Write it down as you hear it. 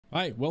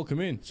Right, welcome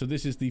in. So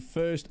this is the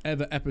first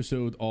ever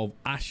episode of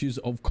Ashes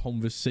of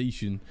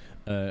Conversation,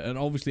 and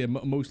obviously a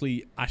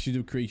mostly Ashes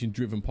of Creation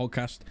driven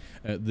podcast.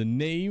 The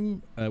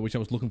name, which I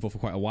was looking for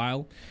quite a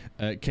while,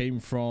 came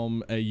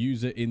from a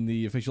user in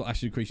the official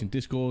Ashes of Creation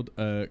Discord,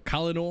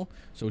 Kalinor.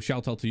 So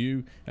shout out to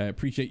you.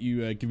 Appreciate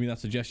you giving me that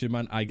suggestion,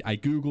 man. I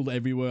googled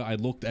everywhere, I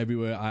looked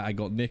everywhere. I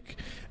got Nick,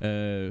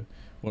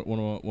 one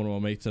of my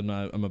mates and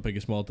my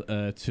biggest mod,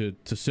 to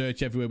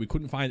search everywhere. We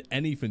couldn't find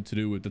anything to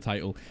do with the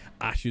title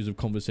Ashes of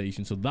Conversation.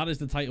 So that is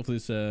the title for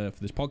this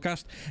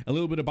podcast. A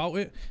little bit about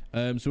it.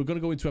 So we're going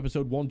to go into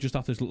episode 1 just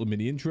after this little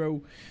mini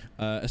intro.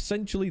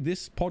 Essentially,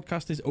 this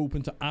podcast is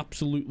open to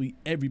absolutely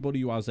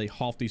everybody who has a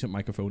half decent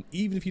microphone.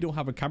 Even if you don't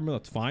have a camera,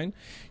 that's fine.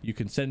 You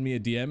can send me a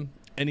DM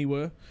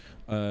anywhere,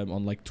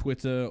 on like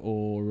Twitter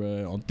or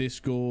on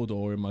Discord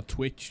or in my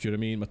Twitch. Do you know what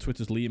I mean? My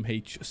Twitter's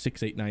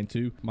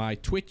LiamH6892. My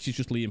Twitch is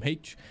just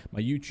LiamH.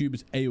 My YouTube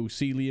is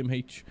AOC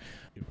LiamH.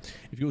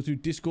 If you go to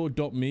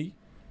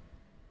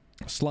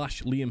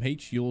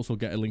discord.me/LiamH, you'll also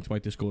get a link to my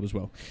Discord as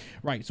well.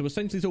 Right, so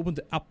essentially it's open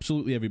to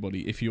absolutely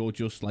everybody. If you're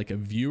just like a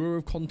viewer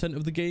of content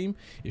of the game,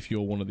 if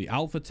you're one of the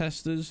alpha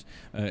testers,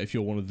 if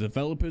you're one of the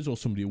developers or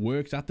somebody who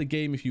works at the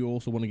game, if you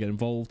also want to get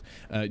involved,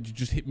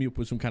 just hit me up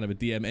with some kind of a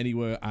DM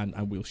anywhere and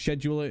we'll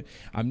schedule it.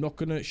 I'm not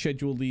going to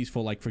schedule these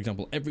for, like, for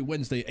example, every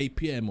Wednesday at 8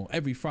 p.m. or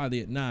every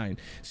Friday at 9,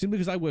 simply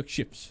because I work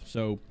shifts,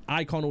 so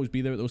I can't always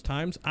be there at those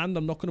times, and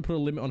I'm not going to put a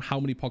limit on how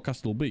many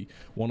podcasts there'll be.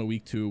 1 a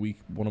week, 2 a week,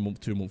 1 a month,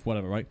 2 a month,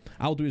 whatever, right?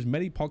 I'll do as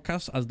many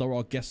podcasts as there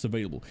are guests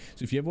available.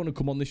 So if you ever want to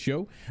come on this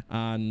show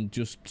and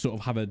just sort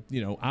of have a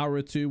hour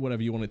or two,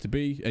 whatever you want it to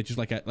be, just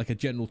like a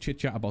general chit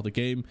chat about the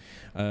game,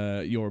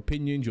 your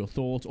opinions, your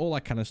thoughts, all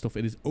that kind of stuff,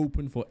 it is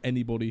open for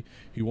anybody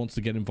who wants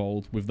to get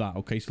involved with that.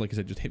 Okay, so like I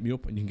said, just hit me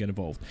up and you can get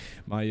involved.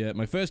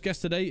 My first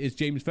guest today is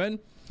JamesFenn.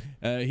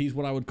 He's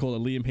what I would call a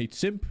LiamH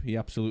simp. He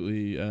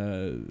absolutely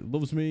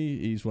loves me.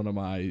 He's one of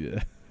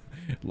my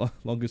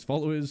longest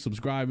followers,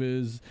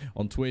 subscribers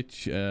on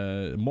Twitch,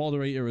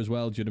 moderator as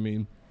well. Do you know what I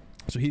mean?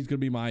 So he's gonna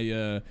be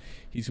my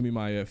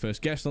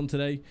first guest on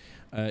today.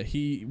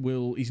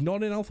 He's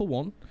not in Alpha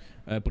 1,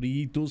 but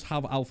he does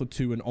have Alpha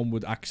 2 and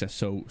onward access,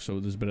 so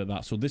there's a bit of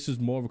that. So this is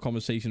more of a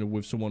conversation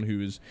with someone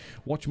who has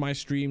watched my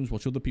streams,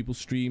 watched other people's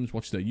streams,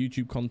 watched their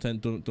YouTube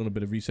content, done a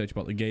bit of research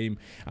about the game,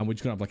 and we're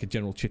just gonna have like a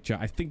general chit chat.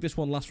 I think this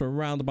one lasts for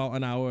around about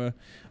an hour,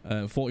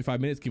 45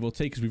 minutes, give or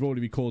take, because we've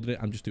already recorded it.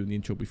 I'm just doing the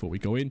intro before we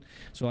go in.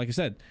 So like I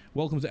said,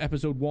 welcome to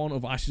episode 1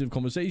 of Ashes of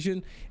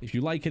Conversation. If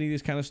you like any of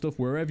this kind of stuff,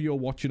 wherever you're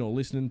watching or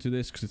listening to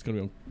this, because it's going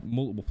to be on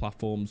multiple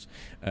platforms,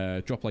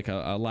 drop like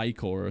a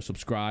like or a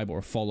subscribe or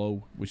a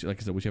follow, which,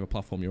 like I said, whichever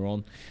platform you're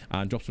on,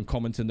 and drop some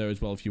comments in there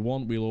as well if you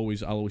want.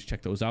 I'll always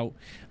check those out.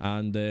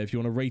 And if you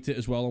want to rate it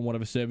as well on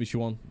whatever service you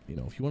want,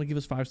 if you want to give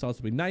us 5 stars,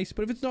 it'd be nice.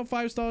 But if it's not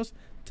 5 stars,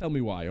 tell me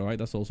why. All right,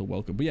 that's also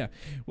welcome. But yeah,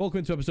 welcome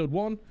into episode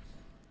 1,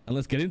 and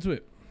let's get into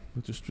it.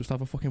 We'll just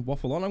have a fucking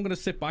waffle on. I'm gonna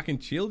sit back and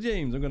chill,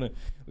 James. I'm gonna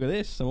look at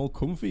this. I'm all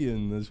comfy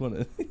and I just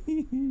want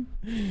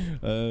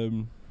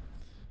to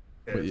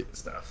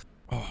stuff.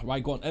 Oh,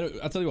 right, go on. Anyway,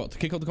 I'll tell you what, to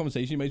kick off the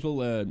conversation, you may as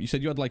well, you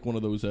said you had like one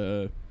of those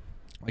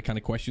like kind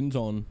of questions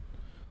on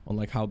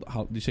like how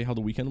did you say how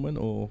the weekend went,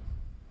 or?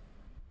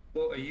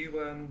 Well, are you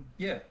are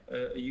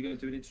you going to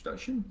do an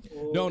introduction?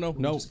 Or no,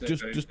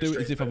 just do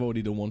it as if I've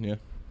already done one, yeah.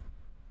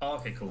 Oh,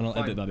 okay, cool. And I'll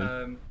edit that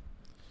in.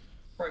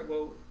 Right,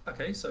 well,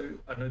 okay, so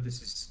I know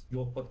this is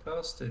your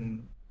podcast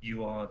and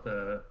you are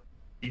the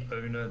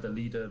owner, the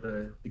leader,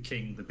 the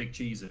king, the big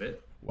cheese of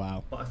it.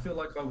 Wow. But I feel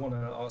like I want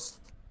to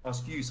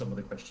ask you some of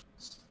the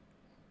questions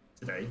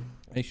today.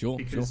 Hey, sure.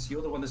 Because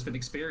you're the one that's been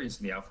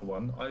experienced in the Alpha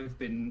 1.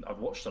 I've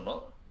watched a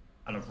lot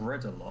and I've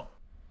read a lot,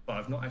 but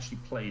I've not actually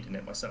played in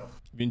it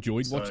myself. Have you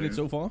enjoyed watching it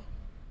so far?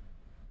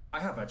 I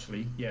have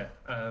actually, yeah.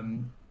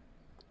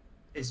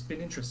 It's been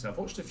interesting. I've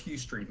watched a few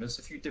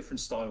different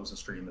styles of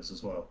streamers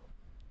as well,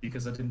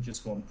 because I didn't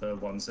just want the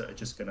ones that are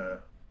just going to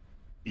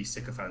be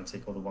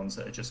sycophantic or the ones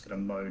that are just going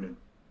to moan and,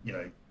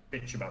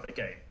 bitch about the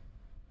game.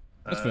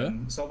 That's fair.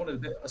 So I wanted a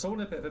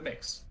bit of a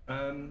mix.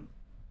 And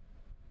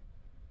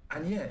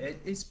yeah,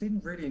 it's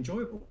been really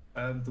enjoyable.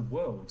 The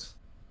world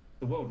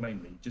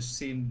mainly, just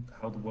seeing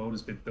how the world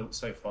has been built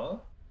so far,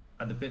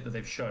 and the bit that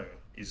they've shown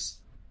it's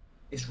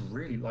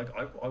really like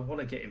I want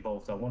to get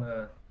involved. I want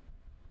to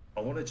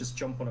just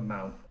jump on a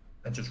mount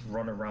and just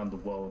run around the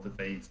world that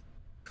they've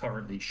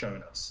currently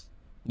shown us.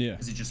 Yeah,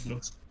 because it just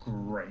looks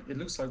great. It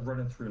looks like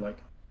running through, like,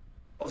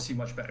 obviously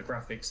much better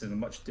graphics and a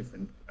much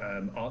different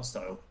art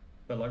style,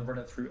 but like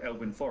running through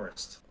Elwyn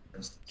Forest, for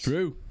instance.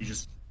 True.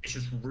 It's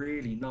just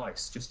really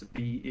nice just to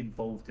be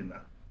involved in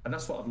that, and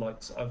that's what I've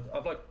liked.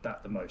 I've liked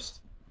that the most.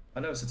 I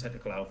know it's a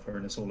technical alpha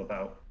and it's all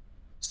about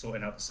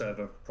sorting out the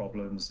server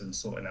problems and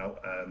sorting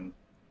out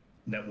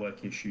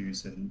network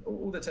issues and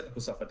all the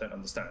technical stuff I don't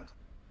understand.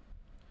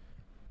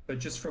 But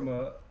just from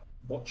a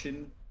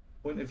watching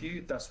point of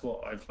view, that's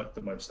what I've liked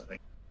the most, I think.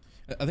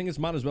 I think it's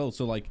mad as well.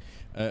 So like,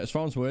 as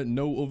far as we're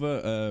no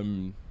other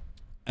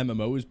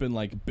MMO has been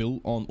like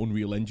built on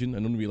Unreal Engine,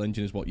 and Unreal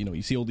Engine is what, you know,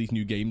 you see all these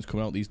new games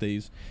coming out these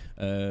days,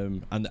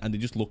 and they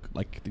just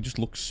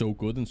look so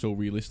good and so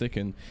realistic,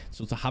 and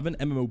so to have an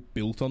MMO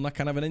built on that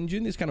kind of an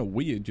engine is kind of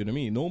weird. Do you know what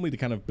I mean? Normally they're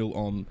kind of built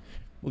on,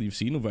 well, you've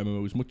seen other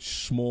MMOs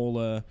much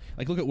smaller.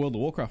 Like look at World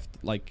of Warcraft.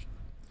 Like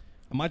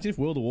imagine if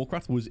World of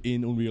Warcraft was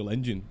in Unreal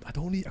Engine. I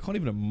can't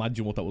even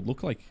imagine what that would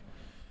look like.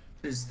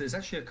 There's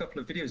actually a couple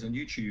of videos on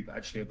YouTube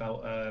actually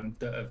about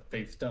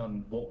they've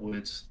done what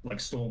would like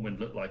Stormwind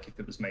look like if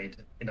it was made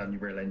in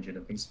Unreal Engine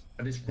and things,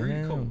 and it's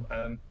really cool.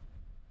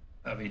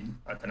 I mean,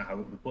 I don't know how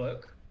it would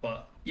work,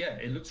 but yeah,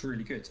 it looks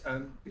really good.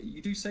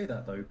 You do say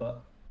that though,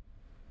 but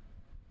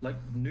like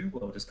New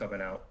World is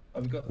coming out,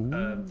 and we've got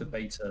the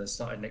beta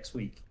starting next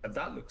week, and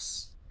that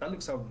looks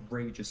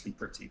outrageously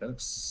pretty. That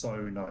looks so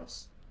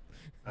nice.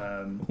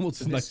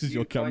 Almost as nice as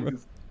your camera.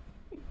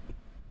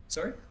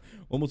 Sorry?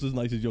 Almost as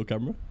nice as your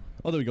camera.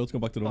 Oh, there we go. It's gone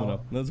back to normal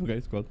now. No, that's okay.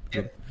 It's good.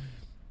 Yeah,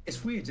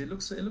 it's weird. It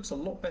looks a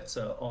lot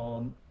better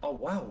on. Oh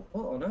wow!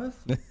 What on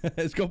earth?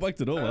 It's gone back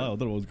to normal now. I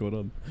don't know what's going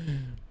on.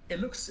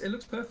 It looks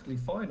perfectly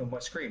fine on my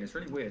screen. It's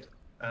really weird.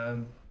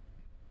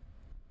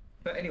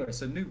 But anyway,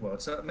 so New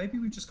World. So maybe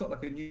we've just got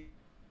like a new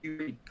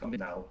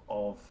coming now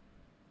of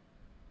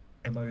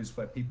MMOs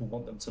where people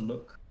want them to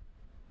look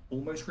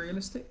almost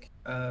realistic.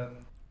 I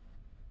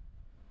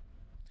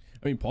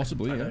mean,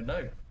 possibly. I don't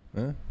know.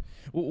 Yeah.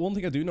 Well, one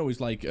thing I do know is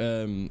like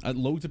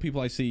loads of people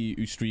I see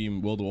who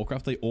stream World of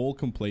Warcraft, they all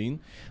complain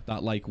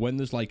that like when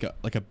there's like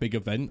a big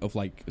event of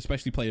like,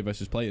 especially player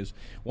versus players,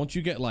 once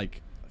you get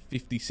like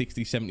 50,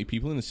 60, 70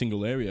 people in a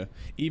single area,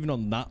 even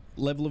on that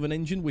level of an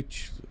engine,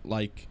 which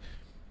like,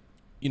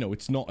 you know,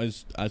 it's not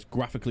as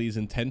graphically as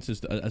intense as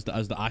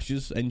the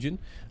Ashes engine,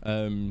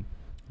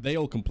 they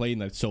all complain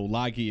that it's so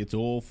laggy, it's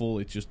awful,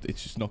 it's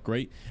just not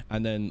great.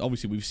 And then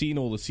obviously we've seen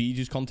all the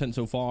Sieges content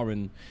so far,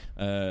 and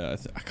I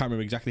can't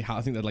remember exactly how.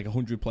 I think they're like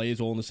 100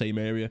 players all in the same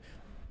area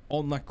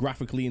on that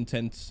graphically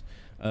intense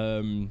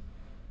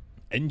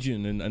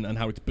engine, and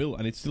how it's built,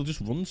 and it still just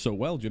runs so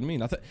well. Do you know what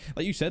I mean?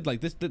 Like you said, like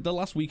this, the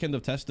last weekend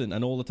of testing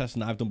and all the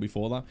testing I've done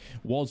before that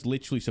was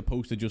literally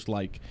supposed to just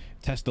like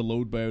test the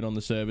load bearing on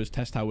the servers,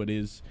 test how it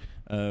is,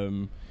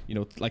 you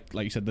know, like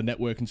you said, the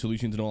networking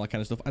solutions and all that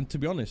kind of stuff. And to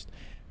be honest,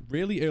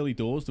 really early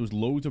doors, there was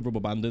loads of rubber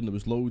banding, there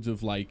was loads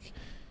of like,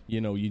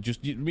 you know,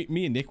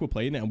 me and Nick were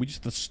playing it, and we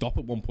just had to stop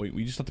at one point.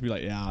 We just had to be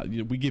like, yeah,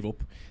 we give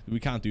up, we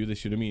can't do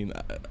this, you know what I mean?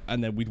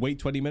 And then we'd wait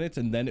 20 minutes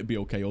and then it'd be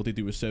okay, or they'd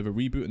do a server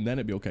reboot and then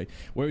it'd be okay.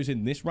 Whereas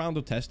in this round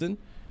of testing,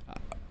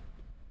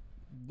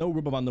 no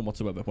rubber banding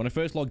whatsoever. When I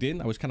first logged in,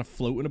 I was kind of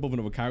floating above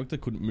another character,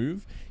 couldn't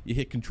move. You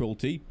hit Control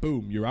T,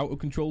 boom, you're out of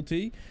Control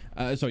T.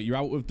 Sorry, you're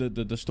out of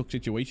the stuck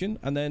situation,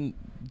 and then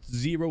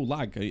zero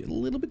lag. A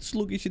little bit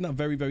sluggish in that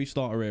very, very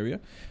starter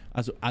area,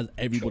 as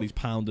everybody's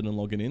pounding and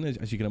logging in,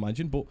 as you can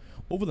imagine. But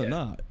other than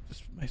that,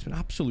 it's been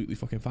absolutely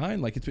fucking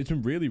fine. Like it's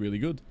been really, really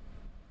good.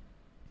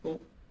 Well,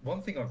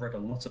 one thing I've read a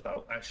lot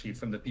about actually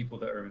from the people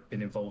that have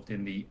been involved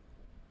in the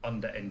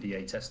under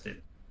NDA testing,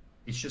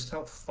 it's just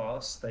how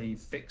fast they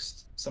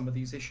fixed some of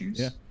these issues.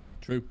 Yeah,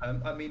 true.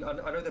 I mean, I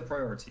know the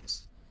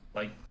priorities,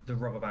 like the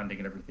rubber banding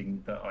and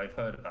everything that I've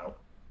heard about.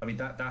 I mean,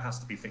 that has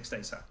to be fixed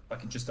ASAP.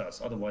 Like it just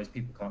does. Otherwise,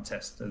 people can't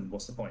test, and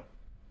what's the point?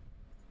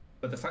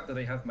 But the fact that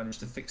they have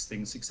managed to fix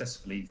things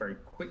successfully very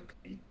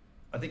quickly,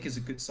 I think is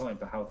a good sign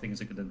for how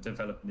things are going to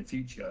develop in the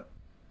future,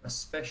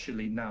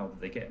 especially now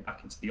that they're getting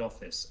back into the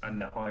office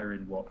and they're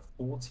hiring, what,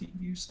 40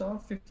 new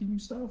staff, 50 new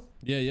staff?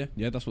 Yeah.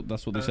 That's what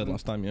they said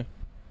last time, yeah.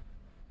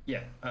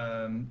 Yeah.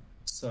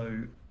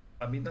 So,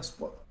 I mean, that's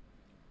what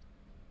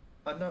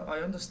I know. I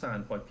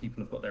understand why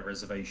people have got their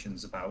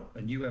reservations about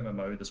a new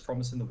MMO that's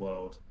promising the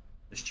world,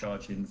 that's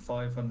charging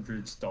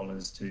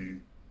 $500 to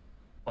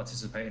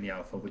participate in the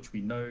alpha, which we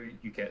know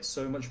you get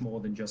so much more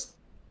than just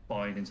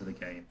buying into the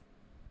game.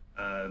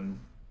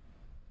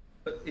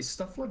 But it's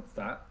stuff like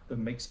that that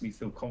makes me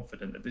feel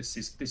confident that this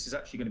is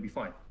actually going to be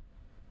fine.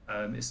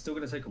 It's still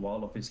going to take a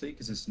while, obviously,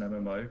 because it's an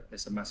MMO,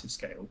 it's a massive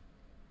scale,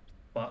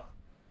 but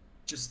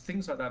just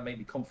things like that make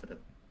me confident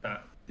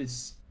that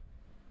this,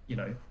 you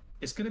know,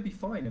 it's going to be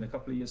fine in a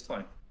couple of years'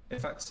 time. In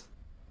fact,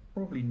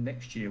 probably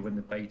next year when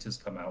the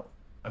betas come out,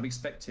 I'm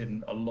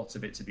expecting a lot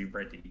of it to be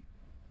ready,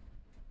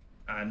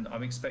 and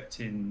I'm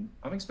expecting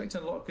a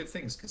lot of good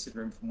things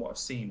considering from what I've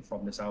seen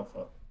from this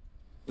alpha,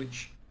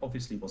 which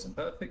obviously wasn't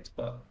perfect,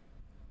 but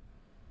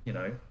you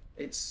know,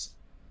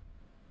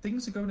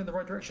 things are going in the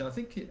right direction. I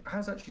think it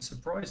has actually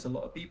surprised a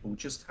lot of people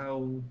just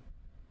how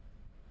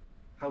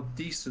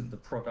decent the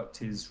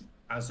product is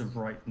as of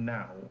right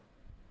now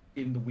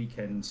in the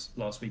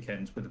last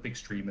weekend with the big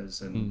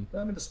streamers and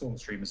I mean the small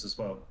streamers as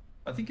well.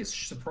 I think it's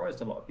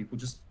surprised a lot of people.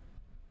 Just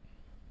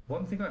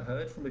one thing I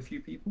heard from a few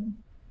people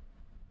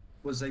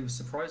was they were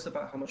surprised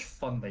about how much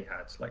fun they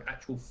had, like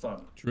actual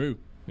fun. True,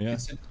 yeah.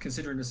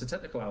 Considering it's a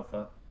technical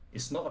alpha,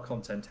 it's not a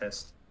content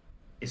test.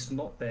 It's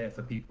not there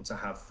for people to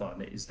have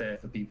fun. It is there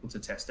for people to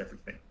test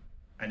everything.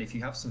 And if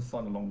you have some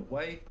fun along the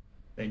way,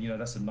 then, you know,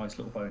 that's a nice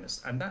little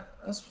bonus. And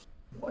that's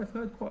what I've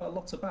heard quite a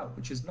lot about,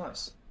 which is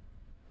nice.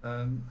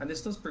 And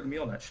this does bring me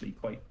on, actually,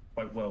 quite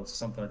quite well to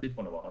something I did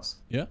want to ask.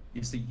 Yeah.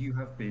 Is that you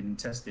have been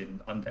testing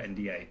under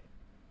NDA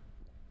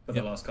for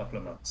the last couple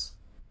of months.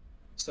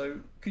 So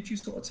could you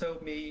sort of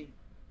tell me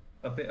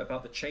a bit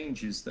about the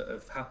changes that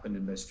have happened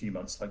in those few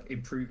months, like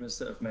improvements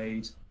that have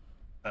made,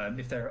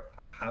 if there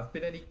have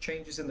been any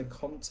changes in the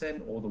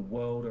content or the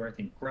world or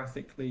anything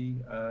graphically,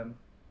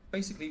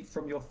 basically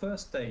from your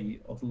first day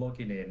of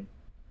logging in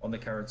on the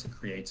character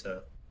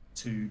creator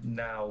to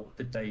now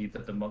the day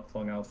that the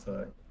month-long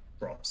alpha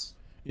drops.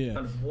 Yeah.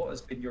 Kind of what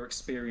has been your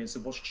experience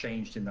and what's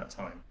changed in that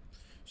time?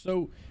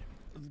 So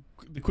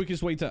the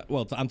quickest way to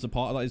answer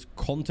part of that is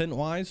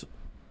content-wise,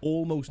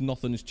 almost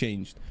nothing has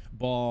changed,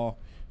 bar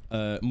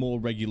more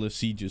regular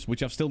sieges,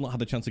 which I've still not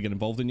had a chance to get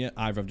involved in yet.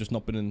 Either I've just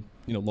not been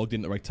logged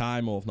in at the right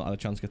time, or I've not had a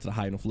chance to get to the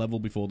high enough level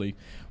before they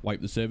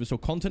wipe the server. So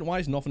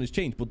content-wise, nothing has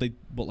changed. But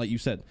like you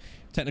said,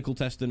 technical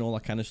testing, all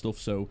that kind of stuff.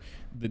 So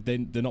they're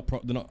not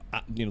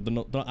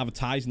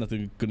advertising that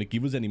they're going to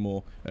give us any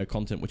more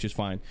content, which is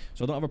fine.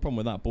 So I don't have a problem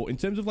with that. But in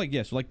terms of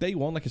so like day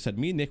one, like I said,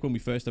 me and Nick, when we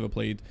first ever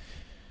played,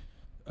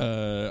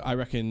 I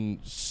reckon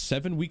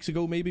 7 weeks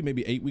ago,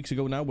 maybe 8 weeks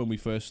ago now, when we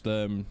first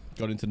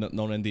got into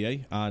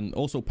non-NDA, and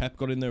also Pep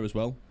got in there as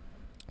well.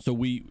 So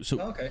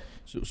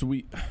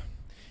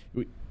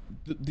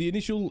the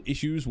initial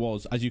issues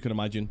was, as you can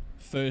imagine,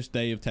 first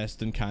day of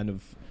testing kind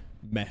of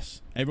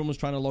mess. Everyone was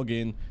trying to log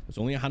in. There's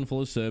only a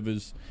handful of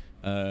servers.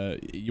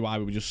 You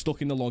either were just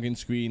stuck in the login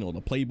screen, or the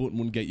play button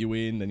wouldn't get you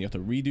in, then you have to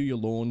redo your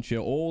launcher,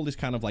 all this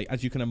kind of, like,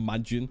 as you can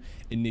imagine,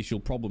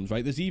 initial problems,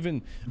 right? There's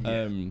even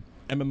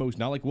MMOs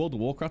now, like World of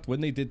Warcraft,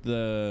 when they did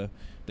the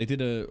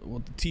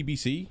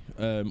TBC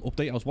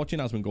update. I was watching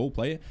Asmongold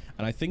play it,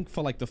 and I think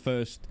for like the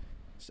first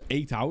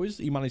 8 hours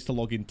he managed to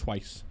log in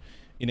twice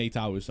in 8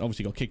 hours.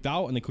 Obviously got kicked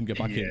out and they couldn't get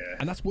back in.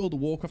 And that's World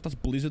of Warcraft, that's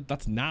Blizzard,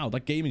 that's now.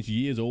 That game is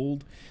years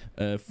old,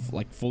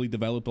 like fully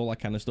developed, all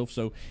that kind of stuff.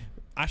 So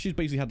Ashes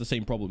basically had the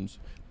same problems,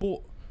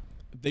 but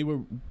they were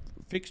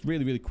fixed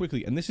really, really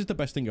quickly. And this is the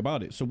best thing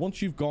about it. So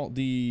once you've got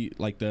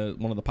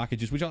one of the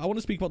packages, which I want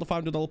to speak about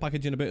the $500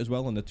 package in a bit as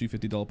well, and the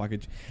 $250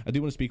 package, I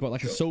do want to speak about,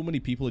 like, so many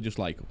people are just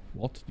like,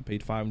 what, you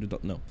paid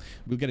 $500? No,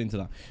 we'll get into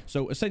that.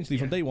 So essentially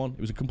from day one,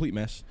 it was a complete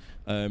mess.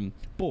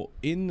 But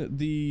in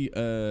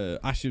the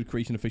Ashes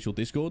Creation official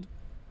Discord,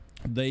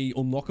 they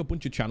unlock a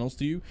bunch of channels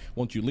to you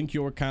once you link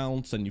your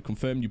accounts and you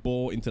confirm you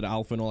bought into the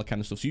alpha and all that kind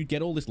of stuff. So you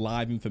get all this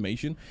live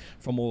information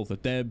from all of the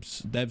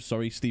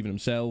devs, Steven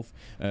himself,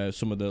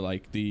 some of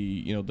the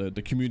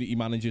the community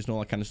managers and all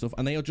that kind of stuff,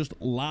 and they are just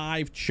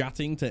live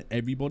chatting to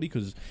everybody,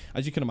 because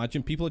as you can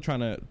imagine, people are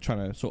trying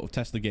to sort of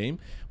test the game,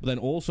 but then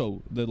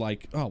also they're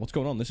like, oh, what's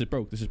going on, this is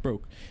broke.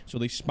 So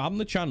they spam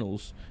the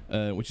channels,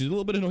 which is a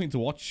little bit annoying to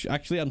watch.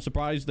 Actually, I'm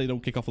surprised they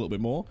don't kick off a little bit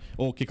more,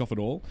 or kick off at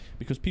all,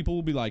 because people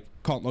will be like,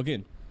 can't log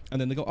in. And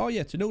then they go, oh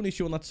yeah, it's a known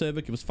issue on that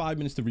server, give us 5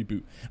 minutes to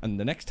reboot. And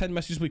the next 10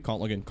 messages, we can't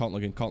log in.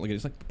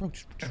 It's like, bro,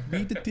 just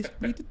read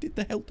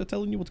the hell they're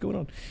telling you what's going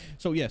on.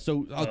 So yeah,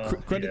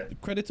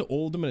 credit to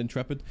all of them and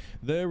Intrepid.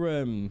 They're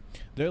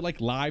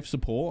like live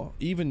support,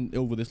 even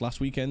over this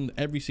last weekend,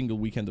 every single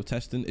weekend of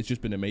testing. It's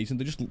just been amazing.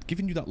 They're just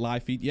giving you that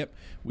live feed. Yep,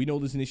 we know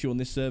there's an issue on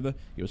this server.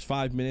 Give us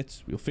 5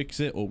 minutes, we'll fix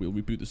it, or we'll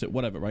reboot this,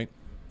 whatever, right?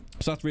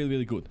 So that's really,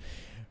 really good.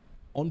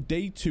 On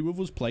day 2 of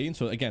us playing,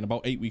 so again,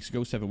 about 7 weeks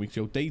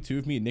ago, day 2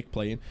 of me and Nick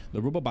playing,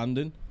 the rubber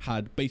banding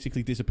had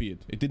basically disappeared.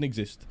 It didn't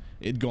exist.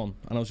 It had gone.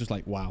 And I was just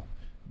like, wow.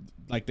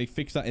 Like, they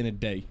fixed that in a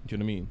day. Do you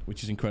know what I mean?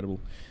 Which is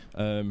incredible.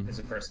 It's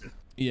impressive.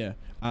 Yeah.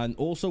 And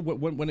also,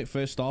 when it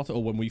first started,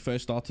 or when we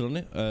first started on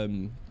it,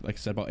 like I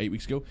said, about 8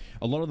 weeks ago,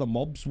 a lot of the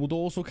mobs would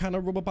also kind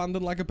of rubber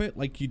banding like a bit.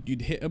 Like,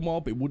 you'd hit a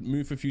mob, it wouldn't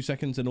move for a few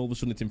seconds, and all of a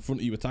sudden it's in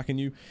front of you attacking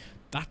you.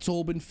 That's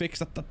all been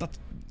fixed. That's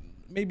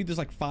maybe there's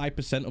like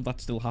 5% of that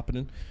still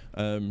happening.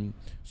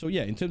 So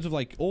yeah, in terms of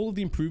like all of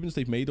the improvements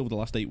they've made over the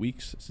last 8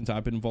 weeks since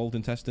I've been involved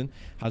in testing,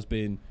 has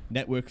been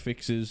network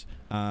fixes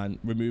and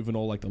removing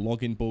all like the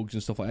login bugs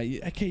and stuff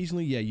like that.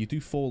 Occasionally, yeah, you do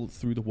fall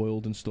through the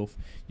world and stuff.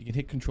 You can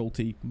hit Control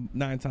T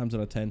 9 times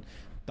out of 10.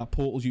 That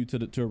portals you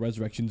to a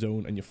resurrection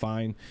zone and you're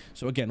fine.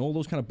 So again, all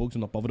those kind of bugs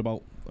I'm not bothered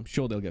about. I'm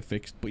sure they'll get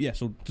fixed. But yeah,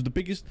 so the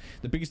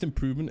biggest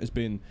improvement has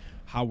been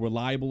how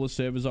reliable the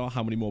servers are,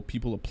 how many more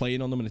people are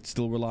playing on them, and it's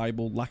still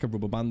reliable. Lack of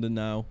rubber banding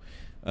now.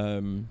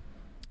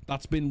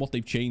 That's been what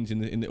they've changed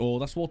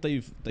that's what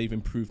they've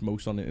improved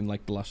most on it in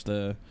like the last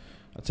I'd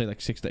say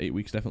like 6 to 8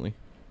 weeks, definitely.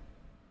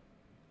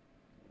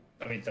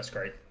 I mean, that's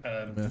great.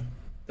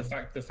 The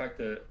fact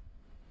that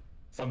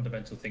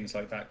fundamental things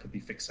like that could be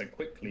fixed so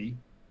quickly.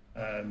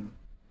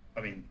 I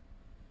mean,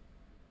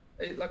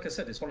 like I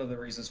said, it's one of the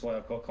reasons why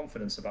I've got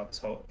confidence about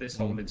this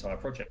whole entire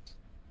project.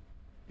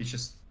 It's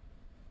just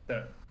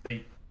that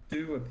they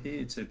do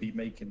appear to be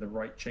making the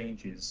right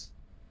changes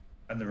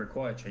and the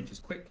required changes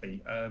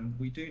quickly.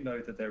 We do know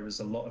that there is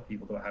a lot of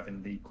people that are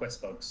having the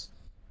quest bugs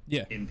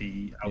in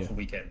the alpha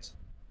weekend.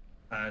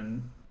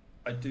 And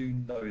I do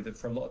know that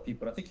for a lot of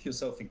people, I think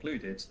yourself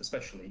included,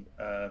 especially,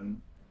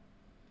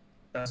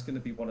 that's going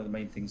to be one of the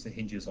main things that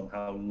hinges on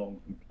how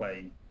long you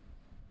play.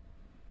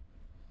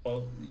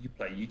 Well,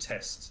 you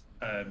test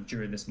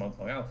during this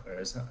month-long alpha,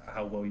 is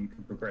how well you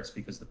can progress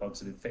because the bugs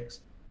have been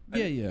fixed.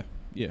 Yeah, yeah,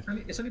 yeah.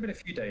 It's only been a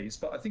few days,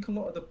 but I think a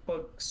lot of the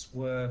bugs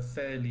were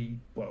fairly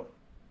well.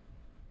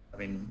 I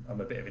mean, I'm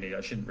a bit of an idiot.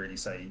 I shouldn't really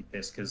say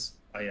this because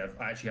I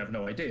actually have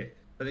no idea.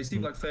 But they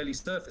seem like fairly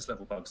surface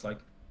level bugs, like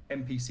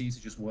NPCs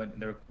who just weren't in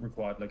their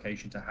required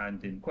location to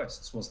hand in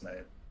quests, wasn't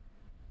there?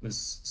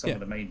 Was some of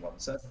the main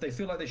ones. So they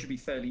feel like they should be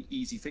fairly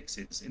easy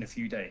fixes in a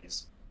few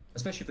days,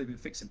 especially if they've been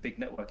fixing big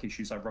network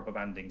issues like rubber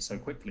banding so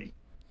quickly.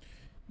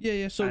 Yeah,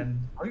 yeah. So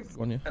and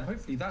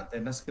hopefully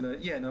that's gonna.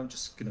 Yeah, no, I'm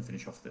just gonna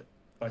finish off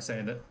by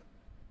saying that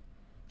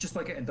just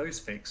by getting those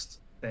fixed,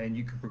 then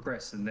you can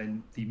progress, and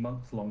then the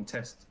month-long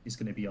test is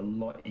going to be a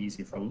lot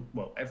easier for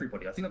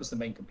everybody. I think that was the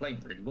main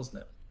complaint, really,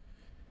 wasn't it?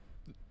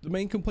 The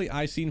main complaint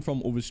I seen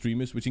from other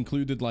streamers, which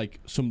included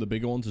like some of the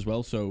bigger ones as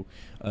well. So,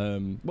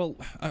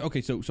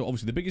 okay, so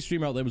obviously the biggest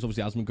streamer out there was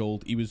obviously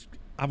Asmongold. He was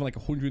having like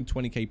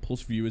 120k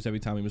plus viewers every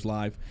time he was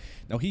live.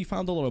 Now he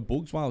found a lot of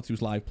bugs while he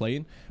was live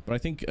playing, but I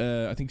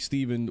think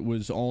Steven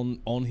was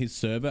on his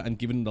server and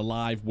giving the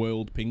live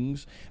world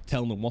pings,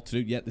 telling them what to do.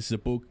 Yeah, this is a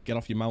bug. Get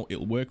off your mount.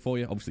 It'll work for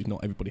you. Obviously,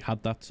 not everybody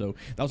had that, so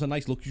that was a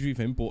nice luxury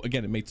for him. But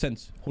again, it made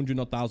sense.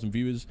 100,000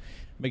 viewers.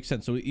 Makes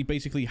sense. So he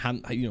basically he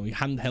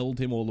handheld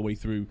him all the way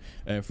through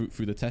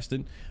through the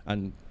testing,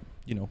 and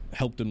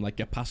helped him like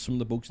get past some of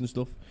the bugs and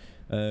stuff.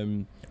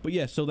 But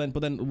yeah,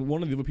 but then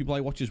one of the other people I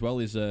watch as well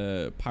is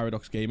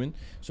Paradox Gaming.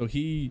 So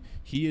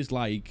he's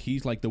like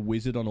the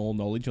wizard on all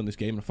knowledge on this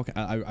game, and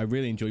I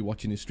really enjoy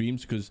watching his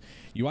streams, because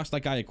you ask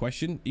that guy a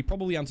question, he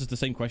probably answers the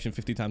same question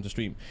 50 times a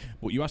stream,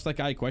 but you ask that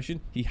guy a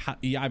question, he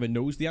either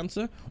knows the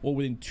answer, or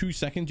within 2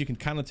 seconds you can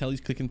kind of tell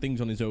he's clicking things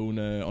on his own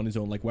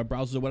like web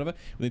browsers or whatever.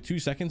 Within 2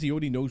 seconds he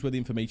already knows where the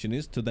information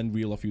is to then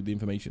reel off you the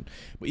information.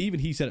 But even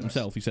he said it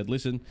himself. He said,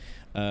 listen,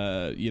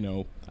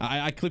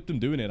 I clipped him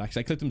doing it.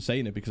 Actually, I clipped him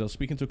saying it because I was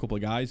speaking to a couple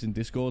of guys in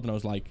Discord, and I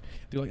was like,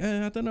 they're like,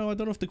 I don't know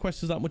if the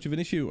quest is that much of an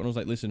issue. And I was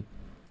like, listen,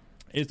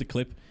 here's the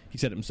clip. He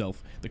said it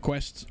himself. The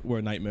quests were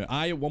a nightmare.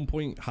 I at one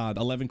point had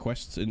 11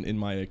 quests in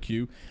my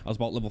queue. I was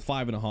about level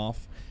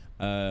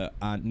 5.5,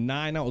 and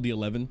 9 out of the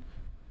 11,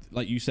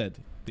 like you said,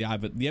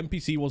 either the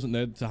NPC wasn't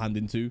there to hand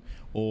into,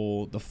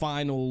 or the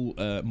final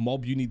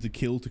mob you need to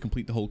kill to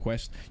complete the whole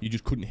quest, you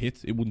just couldn't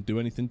hit. It wouldn't do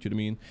anything. Do you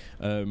know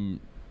what I mean?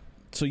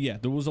 So yeah,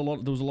 there was a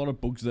lot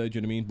of bugs there. Do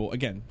you know what I mean? But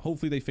again,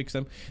 hopefully they fix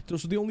them. So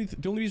the only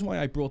reason why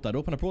I brought that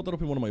up, and I brought that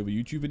up in one of my other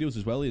YouTube videos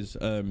as well, is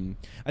I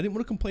didn't want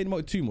to complain about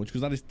it too much,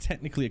 because that is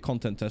technically a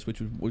content test,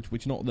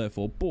 which not there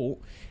for. But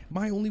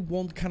my only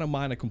one kind of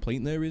minor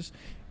complaint there is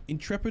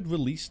Intrepid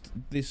released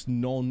this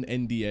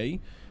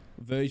non-NDA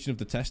version of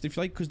the test, if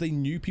you like, because they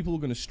knew people were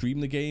going to stream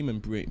the game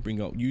and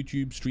bring out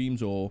YouTube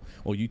streams or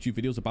YouTube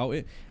videos about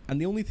it. And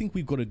the only thing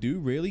we've got to do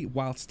really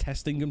whilst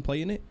testing and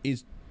playing it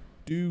is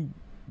do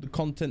the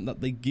content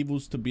that they give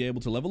us to be able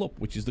to level up,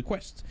 which is the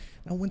quests.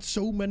 Now, when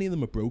so many of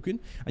them are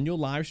broken and you're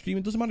live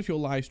streaming, it doesn't matter if you're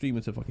live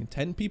streaming to fucking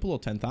 10 people or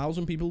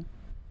 10,000 people,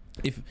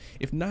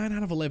 if 9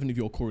 out of 11 of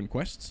your current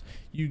quests,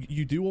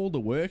 you do all the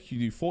work, you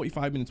do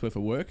 45 minutes worth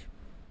of work,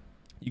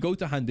 you go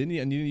to hand in,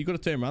 and you got to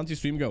turn around to your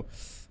stream and go,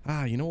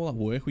 you know all that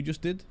work we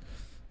just did?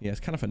 Yeah, it's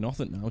kind of for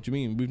nothing now. Do you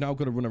mean we've now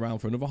got to run around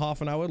for another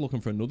half an hour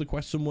looking for another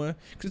quest somewhere?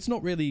 Because it's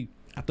not really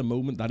at the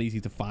moment that easy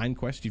to find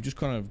quests. You've just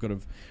kind of got to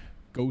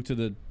go to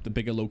the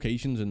bigger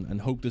locations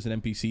and hope there's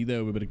an NPC there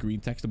with a bit of green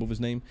text above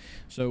his name.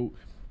 So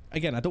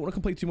again, I don't want to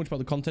complain too much about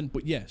the content,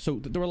 but yeah, so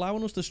they're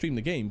allowing us to stream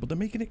the game, but they're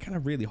making it kind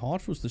of really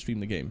hard for us to stream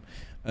the game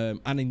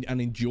and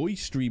enjoy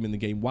streaming the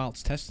game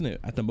whilst testing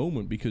it at the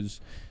moment, because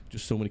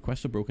just so many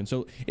quests are broken.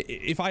 So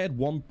if I had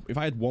one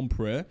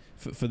prayer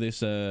for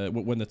this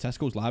when the test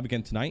goes live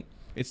again tonight,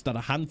 it's that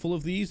a handful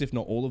of these, if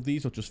not all of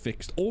these, are just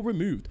fixed or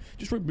removed.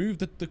 Just remove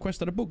the quests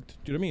that are bugged.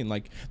 Do you know what I mean?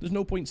 Like, there's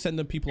no point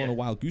sending people on a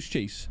wild goose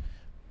chase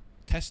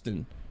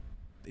testing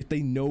if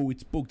they know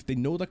it's bugged. If they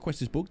know that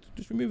quest is bugged,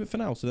 just remove it for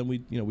now, so then we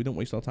don't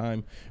waste our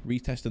time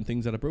retesting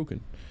things that are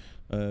broken.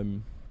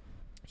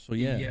 So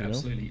yeah,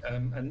 absolutely.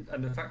 And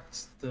the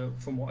fact that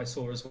from what I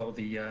saw as well,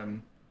 the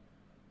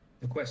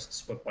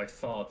quests were by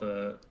far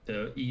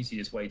the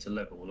easiest way to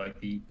level. Like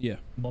the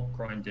mob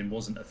grinding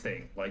wasn't a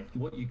thing. Like,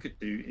 what you could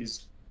do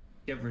is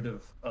get rid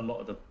of a lot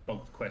of the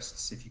bugged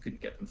quests if you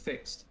couldn't get them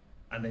fixed,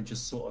 and then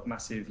just sort of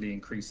massively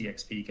increase the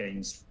XP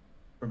gains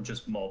from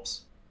just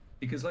mobs.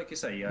 Because, like you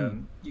say,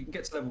 you can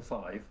get to level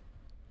 5,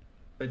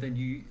 but then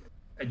you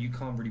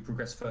can't really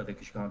progress further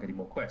because you can't get any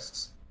more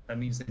quests. That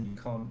means then you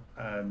can't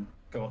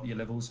go up your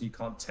levels, and you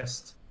can't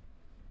test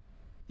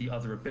the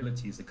other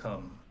abilities that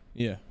come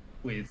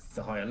with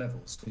the higher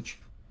levels. Which,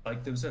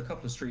 like, there was a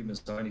couple of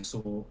streamers I only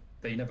saw,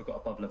 they never got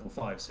above level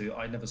 5, so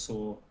I never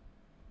saw,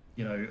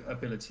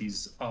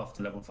 abilities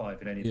after level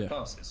 5 in any of the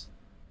classes.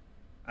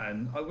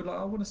 And I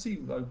want to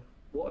see, like,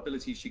 what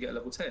abilities you get at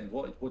level 10,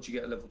 what you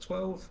get at level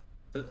 12.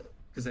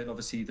 Because then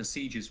obviously the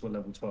sieges were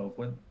level 12.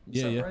 Right?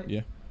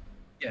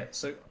 Yeah.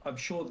 So I'm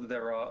sure that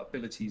there are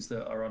abilities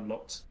that are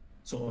unlocked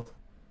sort of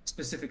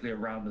specifically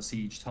around the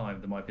siege time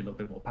that might be a little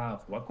bit more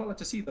powerful. I'd quite like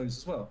to see those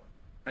as well.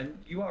 And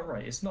you are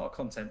right, it's not a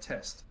content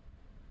test,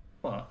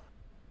 but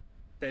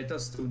there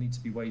does still need to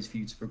be ways for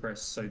you to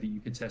progress so that you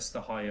can test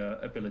the higher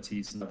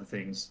abilities and other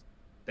things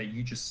that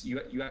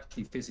you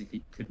actually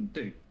physically couldn't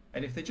do.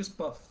 And if they just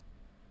buff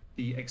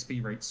the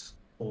XP rates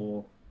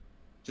for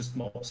just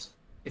mobs,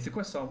 if the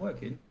quests aren't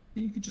working,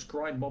 you could just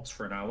grind mobs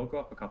for an hour, go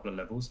up a couple of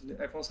levels, and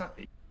everyone's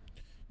happy.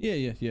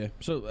 Yeah.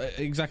 So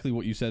exactly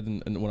what you said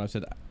and what I've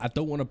said. I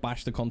don't want to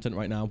bash the content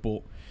right now,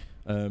 but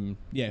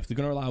yeah, if they're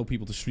going to allow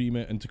people to stream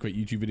it and to create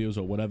YouTube videos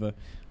or whatever,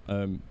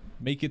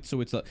 make it so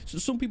it's like, so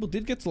some people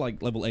did get to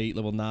like level 8,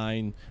 level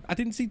 9. I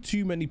didn't see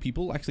too many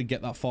people actually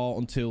get that far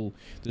until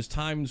there's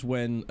times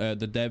when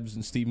the devs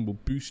and Steven will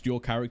boost your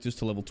characters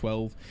to level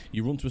 12.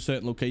 You run to a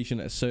certain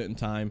location at a certain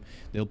time,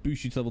 they'll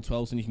boost you to level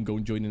 12 and you can go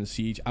and join in the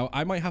siege.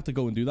 I might have to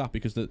go and do that,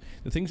 because the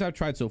things I've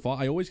tried so far,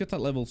 I always get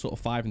that level sort of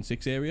 5 and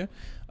 6 area,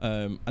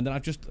 and then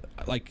I've just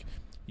like,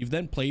 you've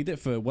then played it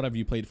for whatever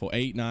you played for,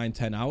 8, 9,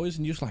 10 hours,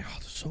 and you're just like, oh,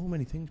 there's so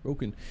many things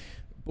broken.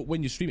 But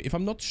when you're streaming, if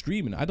I'm not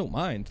streaming, I don't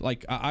mind.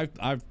 Like,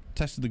 I've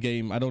tested the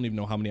game, I don't even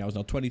know how many hours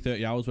now, 20,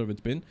 30 hours, whatever it's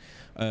been,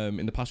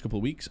 in the past couple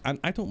of weeks, and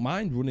I don't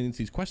mind running into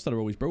these quests that are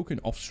always broken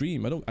off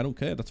stream. I don't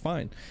care, that's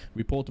fine.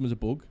 Report them as a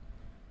bug,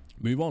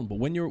 move on. But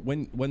when you're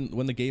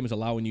when the game is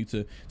allowing you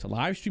to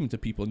live stream to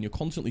people and you're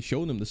constantly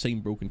showing them the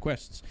same broken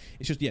quests,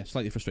 it's just, yeah,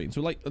 slightly frustrating.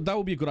 So like, that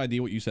would be a good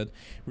idea what you said,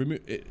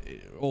 remove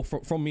it, or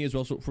from me as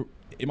well. So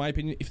in my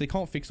opinion, if they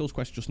can't fix those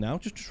quests just now,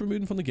 just remove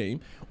them from the game,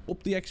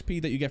 up the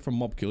XP that you get from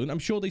mob killing. I'm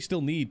sure they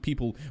still need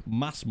people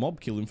mass mob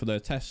killing for their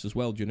tests as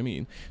well, do you know what I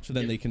mean? So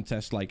then they can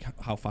test like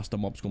how fast the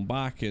mobs come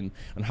back and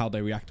how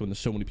they react when there's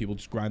so many people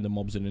just grind the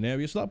mobs in an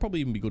area. So that'll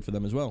probably even be good for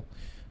them as well.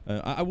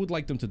 I would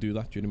like them to do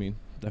that, do you know what I mean?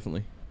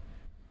 Definitely.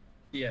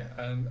 Yeah,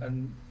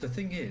 and the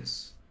thing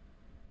is,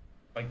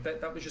 like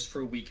that was just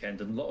for a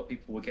weekend, and a lot of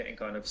people were getting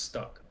kind of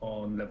stuck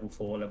on level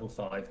 4, level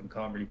 5, and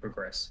can't really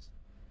progress.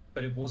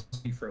 But it was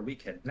only for a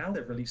weekend. Now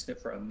they've released it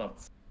for a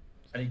month,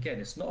 and again,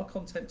 it's not a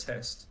content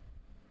test,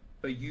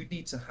 but you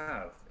need to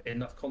have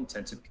enough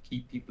content to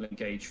keep people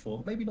engaged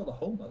for maybe not the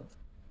whole month,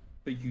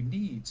 but you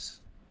need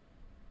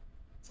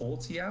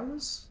 40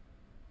 hours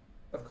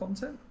of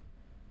content,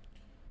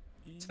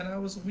 10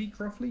 hours a week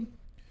roughly.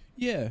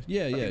 Yeah.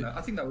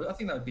 I think that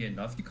would be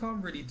enough. You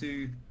can't really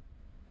do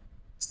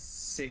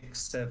 6,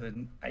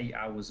 7, 8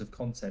 hours of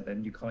content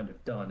and you're kind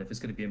of done if it's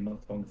going to be a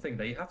month-long thing.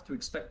 They have to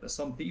expect that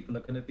some people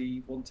are going to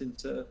be wanting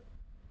to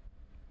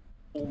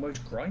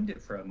almost grind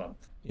it for a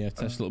month. Yeah,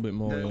 test a little bit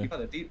more.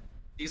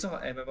 These are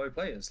MMO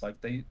players, like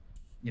they,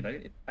 you know,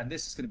 and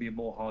this is going to be a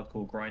more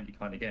hardcore, grindy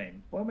kind of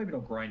game. Well, maybe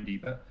not grindy,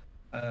 but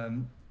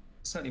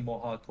certainly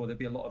more hardcore. There'll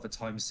be a lot of a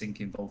time sink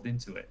involved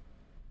into it.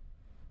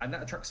 And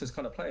that attracts those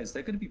kind of players.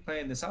 They're going to be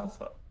playing this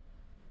alpha.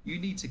 You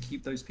need to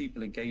keep those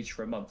people engaged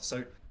for a month.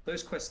 So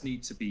those quests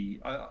need to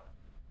be.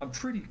 I'm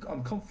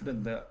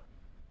confident that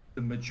the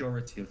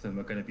majority of them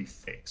are going to be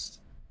fixed,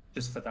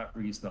 just for that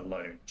reason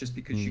alone. Just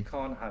because you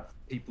can't have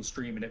people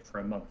streaming it for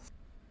a month,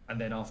 and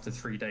then after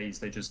 3 days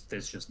there's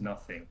just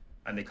nothing,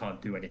 and they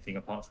can't do anything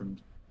apart from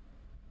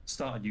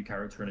start a new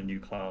character and a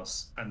new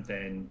class, and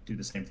then do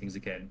the same things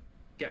again,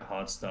 get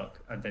hard stuck,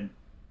 and then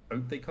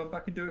hope they come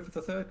back and do it for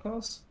the third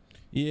class.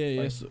 Yeah,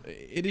 yes,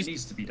 it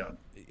needs to be done.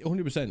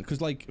 100%, because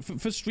like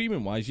for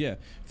streaming wise, yeah,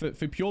 for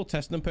pure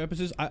testing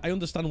purposes, I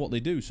understand what they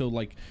do. So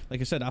like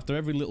I said, after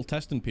every little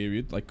testing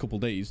period, like couple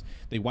days,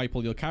 they wipe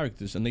all your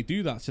characters, and they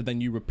do that so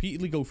then you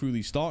repeatedly go through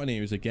these starting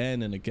areas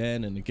again and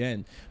again and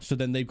again. So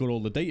then they've got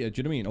all the data. Do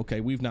you know what I mean? Okay,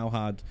 we've now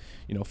had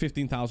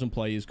 15,000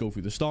 players go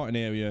through the starting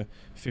area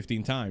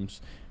 15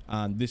 times.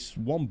 And this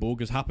one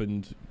bug has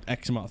happened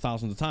X amount of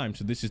thousands of times,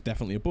 so this is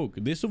definitely a bug.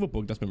 This other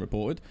bug that's been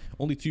reported,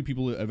 only 2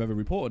 people have ever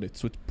reported it,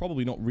 so it's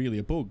probably not really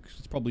a bug.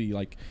 It's probably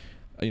like,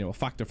 a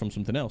factor from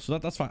something else. So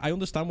that's fine. I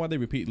understand why they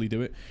repeatedly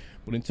do it,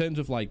 but in terms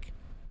of like,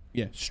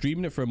 yeah,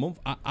 streaming it for a month,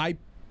 I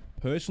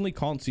personally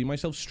can't see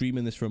myself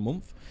streaming this for a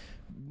month,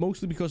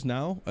 mostly because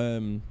now,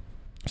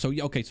 so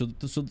yeah, okay, so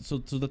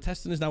the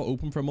testing is now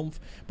open for a month,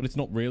 but it's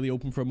not really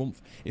open for a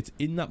month. It's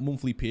in that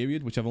monthly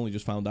period, which I've only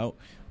just found out.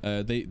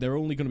 They're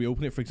only going to be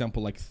opening it, for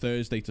example, like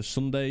Thursday to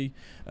Sunday,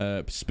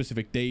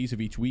 specific days of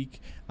each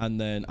week.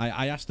 And then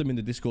I asked them in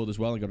the Discord as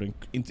well. I got an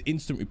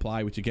instant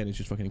reply, which again is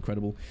just fucking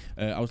incredible.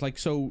 I was like,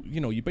 so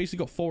you basically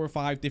got 4 or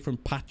 5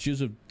 different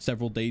patches of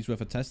several days worth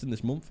of testing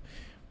this month.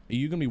 Are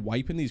you going to be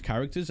wiping these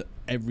characters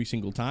every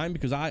single time?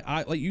 Because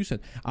I like you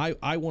said,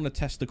 I want to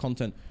test the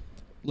content.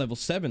 Level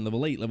 7,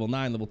 level 8, level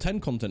 9, level 10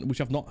 content,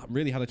 which I've not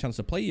really had a chance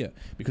to play yet,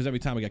 because every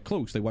time I get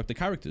close they wipe the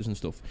characters and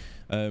stuff,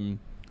 and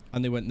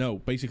they went, no,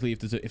 basically if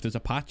there's a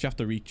patch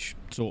after each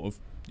sort of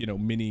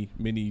mini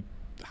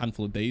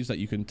handful of days that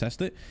you can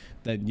test it,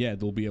 then yeah,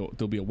 there'll be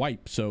a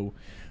wipe. So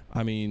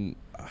I mean,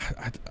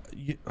 I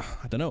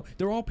don't know,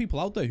 there are people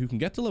out there who can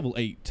get to level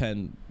 8,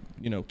 10,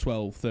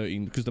 12,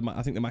 13, because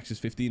I think the max is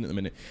 15 at the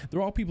minute.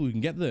 There are people who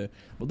can get there,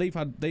 but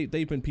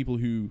they've been people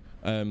who,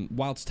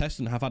 whilst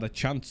testing, have had a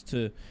chance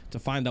to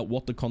find out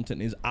what the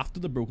content is after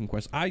the broken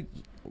quest.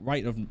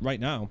 Right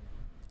now,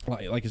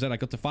 like I said, I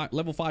got to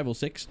level 5 or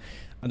 6,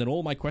 and then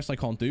all my quests I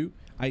can't do.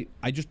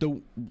 I just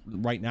don't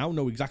right now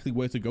know exactly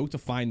where to go to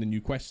find the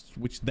new quests,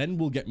 which then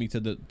will get me to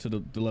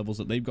the levels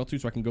that they've got to,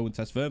 so I can go and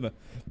test further.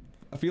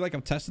 I feel like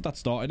I've tested that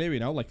starting area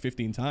now like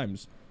 15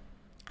 times.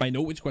 I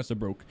know which quests are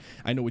broke.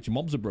 I know which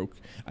mobs are broke.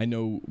 I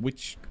know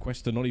which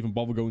quests are not even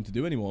bother going to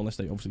do anymore unless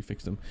they obviously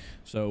fix them.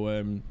 So,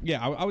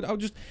 yeah, I would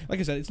just, like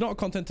I said, it's not a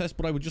content test,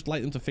 but I would just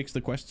like them to fix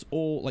the quests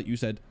or, like you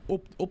said,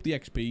 up the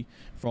XP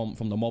from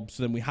the mobs.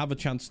 So then we have a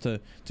chance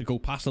to go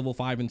past level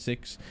 5 and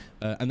 6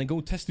 and then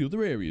go test the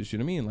other areas, you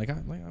know what I mean? Like,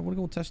 I want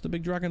to go test the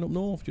big dragon up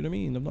north, do you know what I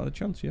mean? I've not had a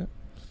chance yet.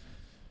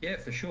 Yeah,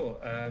 for sure.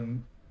 I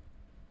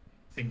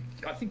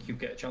think you'll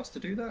get a chance to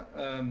do that.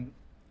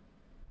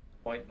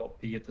 Might not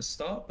be at the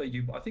start, but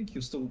I think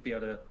you'll still be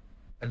able to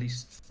at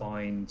least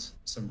find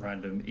some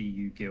random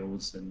EU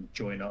guilds and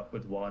join up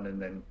with one,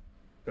 and then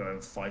go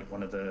and fight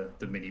one of the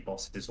mini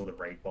bosses or the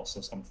raid boss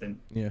or something.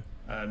 Yeah.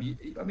 I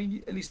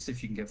mean, at least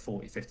if you can get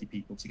 40, 50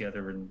 people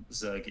together and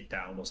zerg it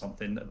down or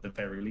something, at the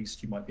very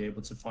least, you might be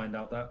able to find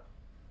out that.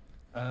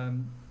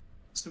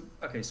 So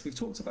we've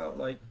talked about,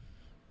 like,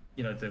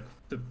 you know,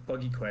 the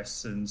buggy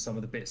quests and some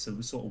of the bits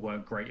that sort of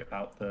weren't great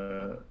about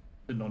the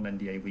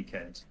non-NDA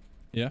weekend.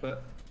 Yeah.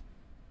 But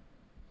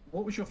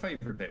what was your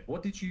favorite bit?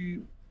 What did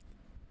you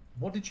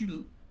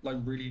like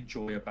really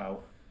enjoy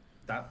about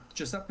that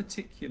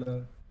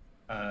particular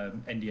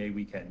NDA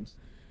weekend?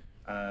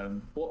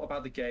 What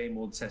about the game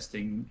or the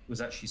testing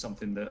was actually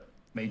something that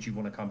made you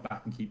want to come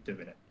back and keep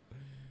doing it?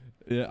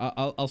 Yeah,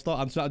 I'll start.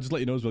 I'll just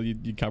let you know as well.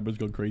 Your camera's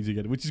gone crazy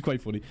again, which is quite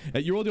funny.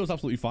 Your audio's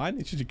absolutely fine.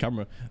 It's just your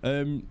camera.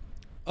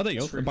 Oh, there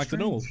you go. Really back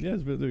strange. to normal. Yes,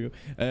 there you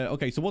go.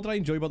 Okay, so what did I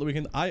enjoy about the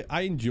weekend?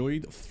 I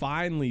enjoyed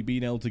finally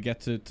being able to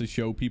get to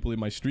show people in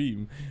my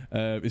stream.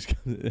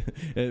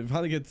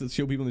 Finally get to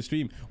show people in the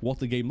stream what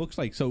the game looks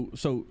like. So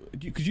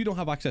because you don't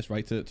have access,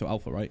 right, to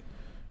Alpha, right?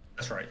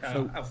 That's right.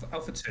 So,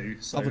 Alpha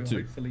 2. So Alpha 2.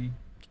 hopefully,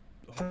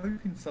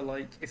 hoping for,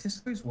 like, if this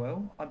goes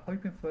well, I'm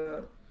hoping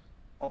for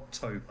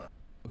October.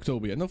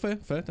 October, yeah. No, fair.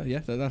 Yeah,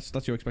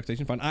 that's your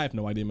expectation. Fine. I have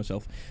no idea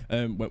myself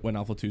when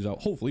Alpha 2's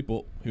out. Hopefully,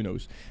 but who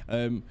knows?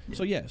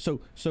 So yeah, so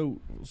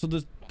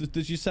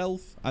there's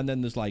yourself, and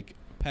then there's like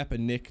Pep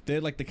and Nick. They're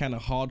like the kind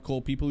of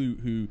hardcore people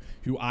who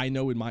I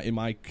know in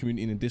my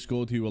community and in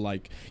Discord who are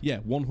like, yeah,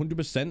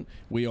 100%.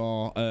 We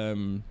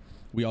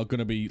are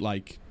gonna be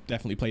like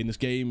definitely playing this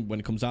game when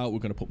it comes out. We're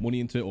going to put money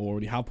into it, or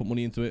already have put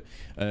money into it.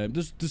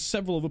 There's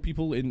several other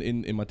people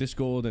in my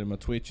Discord and in my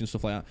Twitch and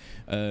stuff like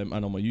that, and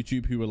on my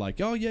YouTube, who were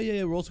like, oh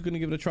yeah, we're also going to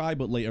give it a try,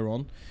 but later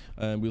on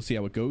we'll see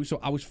how it goes. So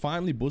I was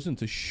finally buzzing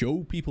to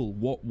show people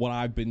what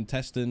I've been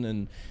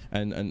testing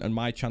and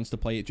my chance to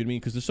play it. Do you know what I mean?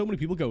 Because there's so many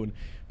people going,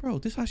 bro,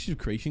 this Ashes of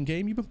Creation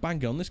game, you've been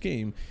banging on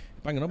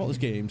about this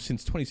game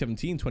since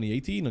 2017,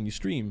 2018 on your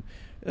stream.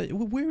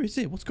 Where is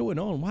it? What's going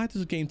on? Why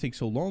does the game take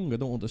so long? I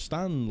don't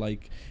understand.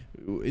 Like,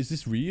 is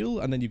this real?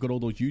 And then you've got all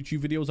those YouTube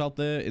videos out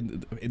there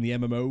in the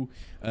MMO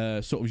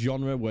sort of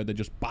genre where they're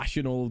just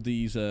bashing all of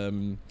these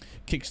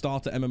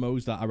Kickstarter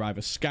MMOs that are either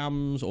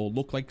scams or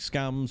look like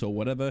scams or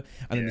whatever.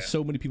 And then there's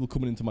so many people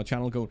coming into my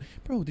channel going,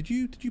 bro, did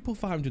you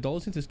put $500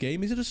 into this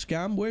game? Is it a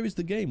scam? Where is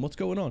the game? What's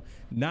going on?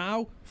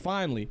 Now,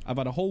 finally, I've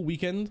had a whole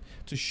weekend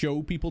to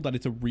show people that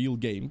it's a real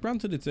game.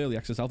 Granted, it's early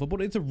access alpha,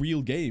 but it's a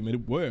real game and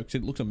it works.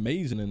 It looks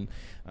amazing,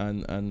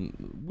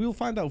 and we'll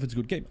find out if it's a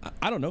good game.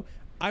 I don't know.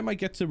 I might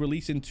get to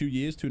release in 2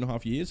 years,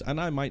 2.5 years, and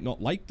I might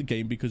not like the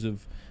game because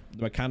of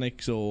the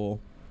mechanics or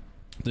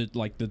the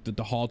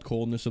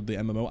hardcoreness of the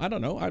MMO. I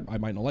don't know. I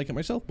might not like it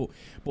myself, but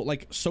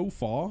like so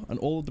far, and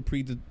all of the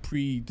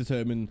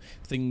predetermined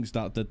things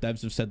that the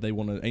devs have said they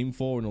want to aim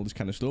for and all this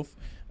kind of stuff,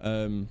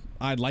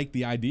 I like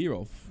the idea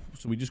of.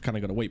 So we just kind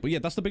of got to wait. But yeah,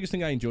 that's the biggest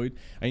thing I enjoyed.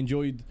 I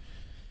enjoyed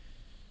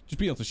just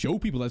being able to show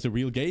people that's a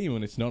real game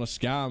and it's not a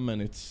scam, and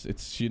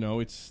it's you know,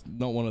 it's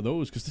not one of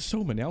those, because there's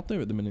so many out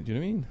there at the minute. Do you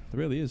know what I mean? There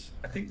really is.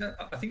 I think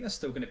that's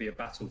still going to be a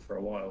battle for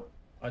a while.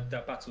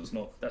 That battle's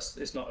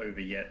it's not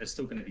over yet. There's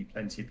still going to be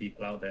plenty of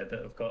people out there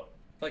that have got,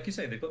 like you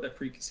say, they've got their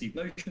preconceived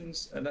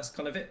notions, and that's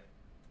kind of it.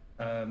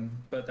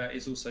 But that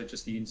is also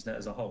just the internet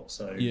as a whole.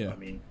 So yeah. I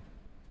mean,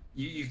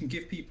 you can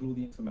give people all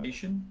the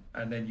information,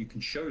 and then you can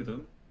show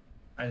them,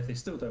 and if they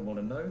still don't want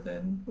to know,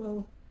 then,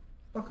 well,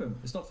 fuck them.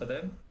 It's not for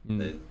them.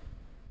 Then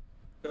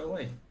go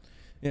away.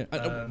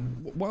 Yeah.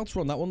 Whilst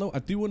we're on that one though, I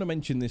do want to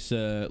mention this,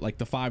 like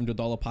the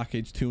 $500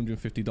 package,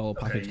 $250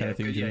 package kind of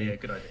thing. Yeah,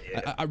 good idea.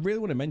 Yeah. I really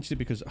want to mention it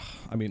because,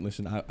 I mean,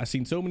 listen, I've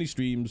seen so many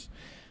streams.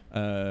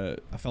 I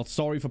felt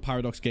sorry for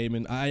Paradox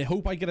Gaming. I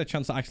hope I get a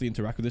chance to actually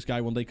interact with this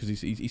guy one day, because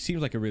he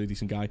seems like a really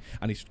decent guy,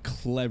 and he's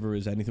clever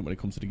as anything when it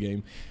comes to the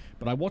game.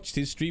 But I watched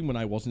his stream when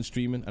I wasn't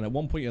streaming, and at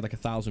one point he had like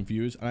 1,000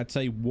 viewers, and I'd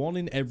say one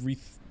in every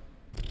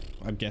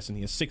I'm guessing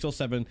he has 6 or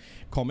 7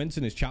 comments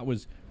in his chat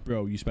was,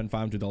 bro, you spent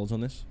 $500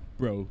 on this?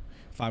 Bro,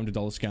 $500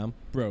 scam?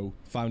 Bro,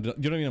 $500. You know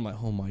what I mean? I'm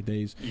like, oh my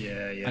days.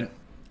 Yeah.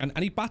 And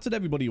he battered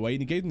everybody away,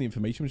 and he gave them the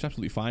information, which is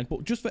absolutely fine.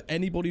 But just for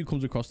anybody who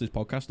comes across this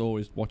podcast or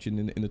is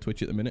watching in the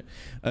Twitch at the minute,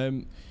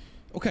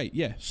 okay,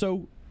 yeah.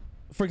 So,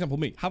 for example,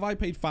 me, have I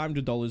paid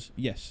 $500?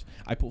 Yes.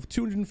 I put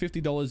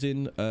 $250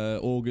 in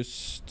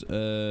August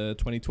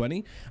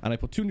 2020, and I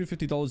put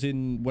 $250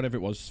 in whatever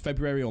it was,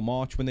 February or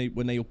March, when they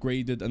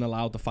upgraded and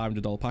allowed the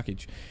 $500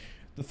 package.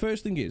 The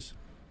first thing is,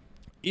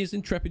 is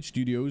Intrepid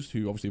Studios,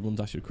 who obviously runs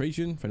Astral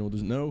Creation, if anyone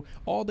doesn't know,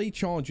 are they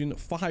charging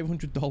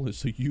 $500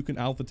 so you can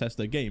alpha test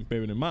their game?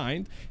 Bearing in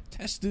mind,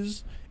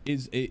 testers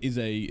is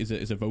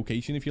a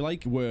vocation, if you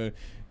like, where,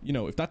 you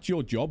know, if that's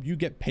your job, you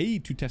get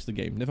paid to test the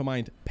game. Never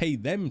mind, pay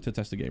them to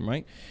test the game,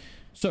 right?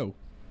 So,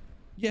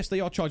 yes, they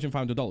are charging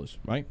 $500,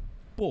 right?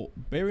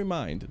 But bear in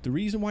mind, the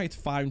reason why it's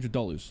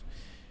 $500,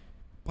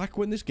 back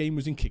when this game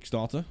was in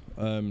Kickstarter,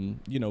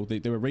 you know,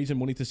 they were raising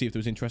money to see if there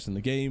was interest in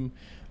the game.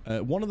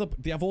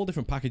 They have all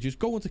different packages.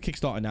 Go onto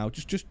Kickstarter now.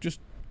 Just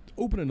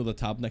open another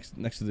tab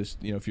next to this.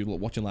 You know, if you're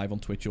watching live on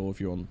Twitch or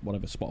if you're on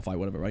whatever, Spotify,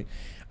 whatever, right?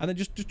 And then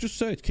just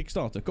search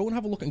Kickstarter. Go and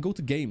have a look and go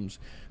to games.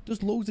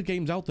 There's loads of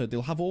games out there.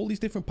 They'll have all these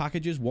different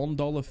packages: $1,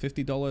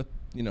 $50,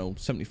 you know,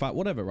 $75,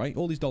 whatever, right?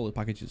 All these dollar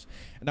packages.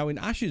 And now in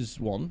Ash's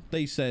one,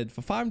 they said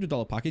for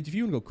 $500 package, if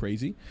you want to go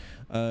crazy,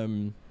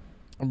 and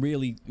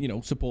really, you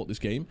know, support this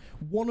game,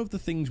 one of the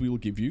things we will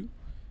give you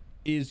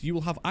is you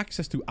will have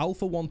access to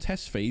Alpha 1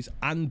 test phase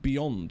and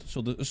beyond.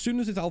 So that as soon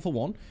as it's Alpha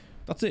 1,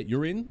 that's it.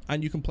 You're in,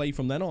 and you can play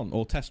from then on,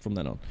 or test from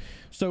then on.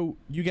 So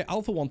you get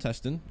Alpha 1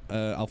 testing,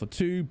 Alpha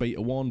 2,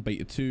 Beta 1,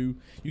 Beta 2.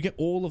 You get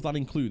all of that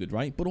included,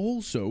 right? But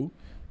also,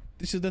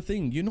 this is the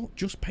thing, you're not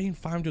just paying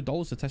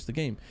 $500 to test the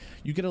game.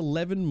 You get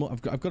 11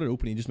 months. I've got it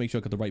open here, just make sure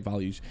I got the right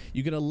values.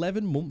 You get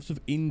 11 months of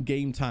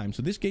in-game time.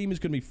 So this game is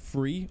going to be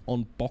free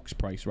on box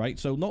price, right?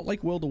 So not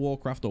like World of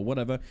Warcraft or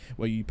whatever,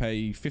 where you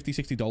pay $50,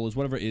 $60,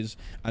 whatever it is,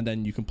 and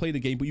then you can play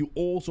the game, but you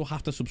also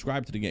have to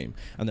subscribe to the game.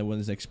 And then when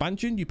there's an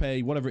expansion, you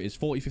pay whatever it is,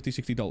 $40,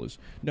 $50, $60.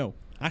 No,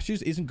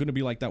 Ashes isn't going to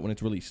be like that when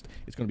it's released.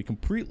 It's going to be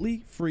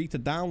completely free to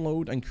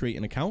download and create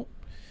an account.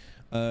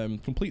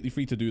 Completely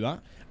free to do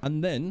that.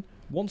 And then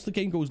once the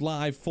game goes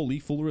live full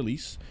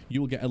release, you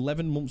will get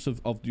 11 months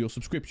of your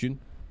subscription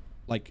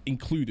like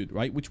included,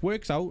 right? Which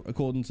works out,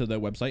 according to their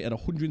website, at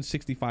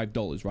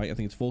 $165, right? I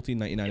think it's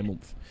 $14.99 a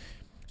month.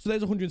 So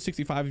there's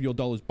 $165 of your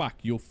dollars back.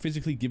 You're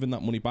physically given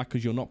that money back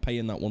because you're not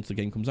paying that once the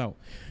game comes out.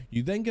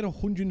 You then get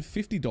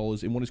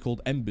 $150 in what is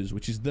called Embers,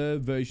 which is their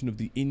version of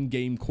the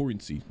in-game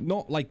currency.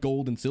 Not like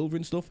gold and silver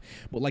and stuff,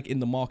 but like in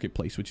the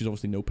marketplace, which is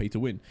obviously no pay to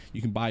win.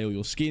 You can buy all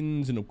your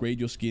skins and upgrade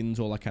your skins,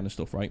 all that kind of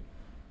stuff, right?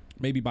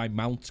 Maybe buy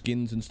mount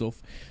skins and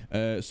stuff.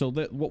 So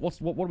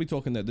what are we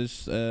talking there?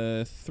 There's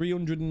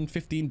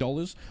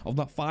 $315 of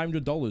that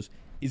 $500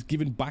 is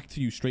given back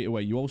to you straight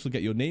away. You also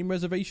get your name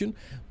reservation.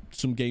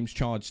 Some games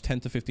charge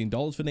 $10 to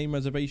 $15 for name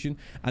reservation,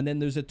 and then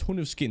there's a ton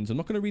of skins. I'm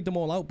not going to read them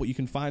all out, but you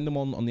can find them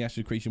on the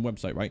Astral Creation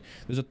website, right?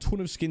 There's a ton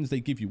of skins they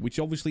give you, which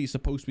obviously is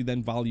supposed to be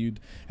then valued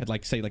at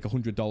like say like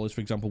 $100,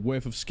 for example,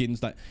 worth of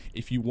skins that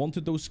if you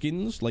wanted those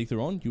skins later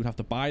on, you would have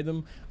to buy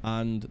them,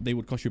 and they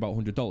would cost you about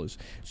 $100.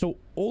 So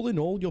all in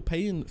all, you're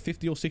paying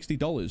 $50 or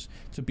 $60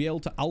 to be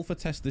able to alpha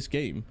test this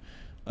game.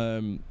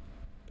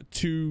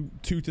 2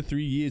 to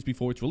 3 years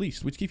before it's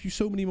released, which gives you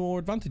so many more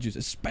advantages,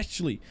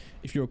 especially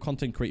if you're a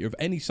content creator of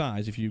any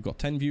size. If you've got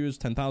 10 viewers,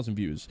 10,000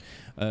 viewers,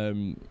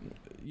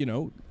 you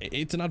know,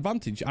 it's an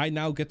advantage. I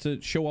now get to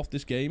show off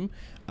this game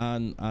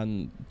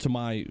and to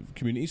my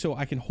community, so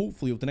I can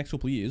hopefully over the next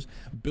couple of years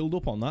build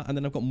up on that, and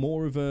then I've got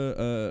more of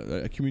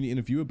a community and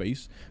a viewer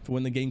base for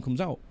when the game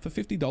comes out for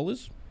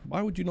 $50.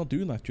 Why would you not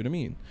do that? Do you know what I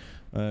mean?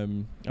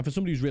 And for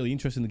somebody who's really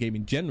interested in the game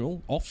in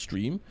general, off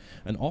stream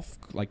and off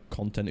like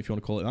content, if you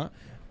want to call it that,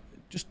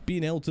 just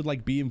being able to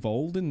like be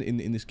involved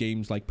in this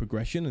game's like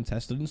progression and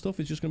tested and stuff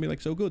is just gonna be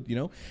like so good, you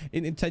know.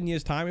 In 10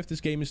 years time, if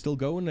this game is still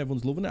going and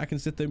everyone's loving it, I can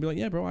sit there and be like,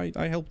 yeah bro,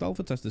 I helped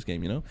alpha test this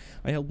game, you know.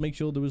 I helped make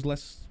sure there was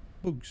less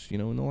bugs, you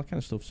know, and all that kind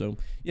of stuff. So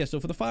yeah,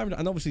 so for the 500,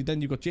 and obviously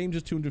then you've got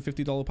James's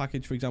 $250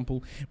 package, for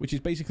example, which is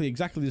basically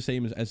exactly the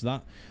same as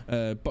that,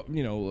 but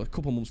you know, a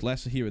couple months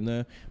less here and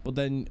there, but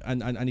then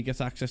and he gets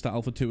access to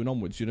Alpha 2 and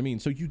onwards, you know what I mean?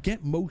 So you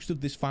get most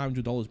of this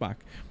 $500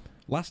 back.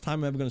 Last time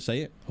I'm ever going to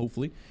say it,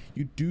 hopefully,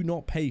 you do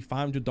not pay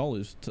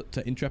 $500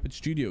 to Intrepid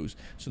Studios,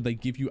 so they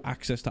give you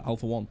access to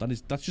Alpha 1.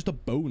 That's just a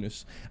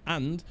bonus,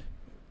 and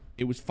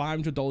it was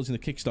 $500 in the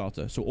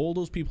Kickstarter. So all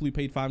those people who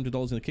paid $500 in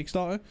the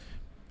Kickstarter,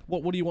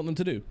 what do you want them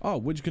to do? Oh,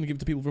 we're just going to give it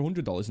to people for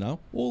 $100 now.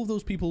 All of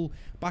those people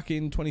back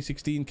in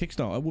 2016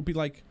 Kickstarter would be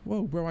like,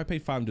 whoa, bro, I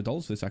paid $500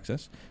 for this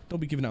access. Don't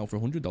be giving out for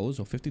 $100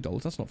 or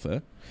 $50. That's not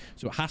fair.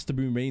 So it has to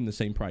remain the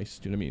same price.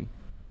 Do you know what I mean?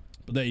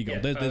 But there you go.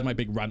 Yeah, there's my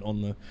big rant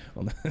on the.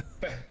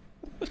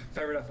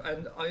 Fair enough,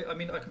 and I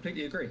mean I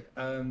completely agree.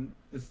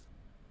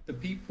 The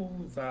people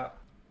that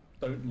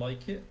don't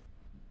like it,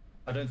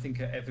 I don't think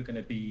are ever going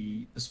to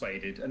be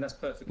persuaded, and that's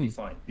perfectly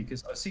fine,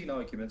 because I've seen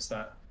arguments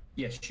that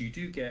yes, you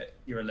do get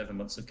your 11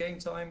 months of game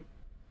time,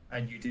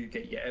 and you do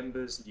get your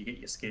embers, and you get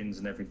your skins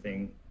and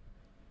everything,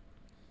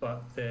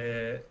 but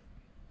the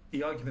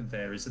argument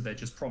there is that they're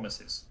just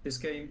promises. This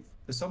game,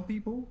 for some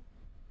people,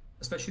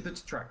 especially the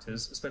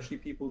detractors, especially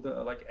people that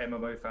are like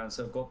MMO fans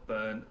that have got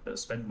burnt, that have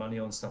spent money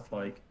on stuff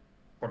like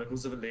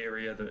Chronicles of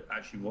Illyria that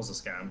actually was a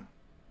scam.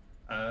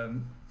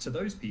 To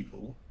those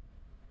people,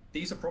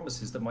 these are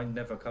promises that might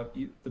never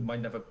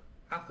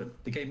happen.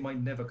 The game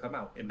might never come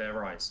out in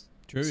their eyes.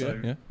 True.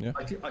 So yeah.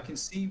 I can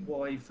see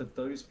why for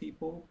those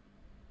people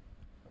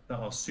that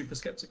are super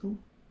skeptical,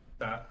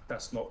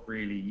 that's not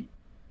really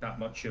that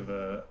much of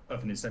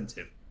an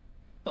incentive.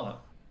 But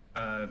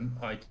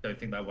I don't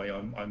think that way.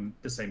 I'm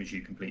the same as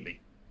you completely.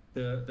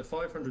 The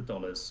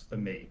 $500 for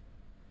me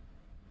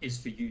is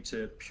for you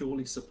to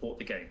purely support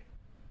the game,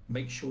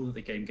 make sure that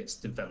the game gets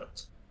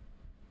developed,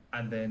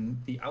 and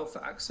then the alpha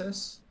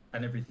access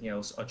and everything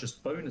else are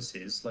just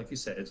bonuses, like you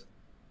said,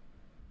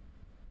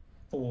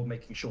 for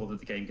making sure that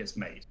the game gets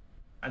made.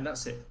 And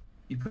that's it.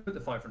 You put the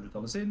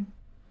 $500 in,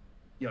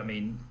 you know what I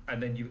mean,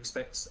 and then you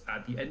expect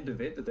at the end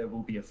of it that there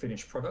will be a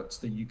finished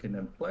product that you can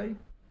then play.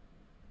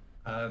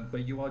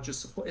 But you are just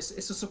support. It's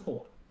a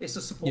support. It's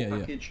a support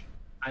package.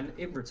 And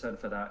in return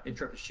for that,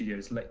 Intrepid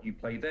Studios let you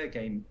play their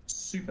game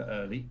super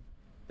early.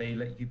 They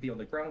let you be on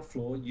the ground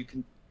floor. You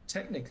could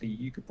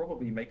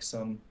probably make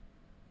some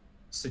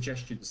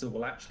suggestions that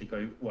will actually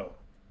go, well,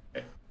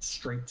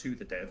 straight to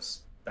the devs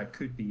that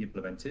could be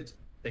implemented.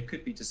 There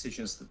could be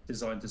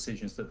design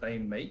decisions that they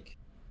make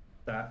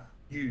that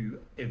you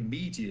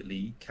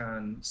immediately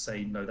can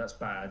say, no, that's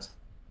bad.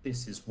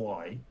 This is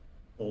why,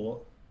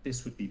 or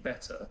this would be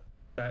better,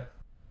 that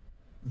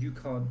you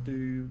can't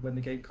do when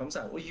the game comes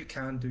out, or you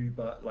can do,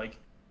 but like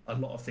a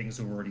lot of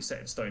things are already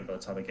set in stone by the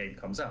time a game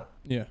comes out.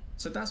 Yeah.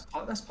 So that's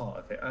part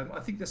of it.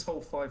 I think this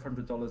whole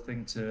 $500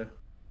 thing to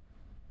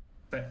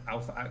bet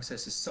alpha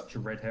access is such a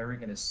red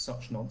herring and is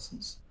such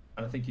nonsense.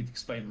 And I think you've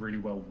explained really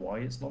well why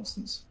it's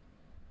nonsense.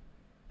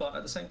 But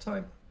at the same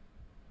time,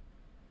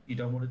 you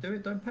don't want to do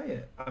it, don't pay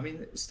it. I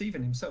mean,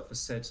 Stephen himself has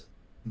said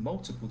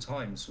multiple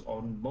times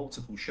on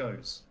multiple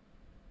shows,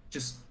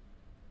 just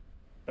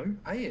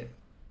don't pay it.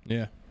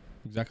 Yeah.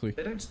 Exactly.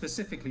 They don't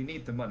specifically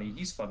need the money.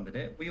 He's funding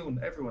it.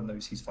 Everyone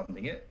knows he's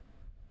funding it.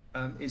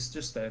 It's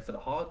just there for the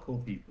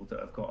hardcore people that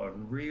have got a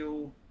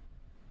real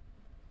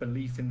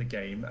belief in the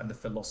game and the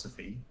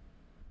philosophy.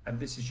 And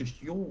this is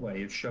just your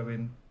way of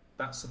showing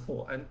that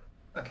support. And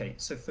okay,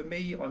 so for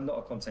me, I'm not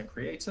a content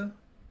creator,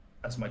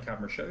 as my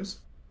camera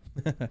shows.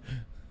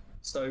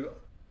 So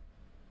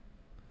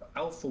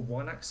Alpha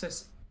 1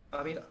 access,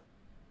 I mean,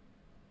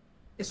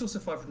 it's also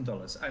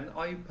 $500, and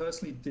I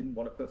personally didn't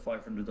want to put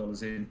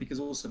 $500 in because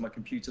also my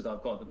computer that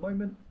I've got at the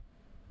moment,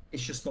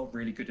 it's just not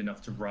really good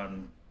enough to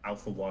run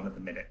Alpha 1 at the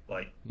minute.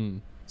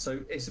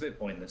 So it's a bit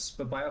pointless.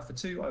 But by Alpha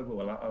 2, I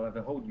will. I'll have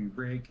a whole new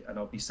rig, and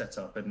I'll be set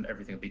up, and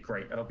everything will be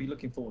great, and I'll be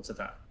looking forward to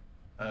that.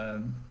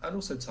 And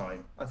also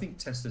time. I think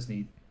testers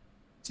need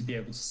to be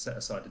able to set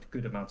aside a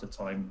good amount of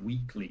time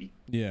weekly.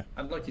 Yeah.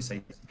 And like you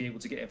say, to be able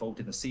to get involved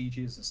in the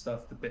sieges and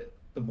stuff,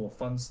 the more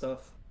fun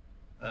stuff.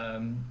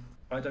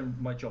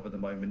 My job at the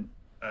moment,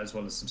 as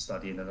well as some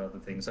studying and other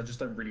things, I just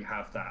don't really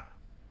have that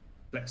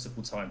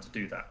flexible time to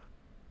do that.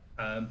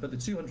 But the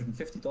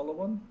 $250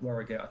 one, where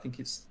I think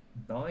it's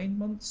 9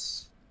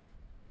 months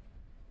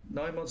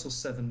or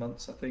 7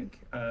 months, I think,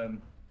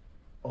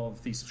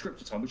 of the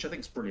subscription time, which I think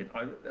is brilliant.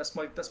 That's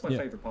my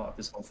favorite part of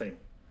this whole thing,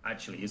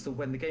 actually, is that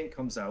when the game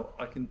comes out,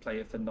 I can play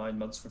it for 9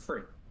 months for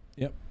free.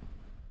 Yep.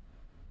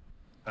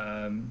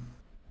 And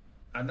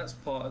that's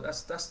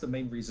the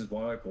main reason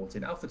why I bought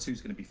in. Alpha 2 is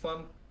going to be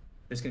fun.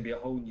 There's going to be a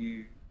whole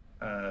new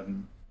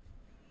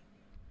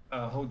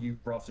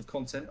raft of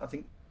content. I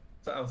think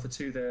for Alpha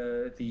 2,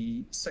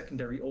 the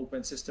secondary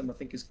augment system, I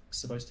think, is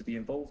supposed to be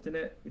involved in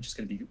it, which is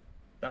going to be,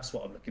 that's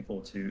what I'm looking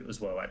forward to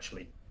as well,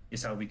 actually,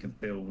 is how we can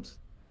build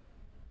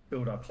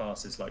our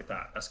classes like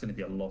that. That's going to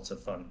be a lot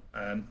of fun,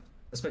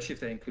 especially if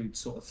they include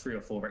sort of 3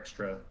 or 4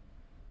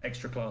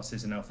 extra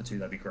classes in Alpha 2.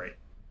 That'd be great.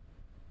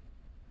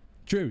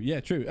 True, yeah,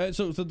 true.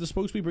 So they're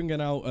supposed to be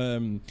bringing out,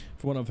 from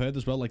what I've heard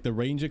as well, like the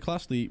Ranger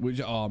class,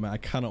 oh man, I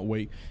cannot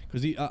wait,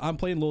 because I'm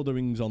playing Lord of the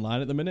Rings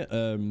online at the minute.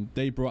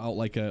 They brought out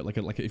like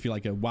if you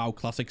like a WoW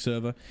Classic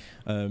server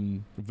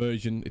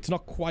version. It's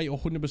not quite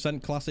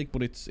 100% classic,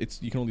 but it's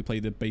you can only play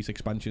the base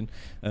expansion.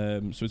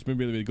 So it's been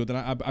really, really good. And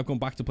I've gone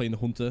back to playing the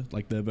Hunter,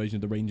 like the version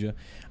of the Ranger.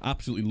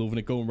 Absolutely loving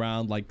it, going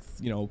around like,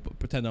 you know,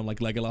 pretend I'm like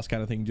Legolas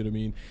kind of thing. Do you know what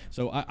I mean?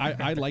 So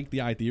I like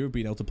the idea of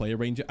being able to play a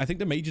Ranger. I think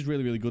the Mage is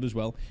really, really good as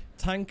well.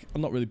 Tank,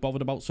 I'm not really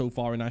bothered about so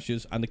far in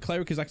Ashes, and the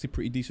Cleric is actually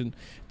pretty decent.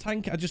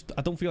 Tank,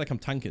 I don't feel like I'm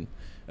tanking,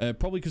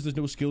 probably because there's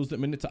no skills at the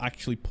minute to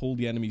actually pull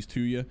the enemies to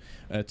you,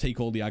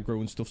 take all the aggro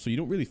and stuff, so you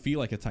don't really feel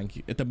like a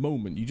tank at the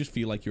moment. You just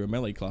feel like you're a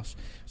melee class.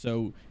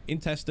 So in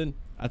testing,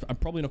 I'm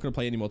probably not going to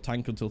play any more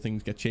tank until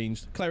things get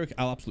changed. Cleric,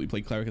 I'll absolutely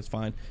play Cleric, it's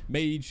fine.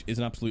 Mage is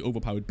an absolutely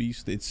overpowered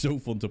beast. It's so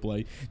fun to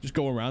play, just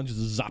go around just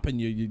zapping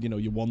you know,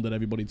 you wander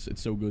everybody.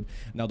 It's so good.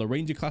 Now the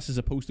Ranger class is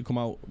supposed to come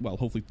out, well,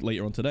 hopefully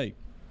later on today.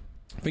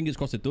 Fingers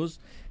crossed it does.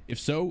 If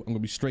so, I'm going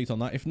to be straight on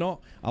that. If not,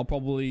 I'll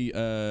probably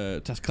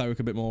test Cleric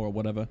a bit more or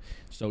whatever.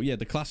 So yeah,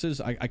 the classes,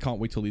 I can't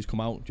wait till these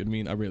come out. Do you know what I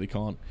mean? I really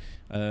can't.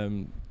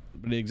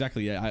 But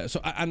exactly, yeah.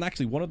 And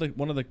actually, one of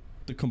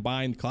the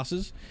combined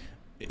classes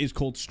is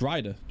called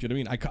Strider. Do you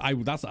know what I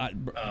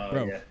mean?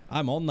 Bro, yeah.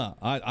 I'm on that.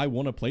 I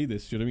want to play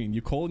this. Do you know what I mean?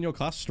 You're calling your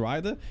class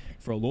Strider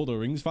for a Lord of the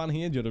Rings fan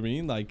here. Do you know what I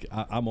mean? Like,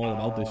 I'm all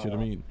about this. Do you know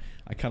what I mean?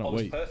 I cannot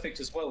wait. It's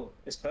perfect as well.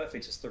 It's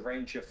perfect. It's the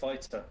Ranger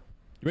fighter.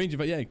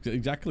 Ranger, yeah,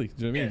 exactly.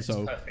 Do you know what I mean?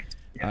 So perfect.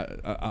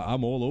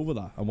 I'm all over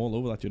that. I'm all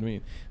over that. Do you know what I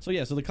mean? So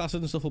yeah, so the classes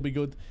and stuff will be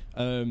good.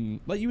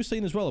 Like you were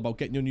saying as well about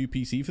getting your new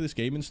PC for this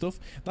game and stuff.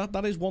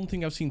 That is one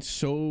thing I've seen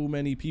so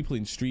many people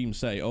in streams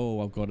say.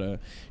 Oh, I've got a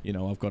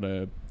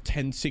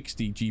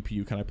 1060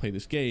 GPU. Can I play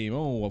this game?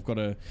 Oh, I've got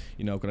a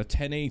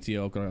 1080.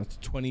 Or I've got a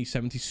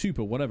 2070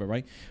 Super, whatever.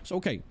 Right? So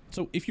okay.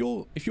 So if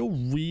you're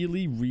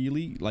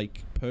really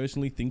like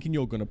personally thinking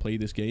you're gonna play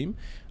this game,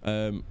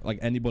 like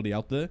anybody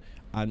out there,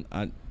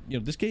 and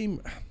this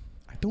game,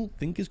 I don't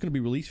think it's going to be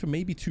released for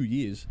maybe 2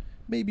 years,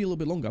 maybe a little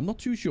bit longer. I'm not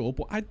too sure,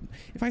 but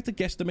if I had to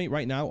guesstimate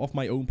right now off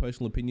my own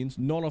personal opinions,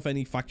 not off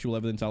any factual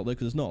evidence out there,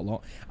 because there's not a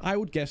lot, I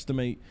would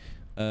guesstimate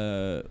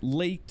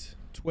late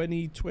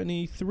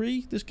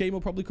 2023 this game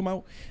will probably come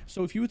out.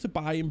 So if you were to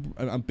buy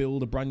and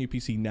build a brand new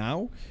PC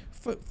now,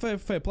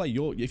 fair play,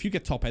 if you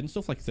get top end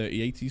stuff like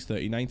 3080s,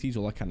 3090s,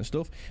 all that kind of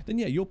stuff, then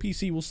yeah, your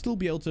PC will still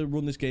be able to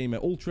run this game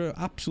at ultra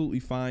absolutely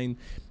fine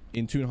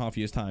in 2.5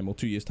 years time or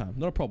 2 years time,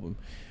 not a problem.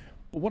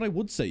 But what I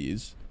would say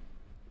is,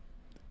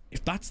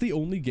 if that's the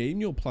only game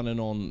you're planning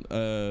on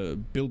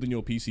building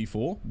your PC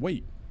for,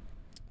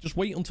 just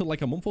wait until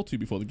like a month or two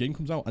before the game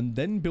comes out and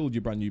then build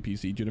your brand new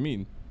PC. Do you know what I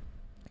mean?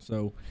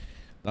 So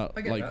that,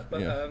 I get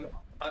that,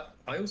 but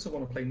I also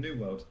want to play New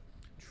World.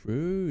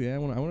 True, yeah, I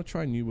want to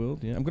try New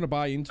World. Yeah, I'm gonna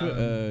buy into it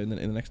in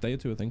the next day or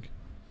two, I think.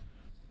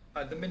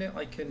 At the minute,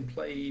 I can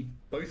play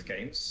both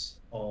games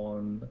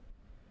on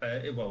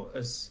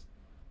as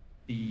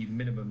the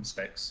minimum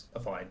specs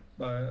are fine.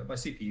 My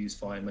CPU is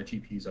fine, my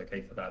GPU is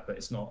okay for that, but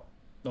it's not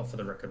for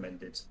the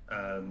recommended.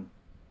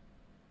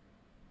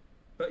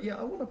 But yeah,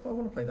 I want to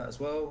play that as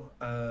well.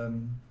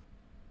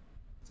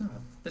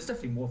 There's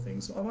definitely more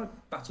things. I like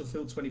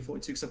Battlefield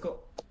 2042 because I've got.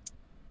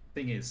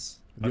 Thing is,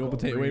 your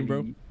potato aim,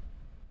 bro.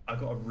 I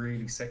got a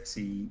really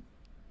sexy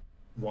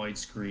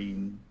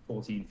widescreen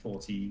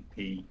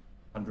 1440p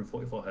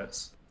 144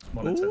 hertz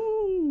monitor.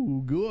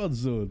 Ooh, good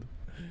son.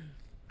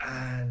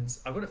 And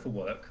I got it for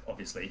work,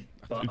 obviously.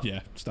 But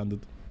yeah, standard.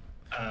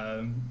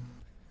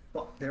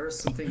 But there are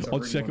some things.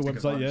 Odds checker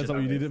website, yeah, is that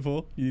what you need it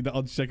for? You need the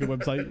odds checker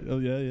website? Oh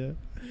yeah.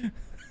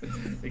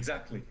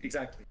 Exactly.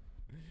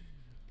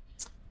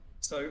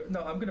 So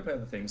no, I'm going to play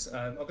other things.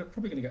 I'm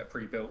probably going to get a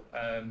pre-built.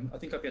 I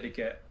think I'll be able to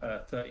get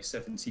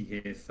 3070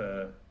 here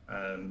for.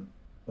 I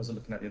was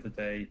looking at the other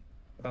day,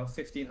 about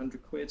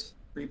 1,500 quid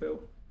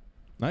pre-built.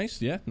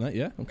 Nice, yeah,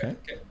 okay.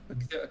 I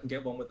can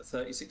get one with the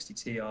 3060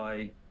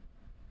 Ti.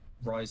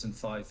 Ryzen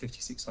 5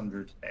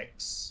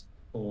 5600X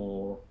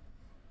for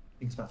I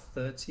think it's about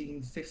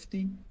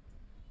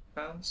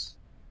 £1,350.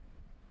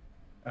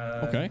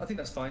 Okay. I think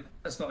that's fine.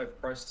 That's not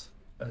overpriced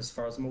as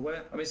far as I'm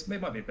aware. I mean,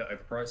 it might be a bit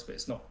overpriced, but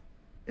it's not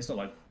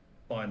like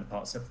buying the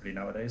parts separately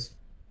nowadays.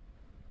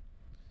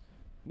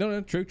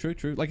 No, true.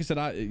 Like I said,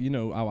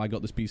 how I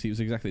got this PC was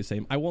exactly the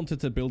same. I wanted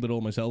to build it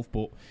all myself,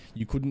 but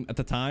you couldn't at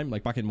the time,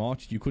 like back in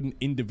March, you couldn't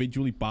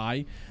individually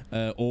buy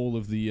all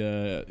of the,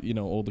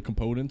 all the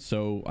components.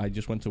 So I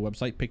just went to a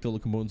website, picked all the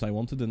components I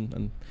wanted,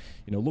 and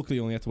luckily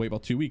only had to wait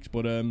about 2 weeks.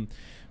 But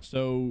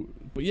so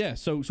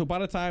by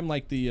the time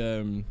like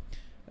the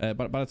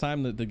by the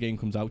time that the game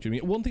comes out, do you know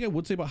what I mean? One thing I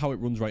would say about how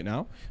it runs right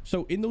now,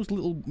 so in those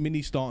little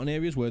mini starting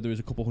areas where there is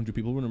a couple hundred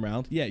people running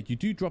around, yeah, you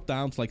do drop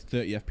down to like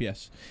 30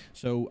 FPS.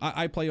 So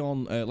I play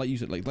on like you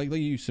said, like they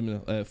use similar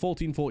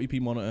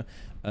 1440p monitor,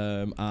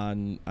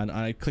 and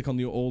I click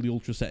on all the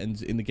ultra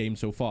settings in the game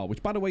so far.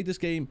 Which, by the way, this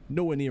game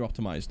nowhere near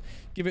optimized.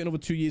 Give it another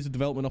 2 years of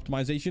development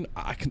optimization,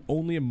 I can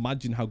only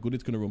imagine how good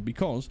it's going to run,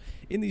 because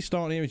in these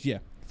starting areas, yeah,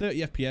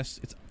 30 FPS,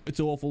 it's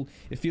awful.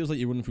 It feels like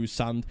you're running through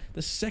sand.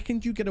 The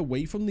second you get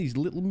away from these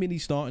little mini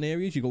starting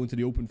areas, you go into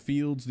the open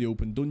fields, the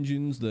open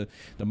dungeons, the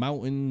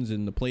mountains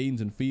and the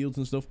plains and fields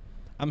and stuff,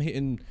 I'm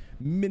hitting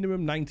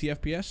minimum 90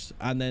 FPS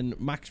and then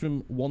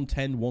maximum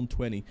 110,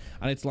 120.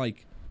 And it's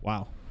like,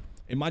 wow.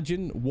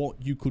 Imagine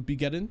what you could be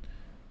getting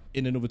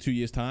in another 2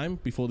 years' time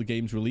before the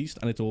game's released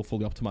and it's all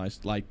fully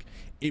optimized. Like,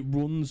 it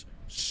runs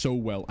so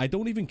well. I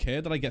don't even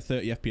care that I get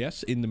 30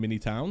 FPS in the mini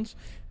towns.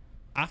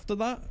 After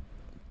that,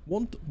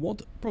 bro,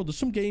 there's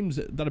some games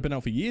that have been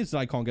out for years that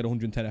I can't get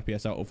 110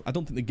 FPS out of. I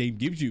don't think the game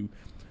gives you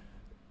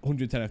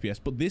 110 FPS,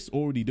 but this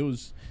already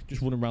does,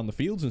 just running around the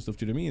fields and stuff.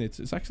 Do you know what I mean?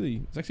 It's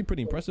actually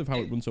pretty impressive how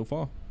it runs so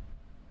far.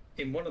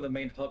 In one of the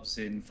main hubs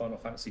in Final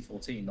Fantasy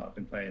 14 that I've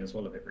been playing as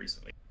well a bit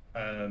recently,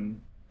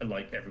 and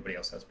like everybody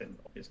else has been,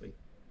 obviously.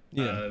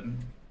 Yeah.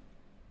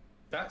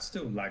 That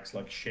still lags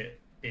like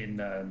shit in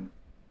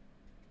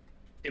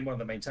one of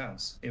the main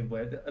towns, in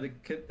where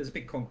there's a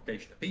big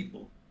congregation of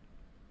people,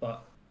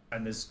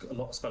 and there's a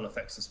lot of spell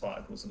effects and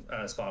sparkles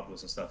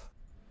and stuff.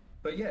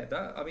 But yeah,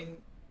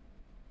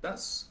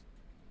 that's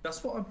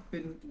what I've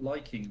been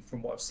liking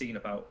from what I've seen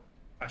about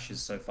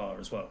Ashes so far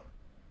as well.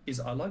 Is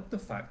I like the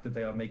fact that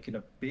they are making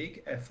a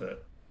big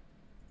effort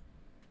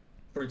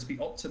for it to be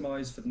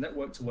optimized, for the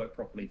network to work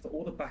properly, for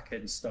all the back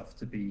end stuff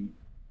to be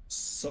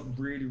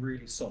really,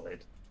 really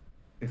solid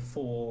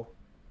before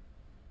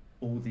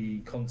all the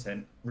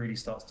content really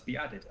starts to be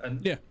added.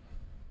 And yeah,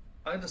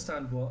 I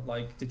understand what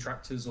like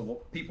detractors or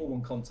what people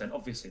want content.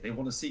 Obviously, they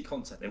want to see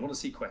content. They want to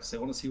see quests. They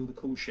want to see all the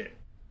cool shit.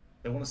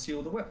 They want to see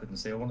all the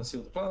weapons. They want to see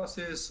all the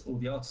classes, all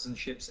the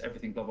artisanships,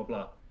 everything, blah, blah,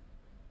 blah.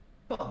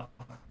 But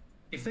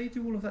if they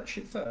do all of that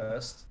shit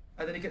first,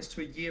 and then it gets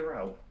to a year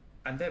out,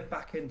 and their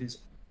back end is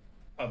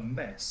a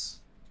mess,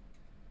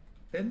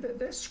 then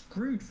they're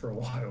screwed for a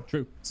while.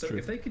 True. So true.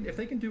 if they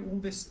can do all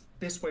this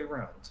way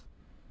round,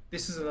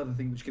 this is another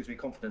thing which gives me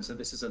confidence that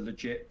this is a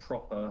legit,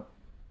 proper,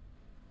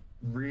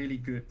 really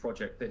good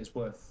project that is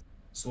worth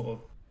sort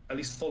of at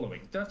least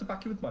following. Don't have to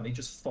back it with money,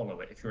 just follow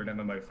it if you're an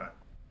MMO fan.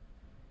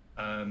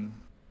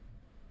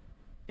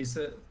 Is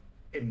that,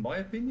 in my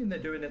opinion, they're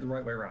doing it the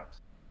right way around.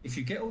 If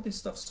you get all this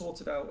stuff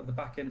sorted out at the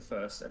back end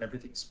first and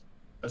everything's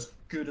as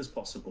good as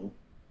possible,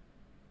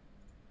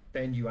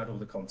 then you add all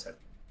the content.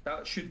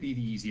 That should be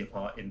the easier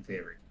part in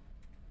theory.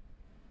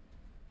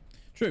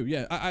 True,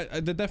 yeah.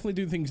 They're definitely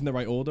doing things in the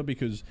right order,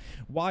 because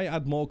why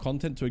add more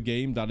content to a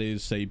game that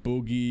is, say,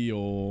 buggy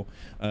or,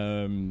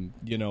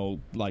 you know,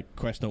 like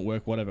quest don't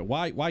work, whatever?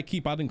 Why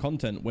keep adding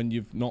content when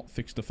you've not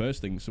fixed the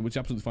first thing? So, which is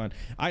absolutely fine.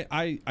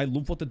 I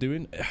love what they're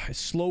doing. As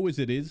slow as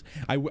it is,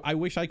 I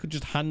wish I could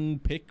just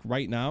hand pick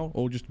right now,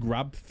 or just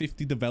grab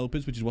 50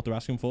 developers, which is what they're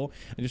asking for,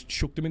 and just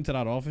chuck them into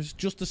that office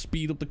just to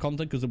speed up the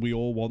content, because we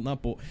all want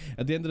that. But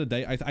at the end of the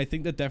day, I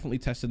think they're definitely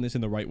testing this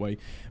in the right way.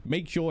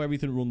 Make sure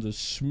everything runs as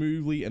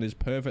smoothly and as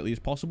perfectly as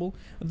possible,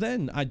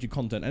 then add your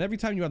content. And every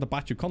time you add a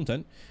batch of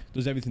content,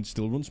 does everything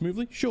still run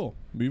smoothly? Sure,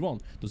 move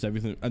on. Does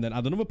everything, and then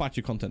add another batch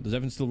of content, does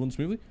everything still run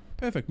smoothly?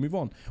 Perfect, move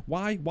on.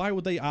 Why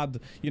would they add,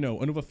 you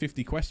know, another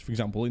 50 quests, for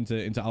example,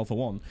 into Alpha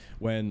 1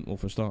 when, well,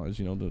 for starters,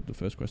 you know, the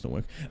first quest don't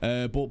work,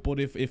 but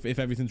if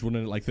everything's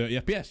running at like 30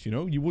 FPS, you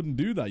know, you wouldn't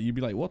do that. You'd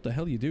be like, what the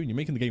hell are you doing? You're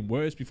making the game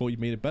worse before you've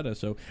made it better.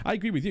 So I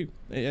agree with you.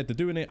 They're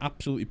doing it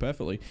absolutely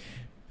perfectly.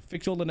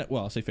 Fix all the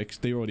well, I say fix,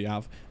 they already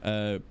have.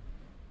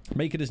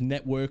 Make it as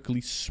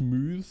networkly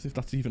smooth, if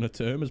that's even a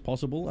term, as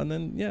possible, and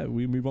then yeah,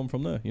 we move on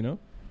from there, you know.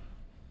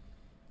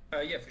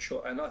 Yeah, for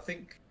sure. And I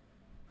think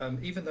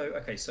even though,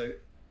 okay, so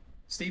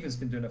Steven's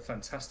been doing a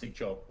fantastic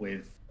job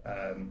with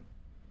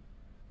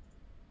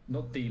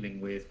not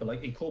dealing with, but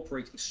like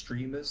incorporating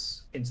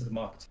streamers into the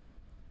marketing,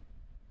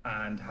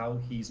 and how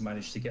he's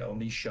managed to get on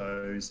these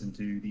shows and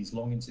do these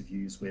long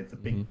interviews with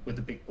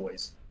the big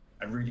boys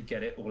and really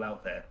get it all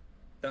out there.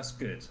 That's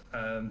good.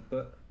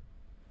 But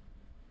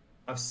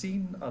I've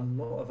seen a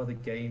lot of other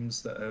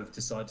games that have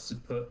decided to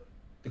put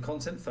the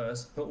content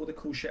first, put all the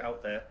cool shit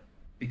out there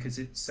because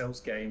it sells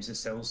games, it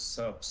sells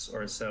subs,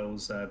 or it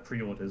sells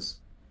pre-orders.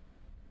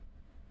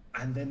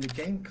 And then the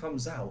game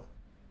comes out,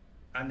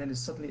 and then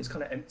suddenly it's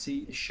kind of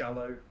empty, it's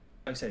shallow.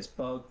 Like I say, it's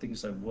bugged,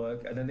 things don't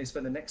work. And then they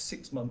spend the next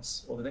 6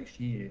 months or the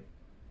next year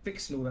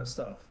fixing all that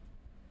stuff.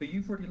 But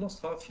you've already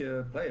lost half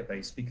your player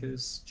base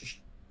because just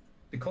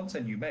the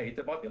content you made,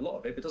 there might be a lot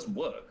of it, but it doesn't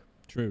work.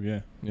 True,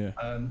 yeah.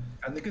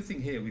 And the good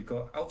thing here, we've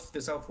got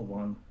there's Alpha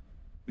 1,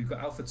 we've got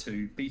Alpha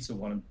 2, Beta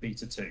 1, and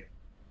Beta 2.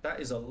 That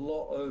is a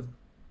lot of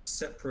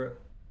separate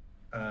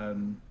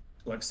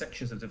like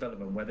sections of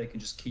development where they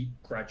can just keep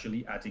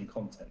gradually adding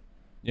content.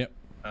 Yep.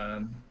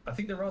 I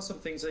think there are some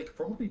things they could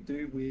probably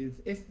do with,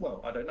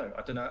 I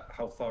don't know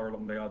how far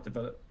along they are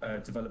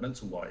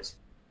developmental wise,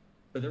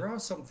 but there are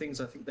some things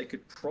I think they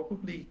could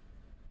probably,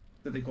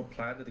 that they've got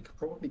planned, that they could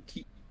probably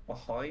keep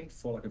behind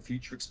for like a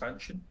future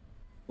expansion.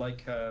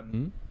 Like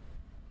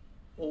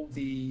all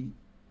the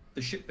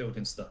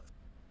shipbuilding stuff,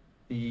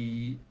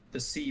 the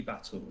sea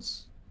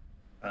battles,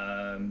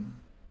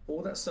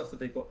 all that stuff that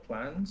they've got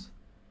planned.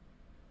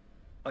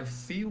 I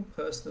feel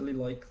personally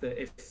like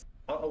that if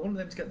I want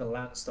them to get the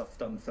land stuff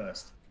done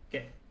first,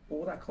 get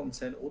all that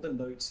content, all the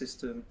node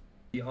system,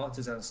 the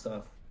artisan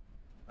stuff,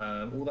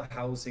 all the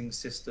housing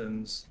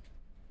systems,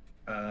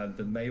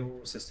 the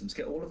mayoral systems,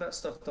 get all of that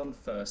stuff done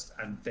first,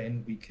 and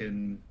then we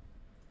can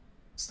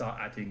start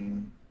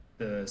adding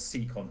the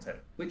C content,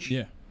 which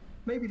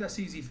maybe that's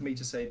easy for me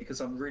to say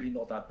because I'm really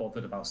not that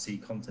bothered about C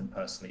content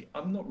personally.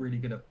 I'm not really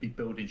going to be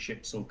building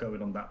ships or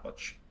going on that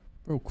much.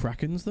 Bro,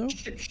 Krakens though?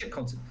 Ship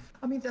content.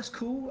 I mean, that's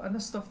cool, and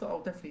that's stuff that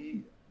I'll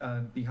definitely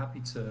be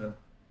happy to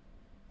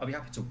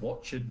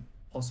watch and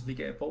possibly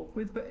get involved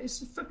with. But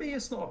for me,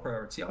 it's not a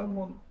priority. I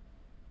want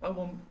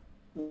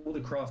all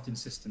the crafting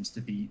systems to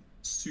be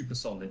super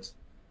solid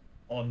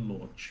on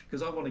launch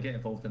because I want to get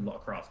involved in a lot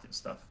of crafting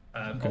stuff.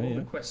 I want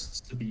the quests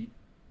to be,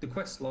 the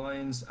quest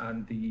lines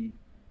and the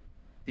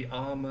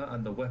armor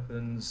and the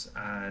weapons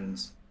and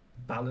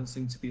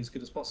balancing to be as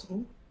good as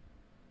possible.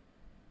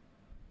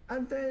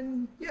 And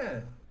then,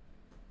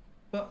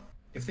 but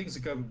if things are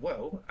going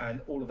well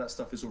and all of that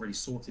stuff is already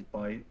sorted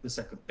by the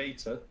second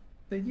beta,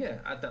 then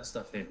add that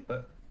stuff in.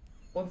 But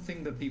one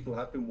thing that people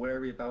have been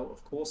wary about,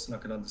 of course, and I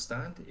can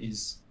understand,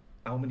 is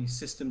how many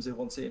systems they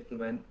want to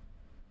implement,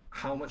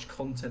 how much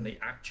content they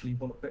actually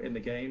want to put in the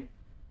game.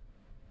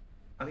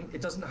 I mean,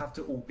 it doesn't have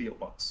to all be at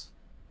once.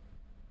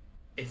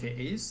 If it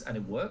is and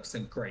it works,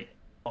 then great.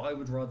 I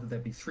would rather there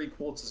be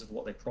 3/4 of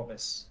what they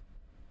promise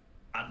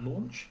at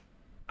launch,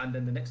 and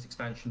then the next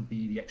expansion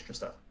be the extra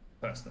stuff,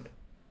 personally.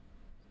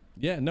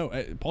 Yeah, no,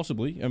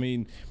 possibly. I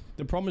mean,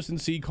 they're promising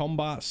sea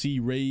combat,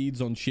 sea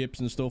raids on ships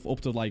and stuff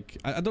up to like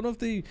I don't know if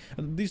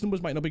these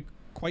numbers might not be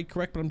quite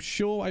correct, but I'm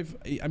sure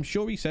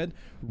he said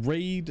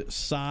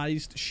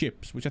raid-sized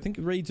ships, which I think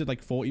raids are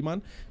like 40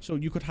 man. So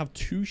you could have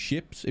 2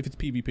 ships if it's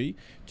PvP,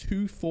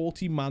 2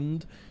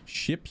 40-manned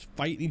ships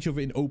fighting each other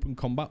in open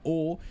combat,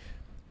 or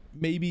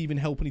maybe even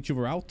helping each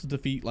other out to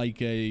defeat like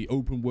a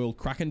open world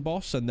Kraken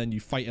boss, and then you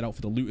fight it out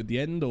for the loot at the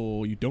end,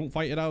 or you don't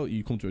fight it out,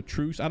 you come to a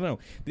truce. I don't know.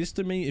 This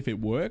to me, if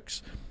it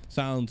works,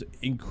 sounds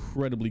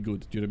incredibly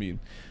good. Do you know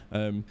what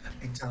I mean?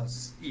 It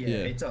does. Yeah,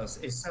 it does.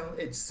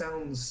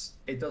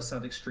 It does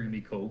sound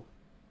extremely cool.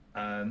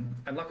 And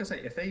like I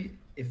say,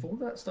 if all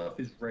that stuff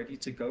is ready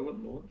to go at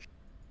launch,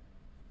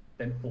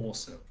 then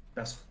awesome.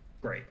 That's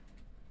great.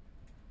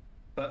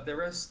 But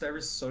there is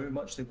so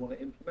much they want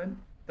to implement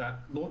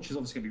that launch is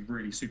obviously going to be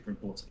really super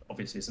important.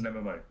 Obviously, it's an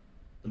MMO.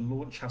 The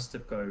launch has to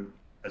go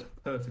as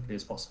perfectly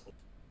as possible.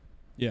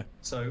 Yeah.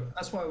 So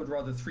that's why I would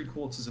rather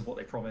 3/4 of what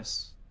they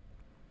promise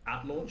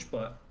at launch,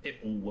 but it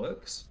all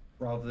works,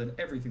 rather than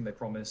everything they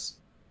promise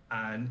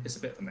and it's a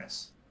bit of a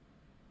mess.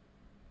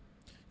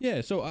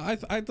 Yeah, so I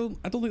don't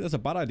think that's a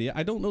bad idea.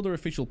 I don't know their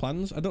official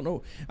plans. I don't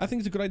know. I think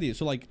it's a good idea.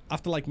 So like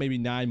after like maybe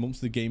 9 months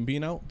of the game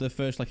being out, the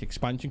first like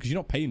expansion, because you're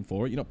not paying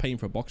for it, you're not paying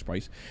for a box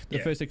price. The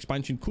first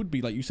expansion could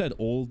be like you said,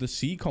 all the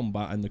sea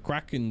combat and the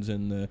Krakens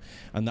and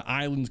the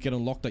islands get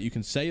unlocked that you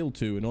can sail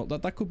to and all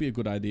that. That could be a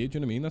good idea. Do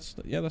you know what I mean?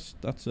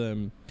 That's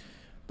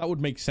that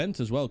would make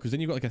sense as well, because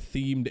then you've got like a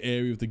themed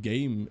area of the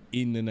game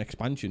in an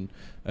expansion.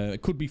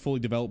 It could be fully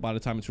developed by the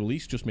time it's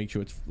released. Just make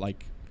sure it's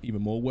like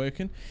even more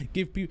working.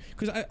 Give people,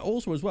 because I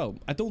also as well,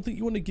 I don't think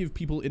you want to give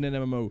people in an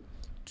MMO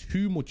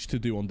too much to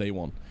do on day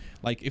one.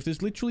 Like if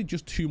there's literally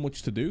just too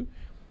much to do,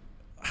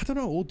 I don't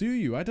know, or do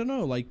you? I don't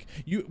know. Like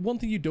one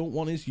thing you don't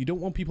want is you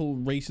don't want people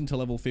racing to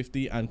level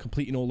 50 and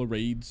completing all the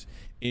raids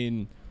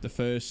in the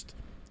first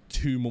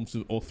 2 months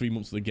or 3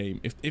 months of the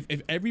game.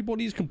 If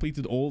everybody's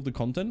completed all of the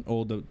content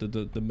or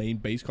the main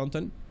base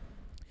content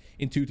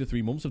in 2 to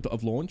 3 months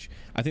of launch,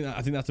 I think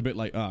that's a bit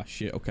like,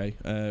 shit, okay,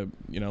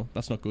 you know,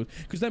 that's not good,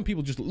 because then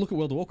people just look at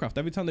World of Warcraft.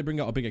 Every time they bring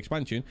out a big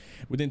expansion,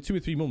 within 2 or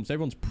 3 months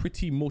everyone's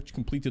pretty much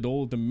completed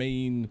all of the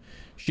main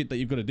shit that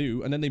you've got to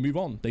do, and then they move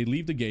on, they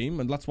leave the game,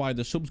 and that's why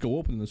the subs go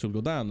up and the subs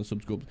go down, the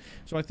subs go up.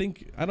 So I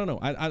think, I don't know,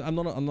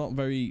 I'm not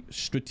very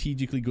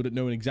strategically good at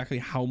knowing exactly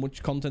how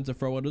much content to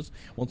throw at us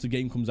once the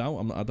game comes out.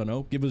 I don't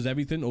know, give us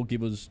everything or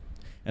give us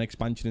an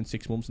expansion in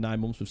 6 months, 9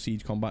 months with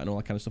siege combat and all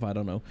that kind of stuff. I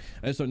don't know.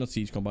 Sorry, not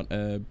siege combat,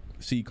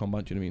 sea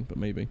combat, do you know what I mean? But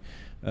maybe.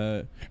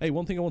 Hey,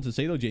 one thing I wanted to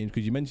say though, James,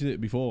 because you mentioned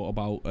it before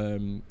about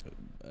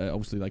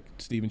obviously like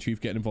Stephen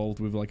Truth getting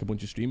involved with like a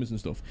bunch of streamers and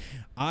stuff.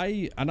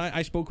 I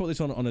spoke about this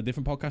on a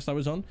different podcast I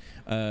was on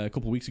a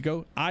couple of weeks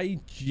ago.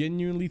 I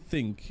genuinely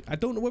think, I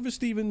don't know if it's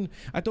Stephen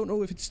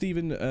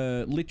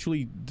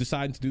literally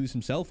deciding to do this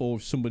himself, or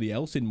if somebody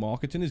else in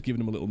marketing is giving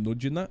him a little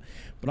nudge in that,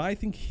 but I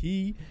think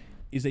he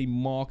is a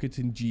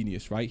marketing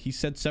genius, right? He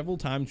said several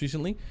times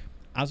recently,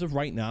 as of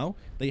right now,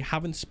 they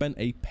haven't spent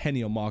a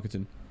penny on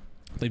marketing.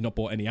 They've not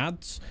bought any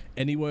ads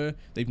anywhere.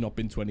 They've not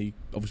been to any,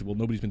 obviously, well,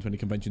 nobody's been to any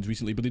conventions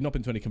recently, but they've not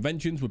been to any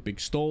conventions with big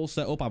stalls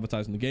set up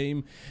advertising the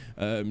game.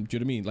 Do you know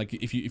what I mean? Like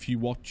if you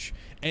watch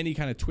any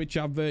kind of Twitch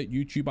advert,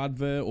 YouTube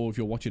advert, or if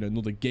you're watching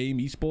another game,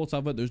 esports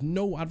advert, there's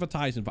no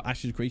advertising for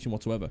Ashes of Creation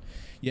whatsoever.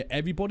 Yet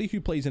everybody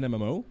who plays an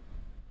MMO,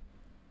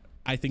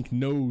 I think,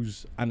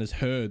 knows and has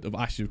heard of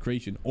Ashes of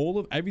Creation. All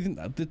of everything,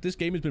 this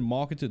game has been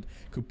marketed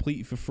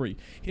completely for free.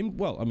 Him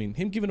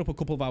giving up a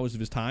couple of hours of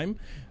his time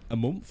a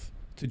month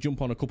to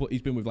jump on a couple.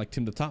 He's been with like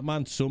Tim the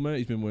Tatman, Summer.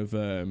 He's been with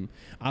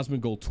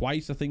Asmongold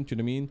twice, I think. Do you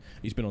know what I mean?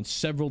 He's been on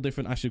several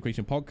different Ashes of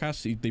Creation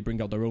podcasts. They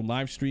bring out their own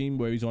live stream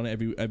where he's on it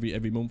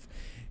every month.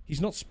 He's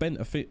not spent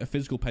a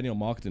physical penny on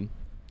marketing.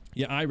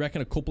 Yeah, I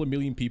reckon a couple of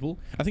million people.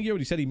 I think he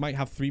already said he might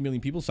have 3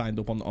 million people signed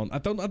up on. I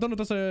don't know if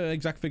that's an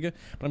exact figure,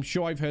 but I'm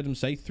sure I've heard him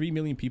say 3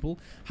 million people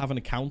have an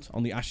account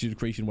on the Ashes of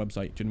Creation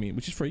website. Do you know what I mean?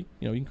 Which is free.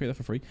 You know, you can create that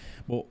for free.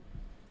 But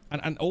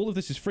and all of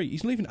this is free.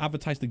 He's not even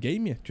advertised the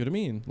game yet. Do you know what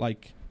I mean?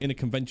 Like in a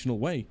conventional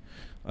way,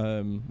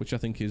 which I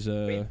think is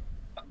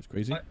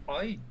crazy.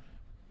 I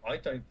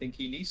don't think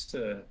he needs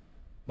to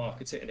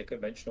market it in a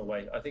conventional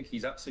way. I think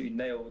he's absolutely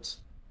nailed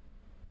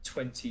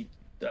the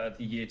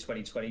year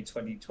 2020,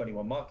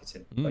 2021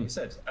 marketing. Like you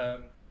said,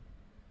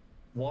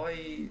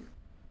 why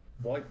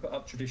put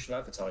up traditional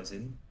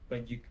advertising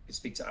when you can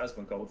speak to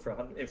Asmongold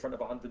in front of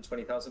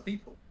 120,000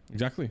 people?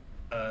 Exactly.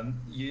 I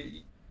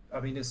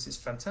mean, it's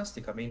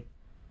fantastic. I mean,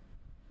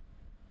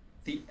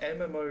 the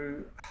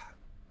MMO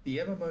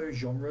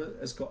genre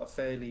has got it's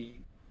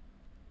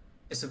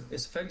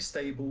fairly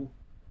stable.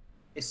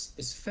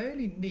 It's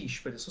fairly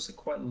niche, but it's also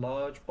quite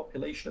large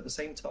population at the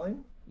same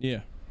time.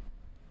 Yeah.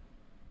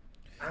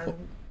 And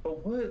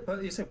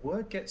but you said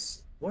word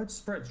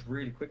spreads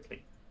really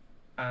quickly,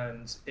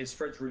 and it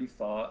spreads really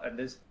far. And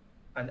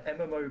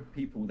MMO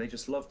people, they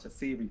just love to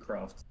theory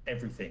craft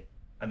everything,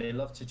 and they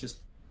love to just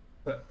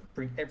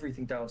bring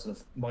everything down to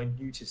the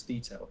minutest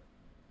detail.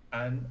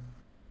 And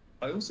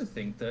I also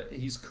think that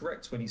he's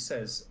correct when he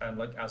says, and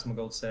like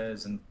Asmongold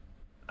says, and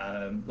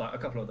like a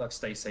couple of like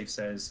Stay Safe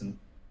says, and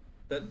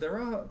that there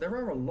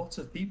are a lot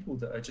of people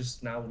that are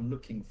just now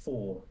looking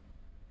for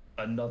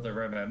another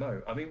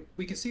MMO. I mean,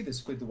 we can see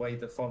this with the way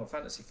that Final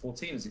Fantasy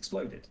 14 has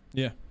exploded.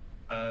 Yeah.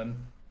 Um,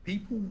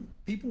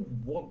 people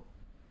want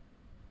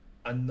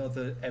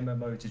another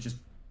MMO to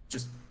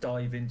just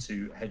dive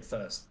into head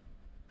first,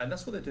 and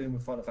that's what they're doing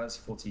with Final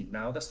Fantasy 14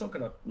 now. That's not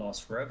going to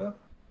last forever.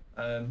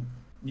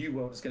 New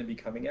World is going to be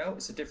coming out.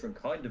 It's a different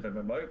kind of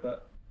MMO,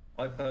 but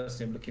I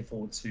personally am looking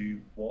forward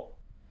to what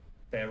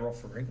they're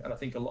offering, and I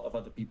think a lot of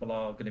other people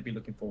are going to be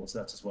looking forward to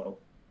that as well.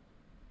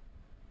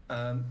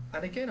 And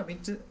again, I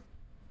mean, do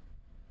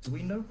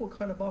we know what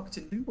kind of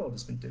marketing New World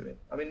has been doing?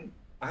 I mean,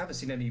 I haven't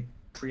seen any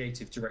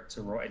creative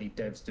director or any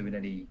devs doing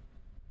any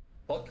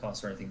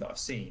podcasts or anything that I've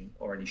seen,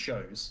 or any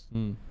shows.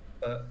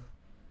 But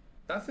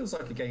that feels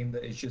like a game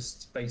that is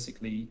just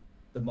basically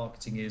the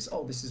marketing is,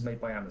 oh, this is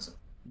made by Amazon.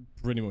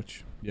 Pretty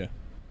much, yeah.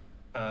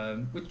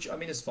 Which, I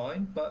mean, is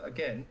fine, but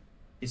again,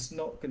 it's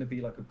not going to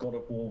be like a God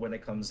of War when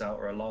it comes out,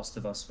 or a Last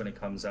of Us when it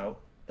comes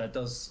out. That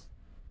does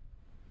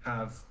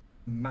have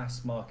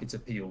mass market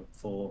appeal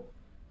for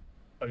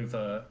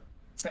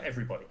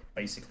everybody,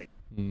 basically.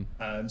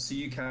 So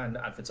you can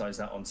advertise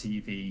that on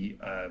TV,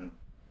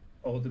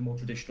 or the more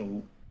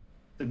traditional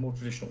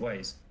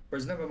ways.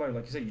 Whereas an MMO,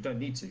 like you say, you don't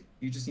need to.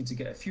 You just need to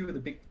get you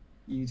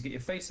need to get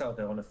your face out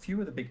there on a few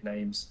of the big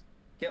names,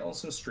 get on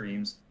some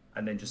streams,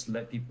 and then just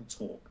let people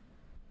talk.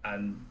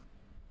 And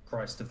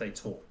Christ, if they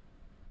talk.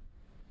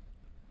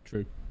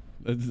 True.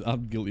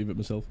 I'm guilty of it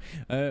myself.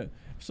 Of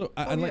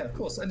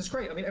course, and it's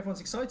great. I mean,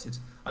 everyone's excited.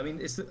 I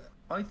mean,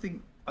 I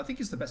think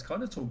it's the best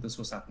kind of talk that's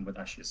what's happened with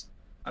Ashes.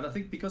 And I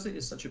think because it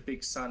is such a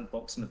big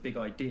sandbox and a big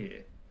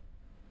idea,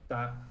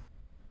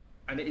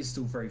 and it is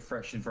still very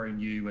fresh and very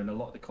new, and a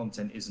lot of the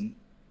content isn't.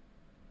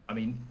 I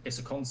mean, it's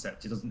a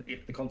concept.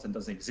 The content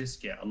doesn't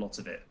exist yet. A lot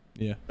of it.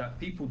 Yeah. That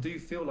people do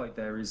feel like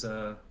there is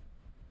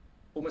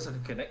almost like a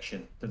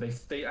connection. That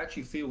they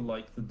actually feel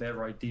like that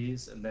their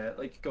ideas and their,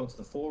 like, go onto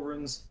the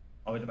forums.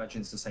 I would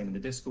imagine it's the same in the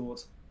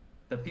Discord.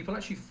 That people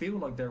actually feel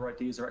like their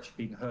ideas are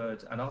actually being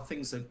heard and are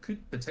things that could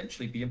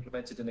potentially be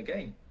implemented in a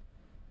game.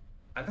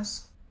 And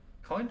that's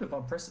kind of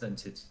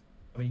unprecedented.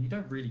 I mean, you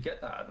don't really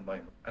get that at the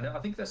moment, and I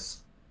think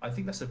that's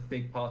a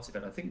big part of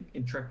it. I think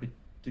Intrepid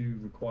do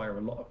require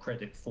a lot of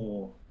credit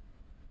for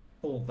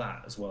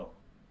that as well.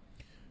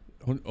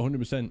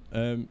 100%.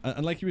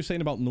 And like you were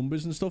saying about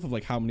numbers and stuff of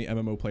like how many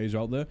MMO players are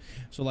out there.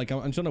 So like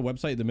I'm just on a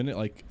website at the minute,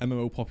 like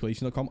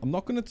mmopopulation.com. I'm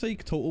not going to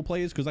take total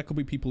players because that could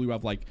be people who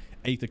have like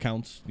 8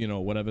 accounts, you know,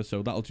 whatever.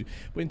 So that'll do.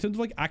 But in terms of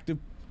like active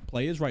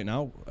players right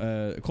now,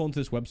 according to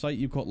this website,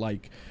 you've got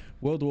like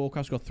World of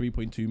Warcraft's got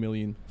 3.2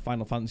 million,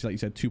 Final Fantasy, like you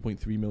said,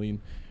 2.3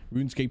 million,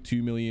 RuneScape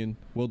 2 million,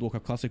 World of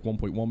Warcraft Classic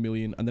 1.1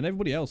 million, and then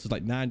everybody else is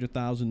like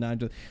 900,000,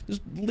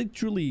 there's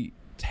literally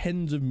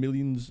tens of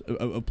millions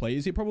of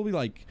players here. Probably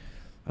like,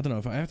 I don't know,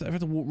 if I have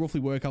to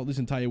roughly work out this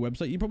entire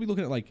website, you're probably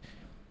looking at like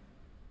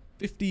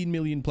 15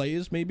 million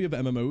players maybe of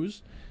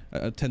MMOs.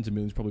 Tens of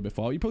millions probably a bit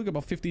far. You probably got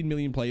about 15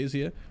 million players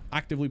here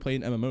actively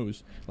playing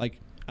MMOs. Like,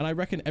 and I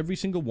reckon every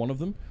single one of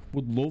them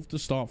would love to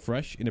start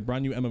fresh in a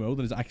brand new MMO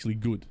that is actually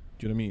good.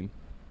 Do you know what I mean?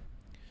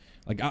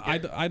 Like,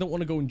 I don't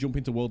want to go and jump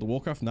into World of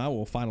Warcraft now,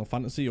 or Final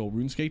Fantasy, or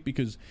RuneScape,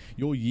 because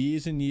you're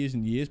years and years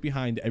and years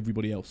behind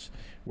everybody else.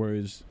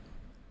 Whereas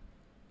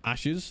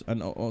Ashes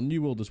and or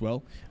New World as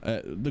well,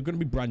 they're going to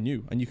be brand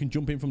new, and you can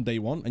jump in from day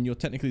one, and you're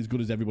technically as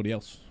good as everybody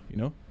else. You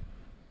know?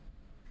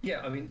 Yeah,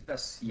 I mean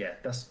that's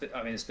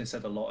I mean, it's been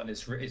said a lot, and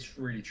it's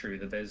really true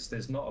that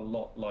there's not a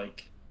lot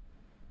like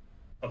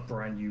a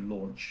brand new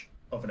launch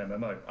of an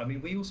MMO. I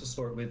mean, we also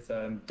saw it with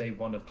day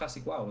one of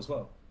Classic WoW as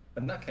well,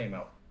 and that came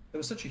out. There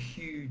was such a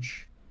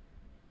huge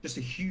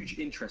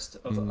interest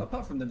of,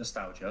 apart from the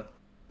nostalgia,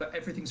 but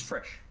everything's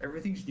fresh,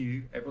 everything's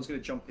new, everyone's going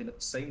to jump in at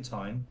the same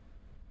time,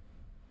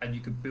 and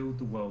you can build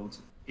the world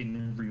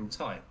in real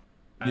time.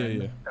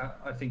 And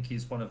that, I think,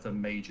 is one of the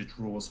major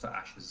draws for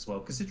Ashes as well,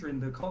 considering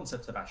the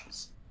concept of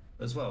Ashes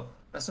as well.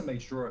 That's a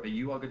major draw of it.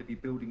 You are going to be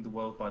building the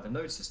world by the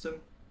node system,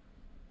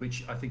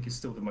 which I think is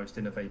still the most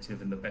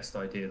innovative and the best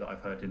idea that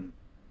I've heard in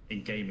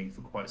gaming for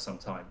quite some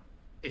time,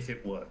 if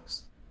it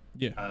works.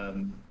 Yeah.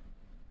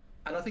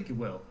 And I think it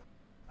will.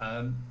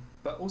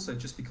 But also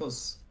just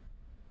because,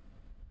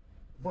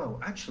 well,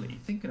 actually,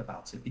 thinking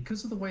about it,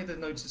 because of the way the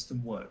node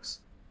system works,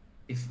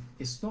 if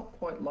it's not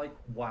quite like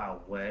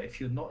WoW, where if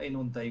you're not in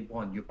on day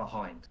one, you're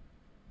behind.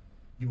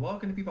 You are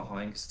going to be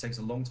behind because it takes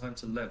a long time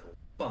to level,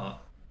 but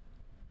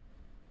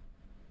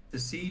the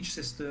siege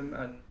system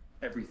and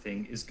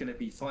everything is going to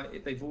be fine.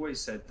 They've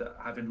always said that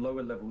having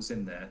lower levels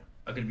in there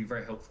are going to be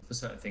very helpful for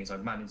certain things,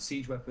 like manning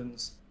siege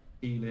weapons,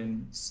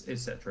 healing,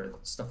 etc.,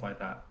 stuff like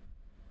that.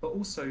 But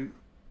also,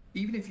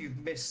 even if you've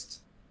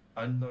missed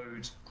a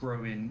node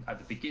growing at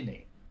the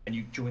beginning and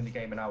you join the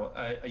game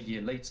a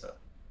year later,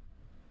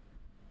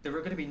 there are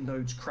going to be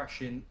nodes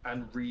crashing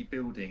and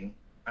rebuilding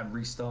and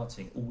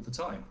restarting all the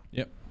time.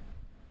 Yep.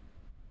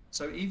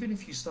 So even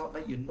if you start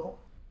late, you're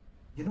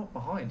not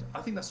behind.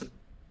 I think that's going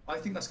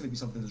to be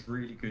something that's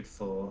really good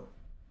for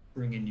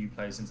bringing new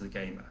players into the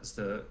game as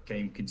the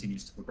game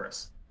continues to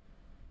progress.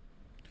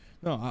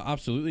 No,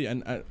 absolutely.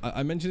 And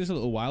I mentioned this a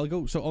little while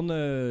ago. So on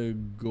the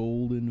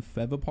Golden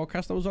Feather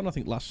podcast I was on, I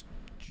think last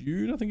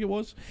June, I think it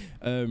was,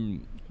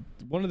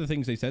 one of the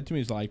things they said to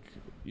me is like,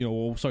 you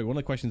know, sorry, one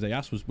of the questions they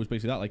asked was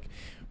basically that, like,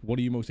 what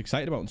are you most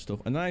excited about and stuff.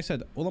 And then I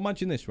said, well,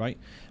 imagine this, right?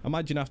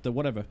 Imagine after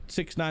whatever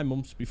 6-9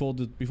 months before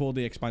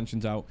the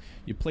expansion's out,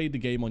 you played the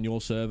game on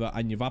your server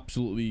and you've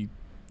absolutely,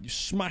 you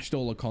smashed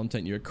all the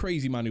content. You're a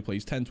crazy man who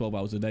plays 10-12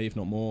 hours a day, if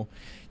not more.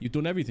 You've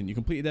done everything. You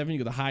completed everything.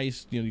 You got the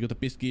highest, you know, you got the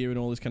best gear and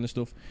all this kind of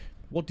stuff.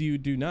 What do you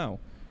do now?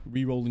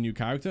 Reroll a new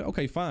character?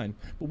 Okay, fine.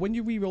 But when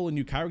you reroll a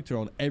new character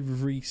on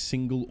every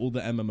single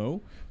other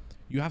MMO,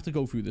 you have to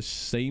go through the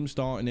same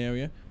starting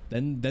area,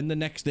 then the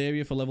next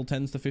area for level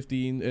 10s to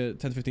 15, 10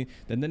 to 15,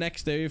 then the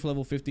next area for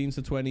level 15s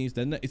to 20s,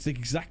 then it's the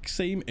exact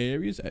same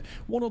areas.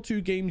 1 or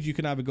 2 games you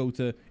can either go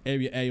to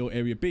area A or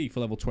area B for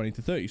level 20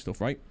 to 30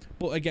 stuff, right?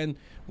 But again,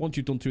 once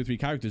you've done 2 or 3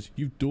 characters,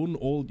 you've done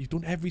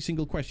every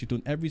single quest, you've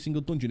done every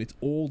single dungeon. It's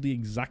all the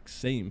exact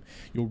same.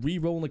 You're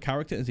re-rolling the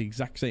character, it's the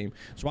exact same.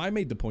 So I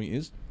made the point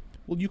is,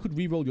 well, you could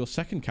re-roll your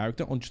second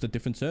character on just a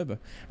different server,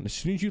 and as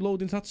soon as you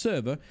load into that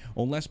server,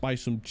 unless by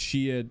some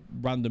sheer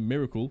random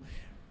miracle,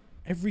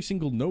 every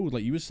single node,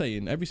 like you were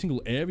saying, every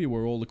single area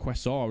where all the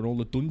quests are and all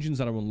the dungeons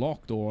that are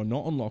unlocked or are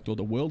not unlocked, or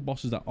the world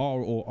bosses that are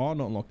or are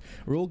not unlocked,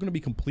 are all going to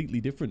be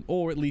completely different,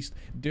 or at least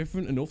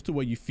different enough to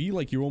where you feel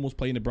like you're almost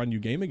playing a brand new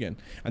game again.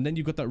 And then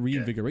you've got that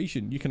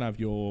reinvigoration. You can have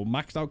your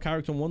maxed out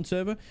character on one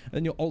server and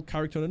then your alt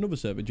character on another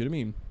server. Do you know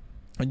what I mean?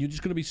 And you're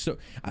just going to be so...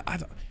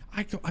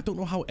 I don't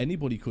know how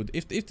anybody could...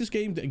 If this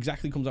game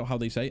exactly comes out how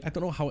they say, I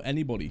don't know how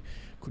anybody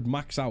could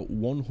max out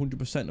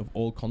 100% of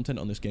all content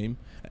on this game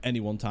at any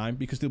one time,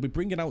 because they'll be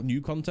bringing out new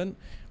content,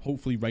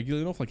 hopefully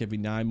regular enough, like every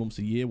 9 months,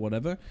 a year,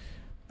 whatever.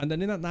 And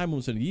then in that 9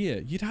 months in a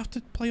year, you'd have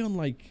to play on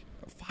like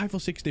 5 or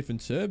 6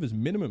 different servers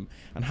minimum,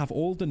 and have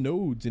all the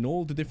nodes in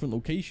all the different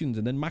locations,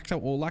 and then max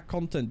out all that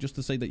content just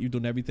to say that you've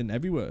done everything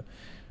everywhere.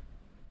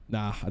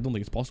 Nah, I don't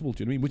think it's possible.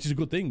 Do you know what I mean? Which is a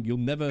good thing. You'll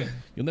never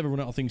run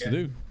out of things to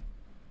do.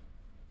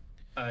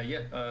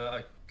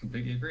 I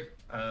completely agree.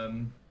 I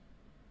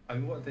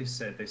mean, what they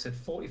said? They said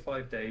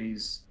 45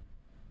 days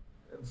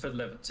for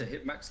level to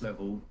hit max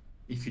level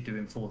if you're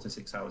doing 4 to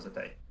 6 hours a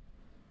day.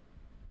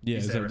 Yeah,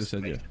 is that what they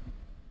said?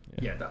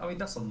 Yeah. I mean,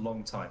 that's a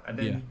long time. And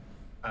then,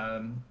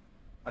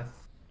 I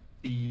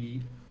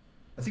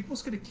think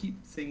what's going to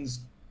keep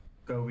things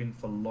going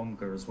for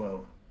longer as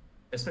well,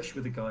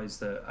 especially with the guys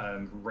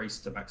that race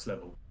to max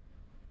level,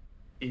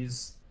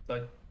 is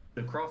like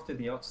the craft in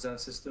the artisan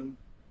system,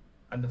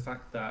 and the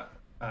fact that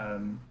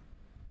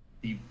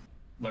the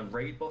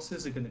raid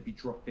bosses are going to be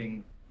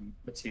dropping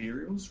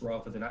materials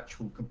rather than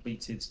actual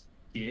completed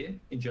gear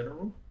in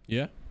general.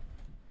 Yeah.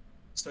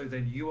 So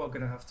then you are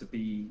going to have to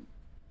be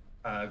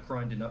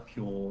grinding up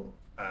your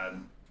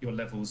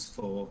levels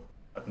for,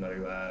 I don't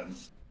know,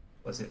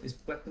 it's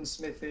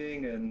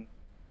weaponsmithing and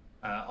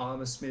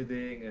armor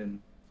smithing and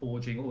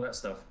forging, all that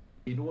stuff,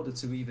 in order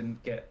to even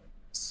get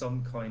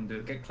some kind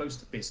of get close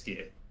to this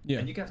gear. Yeah.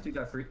 And you have to do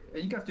that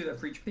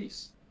for each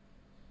piece.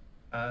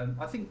 I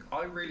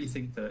really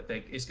think that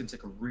it's going to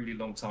take a really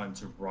long time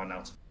to run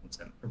out of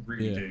content. I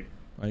really do.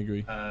 I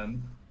agree.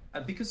 And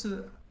because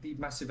of the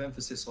massive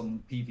emphasis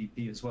on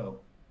PvP as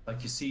well,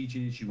 like your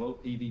sieges, your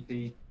world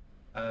PvP,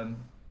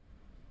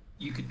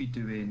 you could be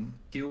doing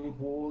guild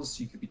wars,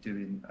 you could be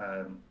doing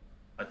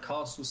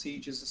castle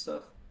sieges and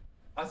stuff.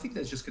 I think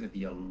there's just going to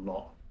be a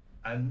lot,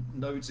 and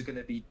nodes are going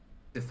to be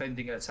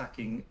defending and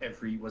attacking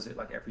every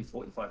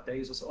 45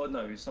 days or so. Oh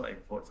no, it's not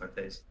every 45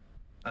 days.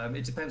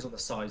 It depends on the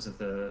size of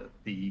the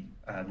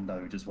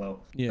node as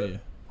well. The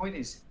point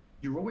is,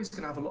 you're always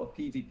going to have a lot of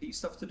PvP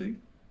stuff to do.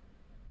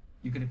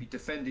 You're going to be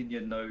defending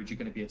your node, you're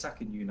going to be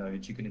attacking new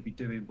nodes, you're going to be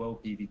doing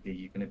world PvP,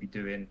 you're going to be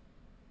doing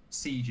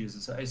sieges,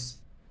 and so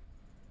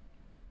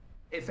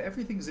if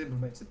everything's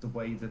implemented the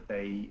way that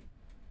they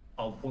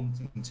are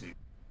wanting to,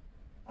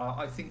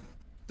 I think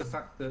the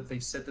fact that they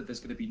said that there's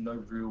going to be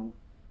no real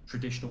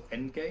traditional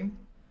end game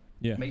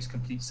makes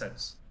complete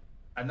sense.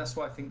 And that's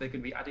why I think they're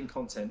going to be adding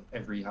content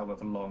every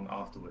however long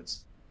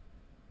afterwards.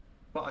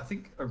 But I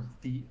think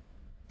the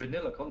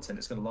vanilla content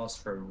is going to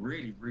last for a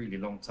really, really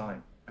long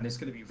time, and it's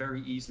going to be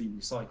very easily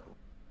recycled.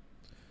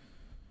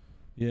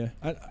 Yeah,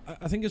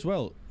 I think as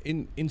well,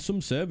 in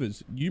some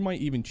servers, you might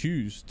even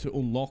choose to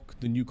unlock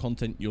the new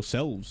content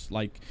yourselves.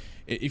 Like,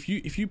 if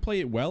you play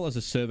it well as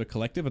a server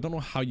collective, I don't know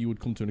how you would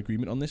come to an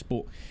agreement on this,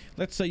 but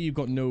let's say you've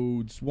got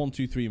nodes 1,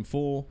 2, 3, and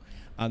 4,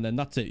 and then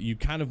that's it. You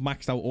kind of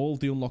maxed out all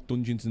the unlocked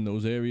dungeons in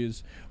those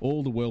areas,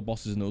 all the world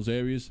bosses in those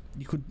areas.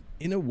 You could,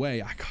 in a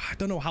way, I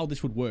don't know how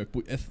this would work,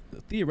 but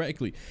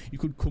theoretically, you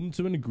could come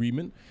to an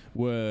agreement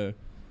where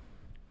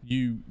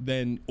you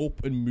then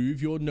up and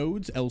move your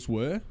nodes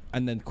elsewhere,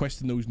 and then quest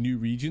in those new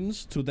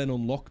regions to then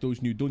unlock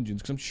those new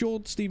dungeons. Because I'm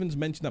sure Steven's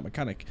mentioned that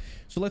mechanic.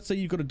 So let's say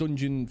you've got a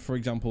dungeon, for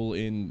example,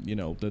 in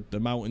the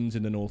mountains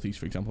in the northeast,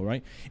 for example,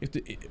 right? If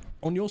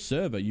on your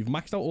server you've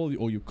maxed out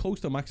or you're close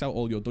to max out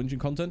all your dungeon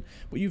content,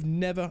 but you've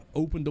never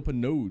opened up a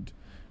node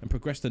and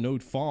progressed the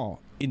node far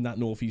in that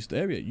northeast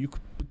area, you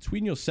could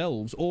between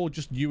yourselves, or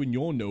just you and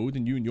your node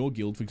and you and your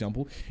guild, for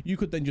example, you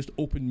could then just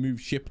up and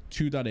move ship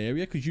to that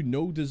area, because you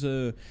know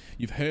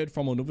you've heard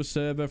from another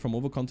server, from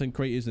other content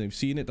creators, and they've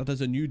seen it, that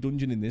there's a new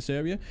dungeon in this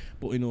area,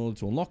 but in order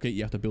to unlock it,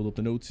 you have to build up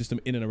the node system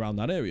in and around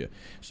that area.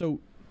 So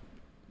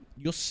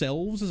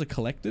yourselves as a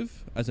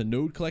collective, as a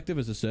node collective,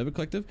 as a server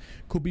collective,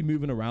 could be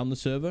moving around the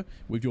server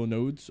with your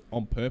nodes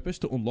on purpose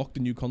to unlock the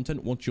new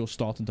content once you're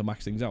starting to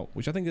max things out,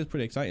 which I think is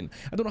pretty exciting.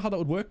 I don't know how that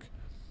would work.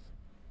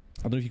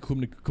 I don't know if you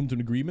come to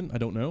an agreement. I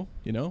don't know.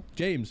 You know,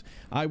 James,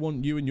 I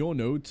want you and your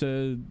node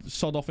to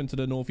sod off into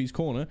the northeast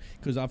corner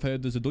because I've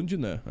heard there's a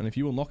dungeon there, and if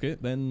you unlock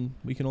it, then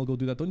we can all go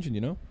do that dungeon.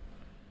 You know.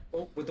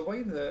 Well, with the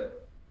way that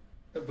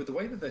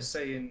they're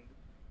saying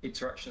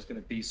interaction is going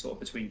to be sort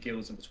of between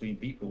guilds and between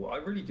people, I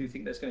really do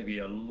think there's going to be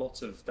a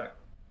lot of that.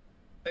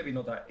 Maybe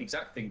not that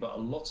exact thing, but a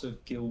lot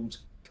of guild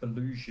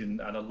collusion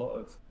and a lot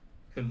of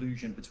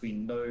collusion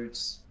between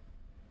nodes,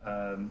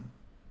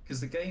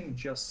 because the game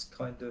just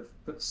kind of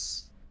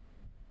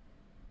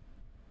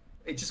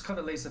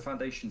lays the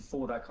foundation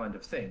for that kind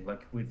of thing,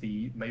 like with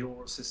the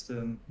mayoral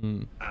system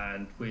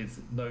and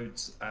with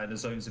nodes and the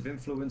zones of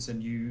influence,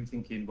 and you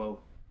thinking, well,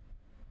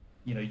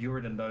 you know, you're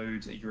in a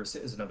node, you're a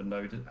citizen of a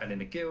node and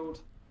in a guild,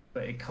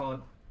 but it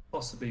can't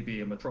possibly be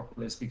a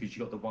metropolis because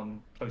you got the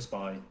one close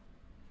by,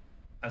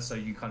 and so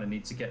you kind of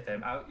need to get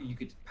them out. You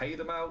could pay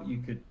them out, you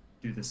could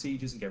do the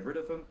sieges and get rid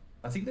of them.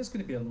 I think there's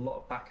going to be a lot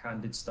of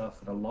backhanded stuff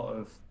and a lot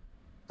of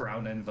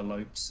brown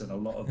envelopes and a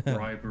lot of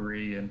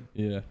bribery and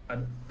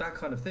that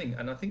kind of thing.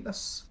 And I think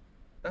that's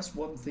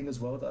one thing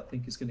as well that I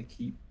think is going to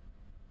keep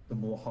the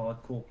more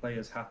hardcore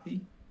players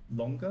happy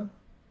longer,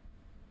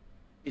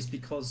 is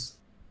because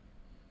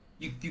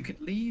you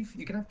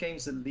can have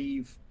games that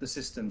leave the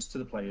systems to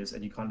the players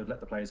and you kind of let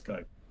the players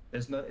go.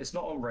 It's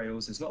not on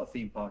rails, it's not a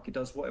theme park, it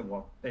does what it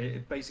wants.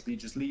 It basically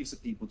just leaves the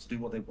people to do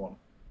what they want,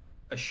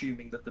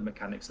 assuming that the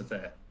mechanics are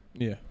there.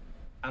 Yeah.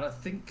 And I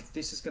think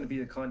this is going to be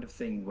the kind of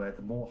thing where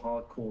the more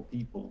hardcore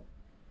people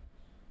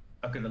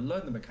are going to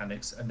learn the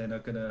mechanics and then are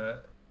going to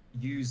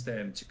use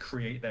them to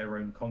create their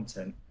own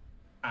content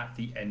at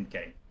the end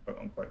game, quote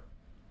unquote.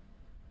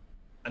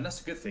 And that's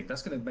a good thing.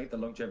 That's going to make the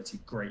longevity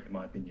great, in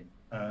my opinion.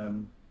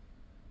 And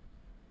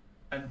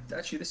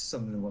actually, this is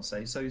something I want to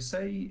say. So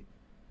say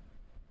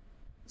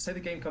the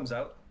game comes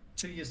out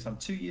 2 years time,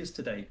 2 years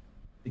today.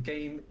 The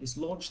game is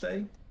launch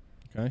day.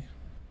 Okay.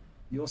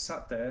 You're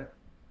sat there,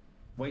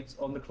 wait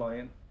on the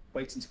client,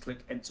 waiting to click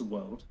enter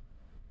world.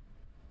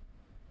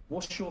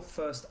 What's your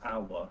first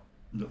hour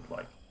look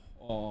like?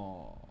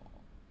 Oh.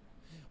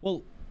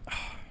 Well.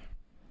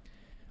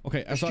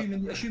 Okay.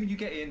 Assuming you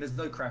get in, there's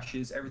no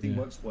crashes, everything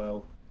works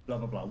well, blah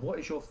blah blah. What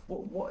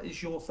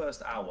is your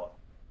first hour?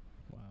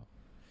 Wow.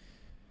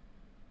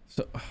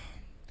 So,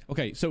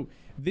 okay, so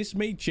this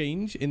may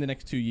change in the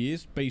next 2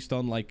 years based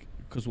on, like,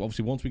 because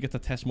obviously once we get to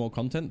test more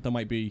content, there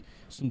might be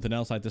something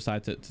else I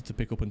decide to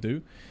pick up and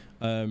do.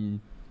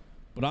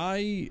 But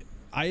I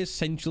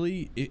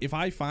essentially, if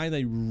I find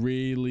a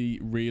really,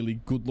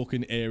 really good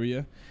looking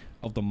area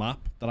of the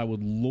map that I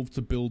would love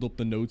to build up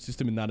the node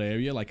system in that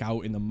area, like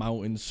out in the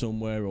mountains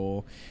somewhere,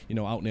 or, you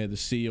know, out near the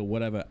sea or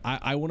whatever,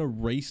 I want to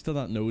race to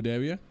that node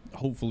area,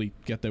 hopefully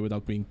get there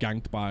without being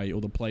ganked by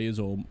other players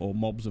or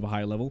mobs of a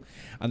higher level,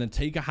 and then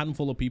take a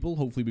handful of people.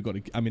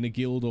 Hopefully I'm in a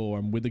guild, or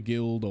I'm with a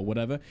guild or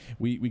whatever.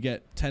 We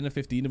get 10 or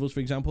 15 of us,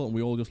 for example, and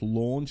we all just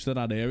launch to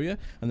that area,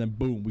 and then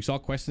boom, we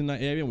start questing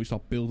that area and we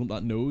start building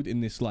up that node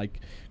in this like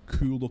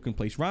cool looking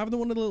place, rather than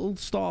one of the little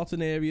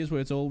starting areas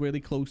where it's all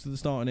really close to the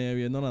starting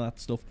area. None of that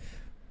stuff.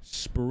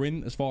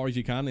 Sprint as far as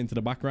you can into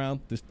the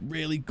background, this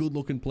really good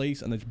looking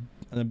place, and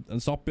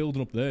start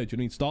building up there. Do you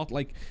know what I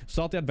mean?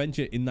 Start the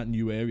adventure in that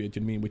new area. Do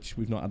you know what I mean? Which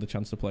we've not had the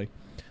chance to play.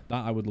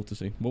 That I would love to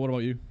see. But what about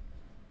you?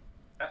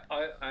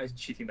 I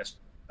actually think that's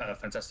a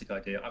fantastic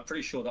idea. I'm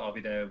pretty sure that I'll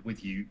be there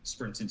with you,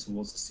 sprinting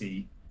towards the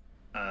sea.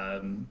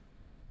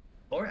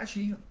 Or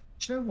actually,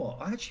 do you know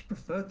what? I actually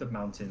prefer the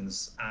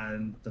mountains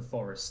and the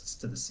forests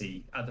to the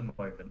sea at the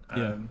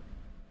moment.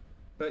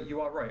 But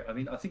you are right. I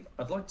mean, I think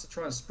I'd like to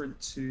try and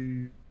sprint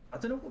to, I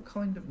don't know what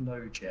kind of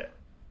node yet.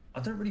 I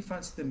don't really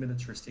fancy the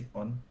militaristic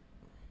one.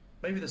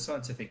 Maybe the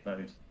scientific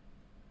node.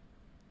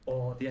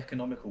 Or the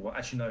economical one.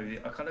 Actually, no,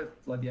 I kind of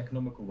like the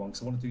economical one,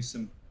 because I want to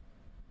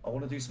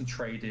do some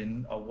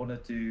trading. I want to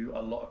do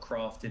a lot of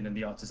crafting and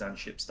the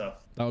artisanship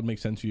stuff. That would make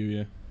sense to you,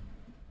 yeah.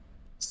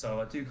 So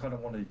I do kind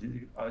of want to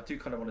do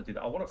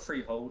that. I want a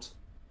freehold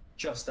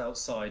just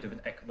outside of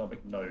an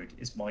economic node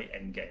is my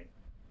end game.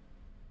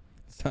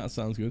 That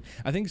sounds good.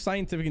 I think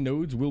scientific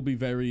nodes will be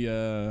very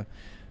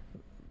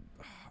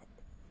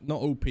not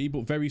OP,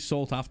 but very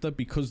sought after,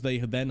 because they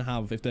then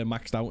have, if they're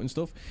maxed out and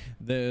stuff,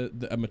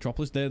 a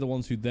Metropolis, they're the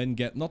ones who then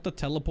get not the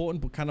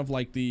teleporting, but kind of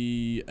like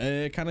the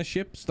air kind of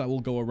ships that will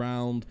go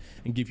around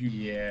and give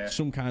you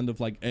some kind of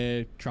like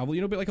air travel,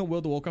 you know, a bit like on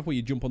World of Warcraft where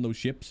you jump on those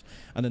ships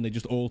and then they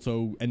just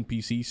auto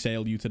NPC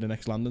sail you to the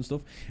next land and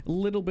stuff. A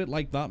little bit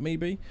like that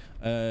maybe.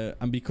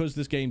 And because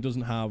this game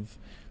doesn't have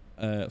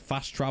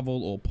fast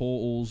travel or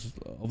portals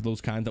of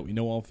those kinds that we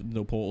know of,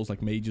 no portals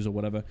like mages or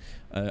whatever,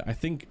 I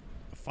think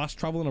fast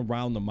traveling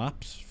around the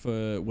maps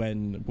for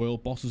when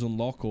world bosses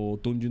unlock or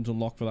dungeons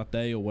unlock for that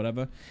day or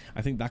whatever.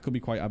 I think that could be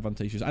quite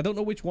advantageous. I don't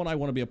know which one I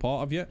want to be a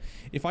part of yet.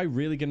 If I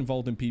really get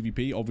involved in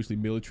PvP, obviously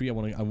military, I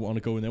want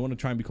to go in there. I want to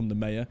try and become the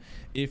mayor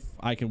if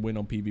I can win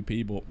on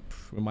PvP, but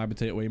with my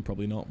potato aim,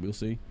 probably not. We'll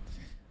see.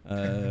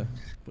 But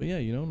yeah,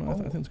 you know, I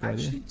think it's a good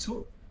idea.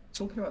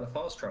 Talking about the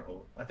fast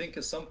travel, I think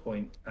at some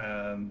point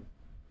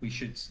we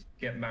should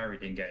get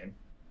married in game.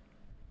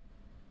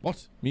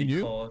 What? Me and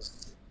you?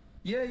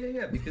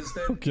 Yeah. Because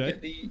then okay.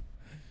 you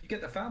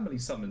get the family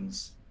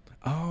summons.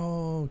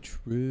 Oh,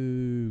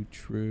 true.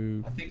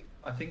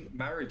 I think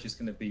marriage is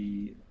going to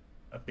be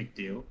a big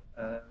deal.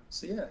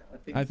 So yeah,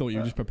 I thought you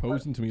were just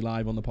proposing to me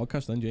live on the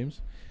podcast, then,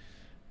 James.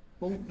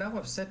 Well, now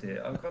I've said it,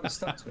 I'm kind of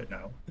stuck to it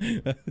now.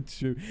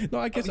 True. No,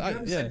 I guess you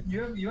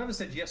haven't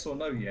said yes or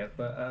no yet,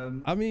 but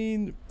I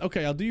mean,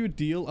 okay, I'll do you a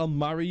deal. I'll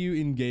marry you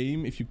in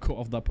game if you cut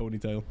off that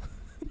ponytail.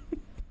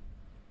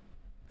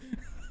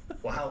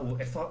 Wow!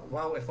 If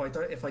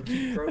I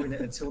keep growing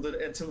it until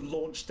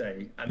launch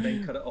day and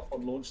then cut it off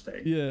on launch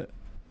day. Yeah.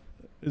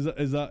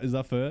 Is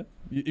that fair?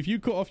 If you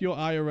cut off your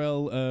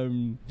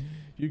IRL,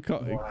 you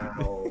cut.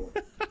 Wow.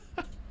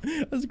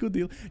 That's a good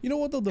deal. You know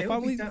what though?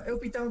 It'll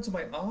be down to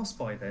my arse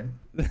by then.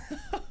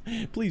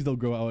 Please don't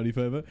grow out any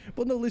further.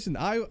 But no, listen.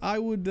 I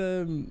would.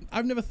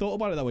 I've never thought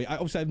about it that way.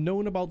 Obviously, I've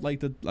known about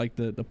like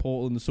the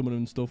portal and the summoner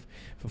and stuff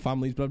for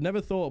families, but I've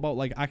never thought about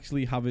like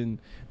actually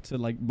having to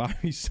like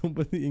marry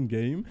somebody in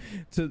game.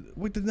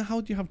 Wait, then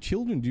how do you have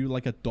children? Do you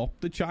like adopt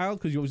the child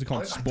because you obviously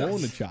can't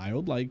spawn a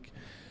child? Like.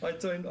 I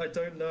don't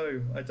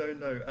know.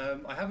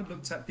 I haven't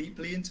looked that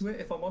deeply into it,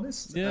 if I'm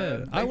honest.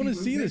 Yeah, I want to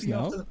see this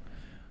now.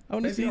 I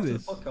want to see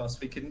this. After the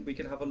podcast, we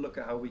can have a look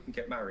at how we can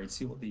get married.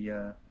 See what the.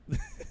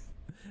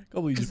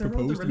 You just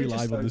proposed to me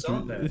live on the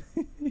street.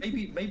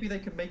 maybe they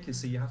can make it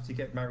so you have to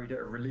get married at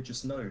a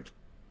religious node.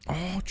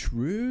 Oh,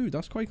 true.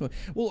 That's quite cool.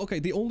 Well, okay.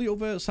 The only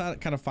other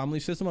kind of family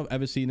system I've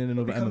ever seen in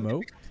another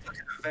MMO.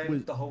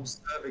 The whole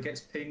server gets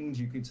pinged.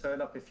 You can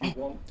turn up if you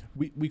want.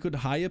 We could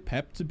hire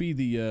Pep to be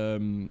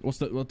the what's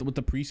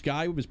the priest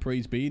guy with his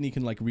praise be, and he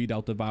can like read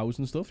out the vows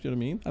and stuff. Do you know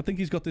what I mean? I think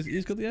he's got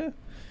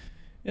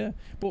yeah.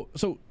 But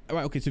so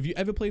right, okay. So have you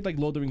ever played like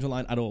Lord of the Rings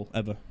Online at all,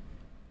 ever?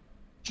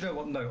 Do you know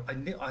what? No,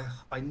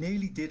 I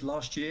nearly did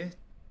last year.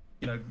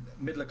 You know,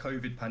 middle of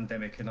COVID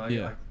pandemic, and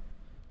I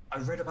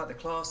read about the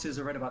classes,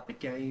 I read about the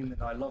game,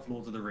 and I love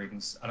Lord of the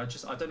Rings, and I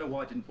don't know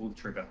why I didn't pull the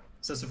trigger.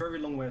 So it's a very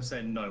long way of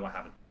saying no, I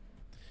haven't.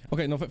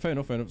 Okay, no, fair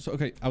enough. So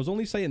okay, I was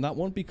only saying that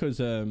one because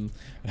hang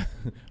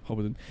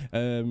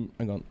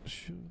on.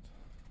 Shoot.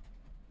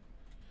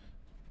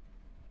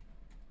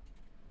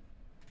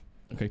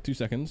 Okay, 2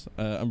 seconds.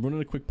 I'm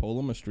running a quick poll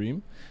on my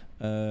stream.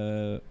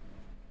 I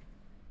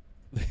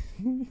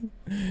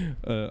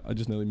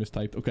just nearly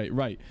mistyped. Okay,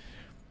 right.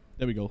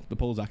 There we go. The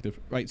poll's active.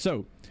 Right,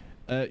 so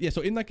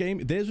so in that game,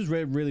 theirs was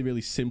really,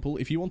 really simple.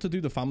 If you want to do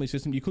the family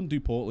system, you couldn't do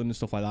portaling and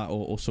stuff like that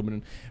or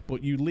summoning,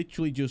 but you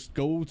literally just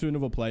go to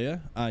another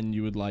player and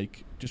you would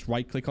like just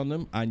right click on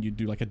them and you'd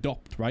do like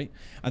adopt, right?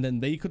 And then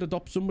they could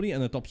adopt somebody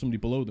and adopt somebody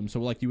below them.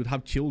 So like you would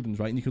have children,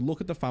 right? And you could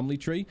look at the family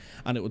tree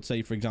and it would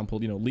say, for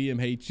example, you know,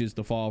 LiamH is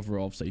the father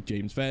of, say,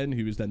 JamesFenn,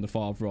 who is then the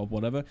father of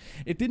whatever.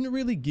 It didn't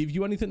really give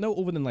you anything though,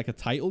 other than like a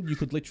title. You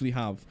could literally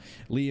have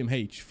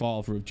LiamH,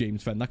 father of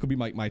JamesFenn. That could be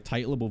my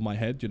title above my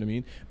head, do you know what I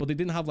mean? But they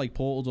didn't have like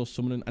portals or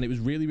summoning, and it was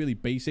really, really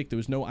basic. There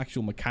was no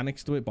actual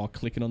mechanics to it bar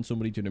clicking on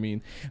somebody, do you know what I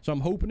mean? So I'm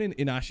hoping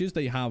in Ashes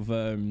they have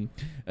I'm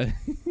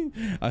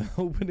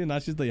hoping in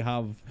Ashes they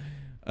have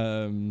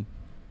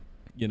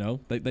you know,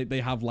 they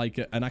have like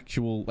an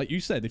actual, like you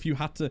said, if you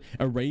had to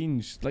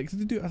arrange, like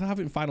they have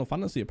it in Final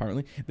Fantasy,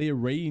 apparently they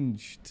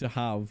arrange to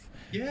have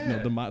you know,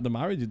 the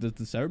marriage,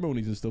 the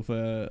ceremonies and stuff.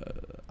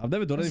 I've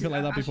never done anything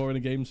like that before in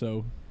a game,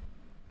 so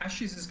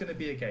Ashes is going to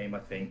be a game, I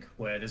think,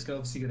 where there's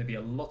obviously going to be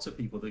a lot of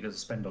people that are going to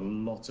spend a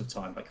lot of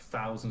time, like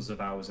thousands of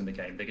hours in the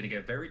game. They're going to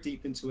get very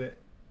deep into it.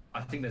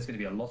 I think there's going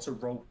to be a lot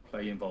of role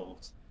play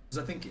involved,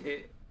 because I think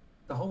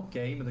the whole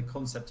game and the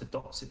concept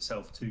adopts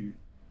itself to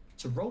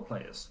role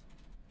players.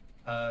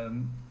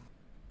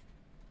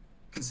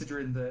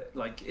 Considering that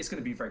like it's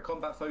going to be very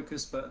combat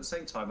focused, but at the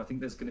same time I think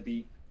there's going to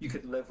be, you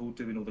could level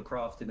doing all the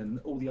crafting and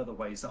all the other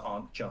ways that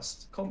aren't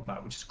just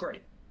combat, which is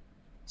great.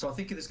 So I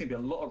think there's going to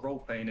be a lot of role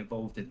playing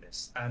involved in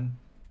this, and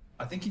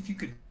I think if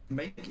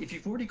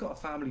you've already got a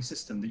family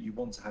system that you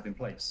want to have in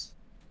place,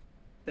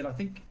 then I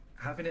think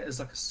having it as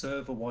like a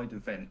server wide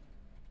event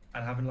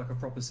and having like a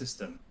proper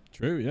system,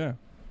 true, yeah,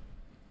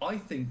 I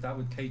think that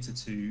would cater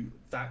to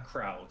that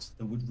crowd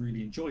that would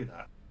really enjoy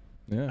that.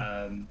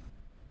 Yeah.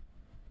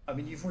 I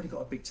mean, you've already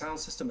got a big town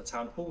system, a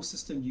town hall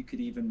system. You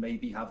could even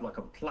maybe have like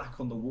a plaque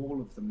on the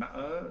wall of the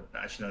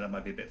actually, no, that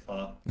might be a bit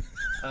far.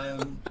 I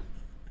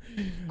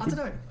don't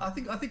know. I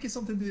think it's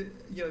something that,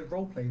 you know,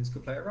 role players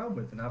could play around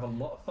with and have a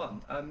lot of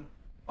fun.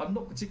 I'm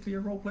not particularly a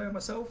role player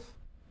myself,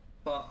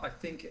 but I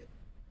think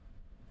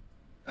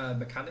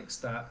mechanics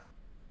that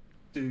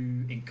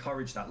do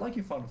encourage that, like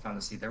in Final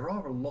Fantasy, there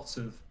are a lot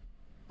of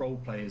role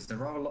players.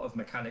 There are a lot of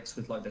mechanics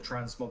with like the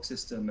transmog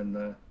system and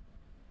the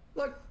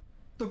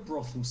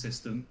brothel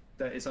system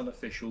that is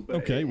unofficial. But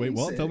okay, wait,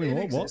 what? Tell me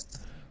more. What?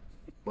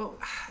 Well,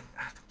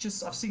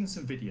 I've seen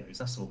some videos.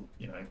 That's all.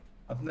 You know,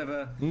 I've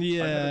never.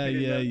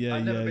 Yeah,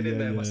 I've never been in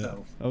there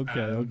myself.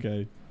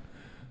 Okay.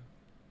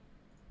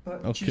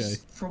 But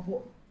just from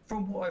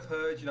what I've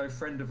heard, you know,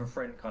 friend of a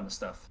friend kind of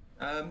stuff.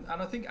 And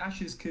I think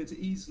Ashes could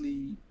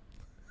easily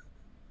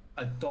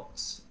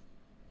adopt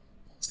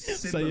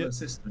similar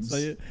systems.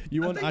 Say it.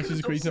 You want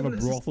Ashes creating of a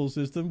brothel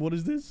system? What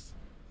is this?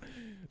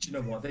 Do you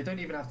know what? They don't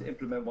even have to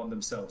implement one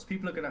themselves.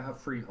 People are going to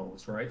have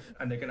freeholds, right?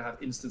 And they're going to have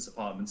instance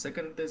apartments. They're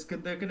going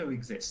to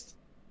exist.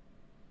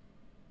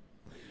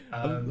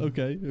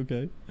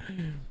 Okay.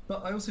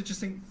 But I also just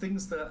think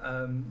things that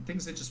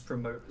just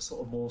promote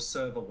sort of more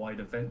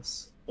server-wide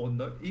events or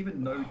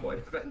even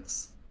node-wide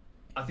events,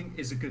 I think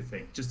is a good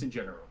thing, just in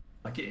general.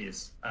 Like it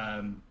is.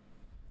 And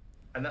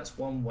that's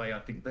one way I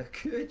think that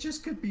it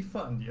just could be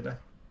fun, you know?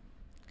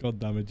 God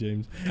damn it,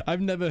 James.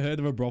 I've never heard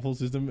of a brothel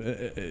system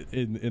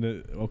in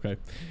a... Okay.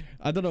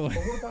 I don't know. But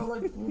what about,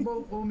 like...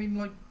 Well, I mean,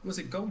 like, was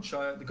it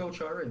Goldshire? The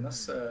Goldshire Inn?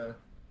 That's...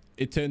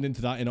 It turned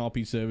into that in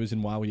RP servers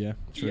in WoW, yeah.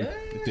 True. Yeah,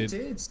 it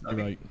did. You're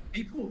right.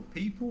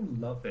 People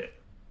love it,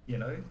 you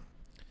know?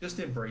 Just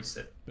embrace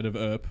it. Bit of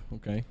ERP,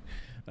 okay.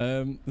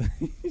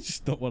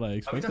 Just not what I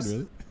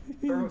expected,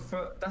 really.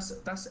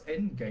 That's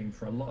end game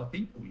for a lot of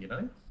people, you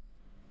know?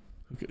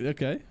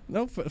 Okay.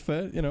 No,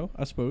 fair, you know,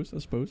 I suppose.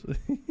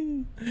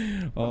 I'm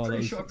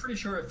pretty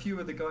sure a few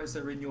of the guys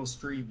that are in your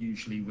stream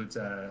usually would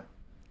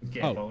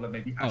get involved. Like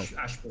maybe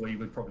Ashboy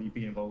would probably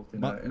be involved in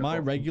my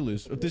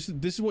regulars. This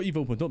is what you've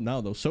opened up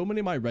now, though. So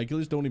many of my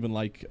regulars don't even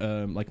like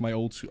my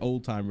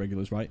old time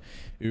regulars, right?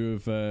 Who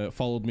have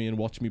followed me and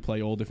watched me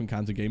play all different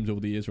kinds of games over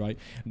the years, right?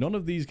 None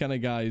of these kind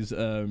of guys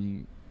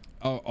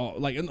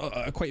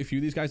quite a few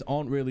of these guys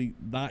aren't really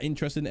that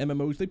interested in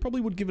MMOs. They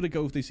probably would give it a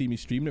go if they see me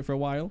streaming it for a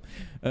while.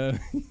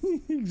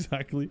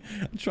 Exactly.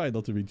 I'm trying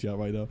not to reach out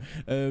right now.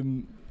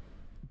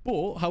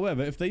 But,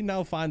 however, if they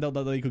now find out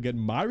that they could get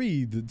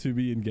married to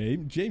me in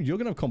game, James, you're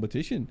gonna have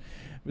competition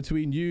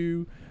between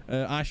you,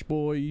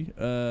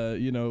 Ashboy.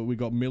 You know, we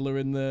got Miller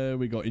in there,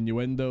 we got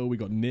Innuendo, we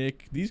got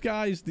Nick. These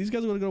guys are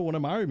gonna want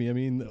to marry me. I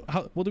mean,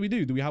 what do we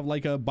do? Do we have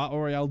like a battle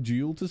royale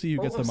duel to see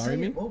who gets to marry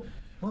me?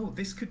 Well,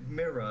 this could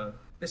mirror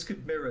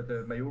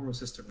the mayoral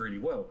system really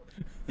well,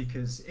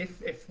 because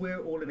if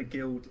we're all in a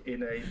guild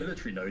in a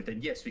military node, then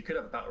yes, we could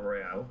have a battle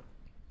royale.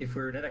 If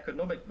we're in an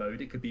economic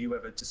mode, it could be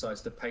whoever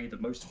decides to pay the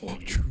most for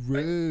you.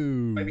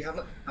 True. Maybe have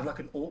like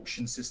an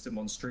auction system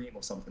on stream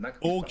or something. That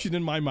could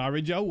auctioning my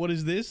marriage out. What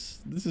is this?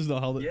 This is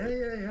not how.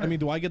 Yeah. I mean,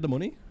 do I get the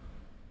money?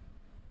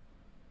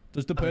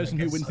 Does the person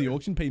who wins the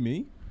auction pay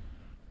me?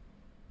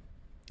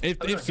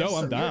 If so,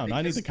 I'm down. Yeah,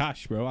 I need the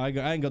cash, bro. I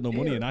ain't got no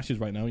money in Ashes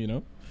right now, you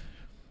know.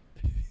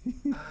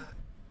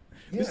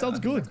 This sounds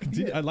good.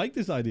 Continue. I like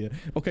this idea.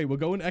 Okay, we're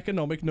going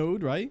economic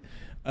node, right?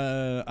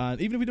 And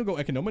even if we don't go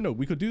economic node,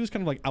 we could do this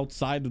kind of like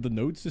outside of the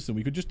node system.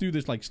 We could just do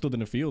this like stood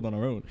in a field on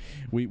our own.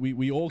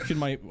 We auction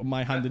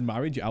my hand in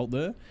marriage out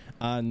there,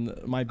 and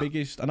my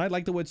biggest, and I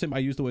like the word simp. I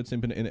use the word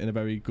simp in a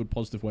very good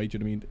positive way. Do you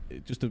know what I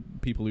mean? Just to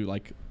people who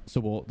like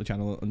support the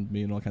channel and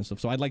me and all that kind of stuff.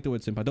 So I like the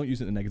word simp. I don't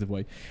use it in a negative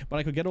way, but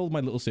I could get all of my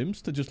little simps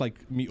to just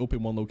like meet up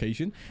in one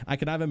location. I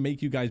could either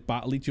make you guys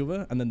battle each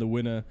other, and then the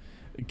winner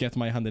gets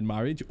my hand in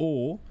marriage,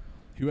 or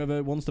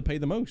whoever wants to pay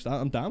the most.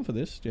 I'm down for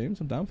this,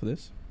 James. I'm down for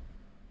this.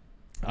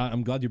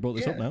 I'm glad you brought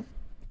this up now.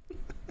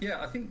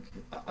 Yeah,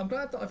 I'm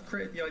glad that I've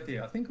created the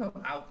idea. I think I'm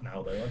out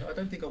now, though. I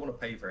don't think I want to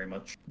pay very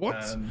much.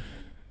 What?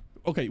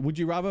 Okay, would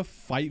you rather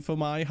fight for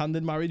my hand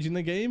in marriage in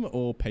the game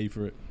or pay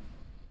for it?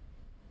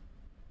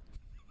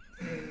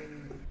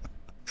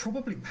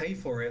 Probably pay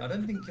for it.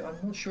 I'm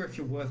not sure if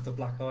you're worth the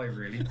black eye,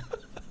 really.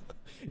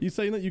 You're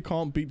saying that you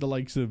can't beat the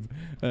likes of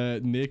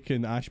Nick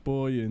and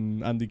Ashboy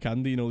and Andy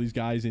Candy and all these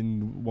guys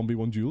in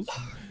 1v1 duels?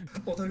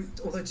 Although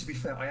to be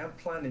fair, I am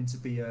planning to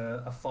be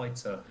a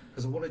fighter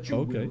because I want to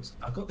dual wield.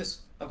 I've got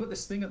this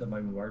thing at the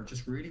moment where I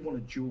just really want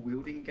to dual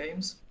wielding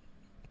games.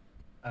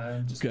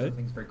 Just because I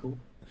think it's very cool.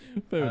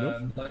 Fair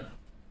enough.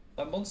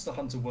 Like Monster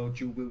Hunter World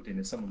dual wielding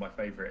is some of my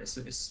favourite.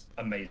 It's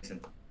amazing.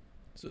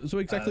 So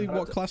exactly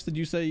what class did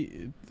you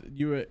say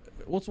you were?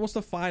 What's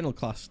the final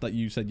class that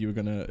you said you were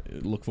gonna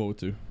look forward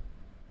to?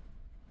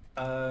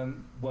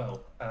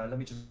 Let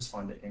me just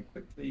find it again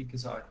quickly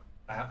because I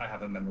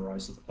haven't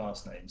memorized all the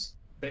class names.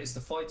 But it's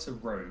the Fighter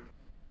Rogue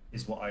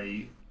is what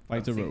I'm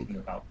thinking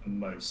about the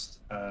most,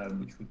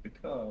 which would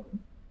become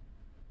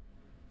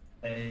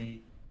a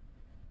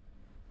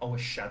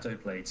Shadow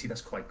Blade. See,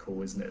 that's quite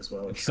cool, isn't it, as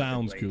well? It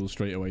sounds cool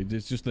straight away.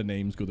 It's just the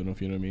name's good enough,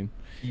 you know what I mean?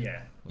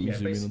 Yeah.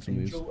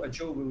 Basically a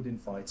dual-wielding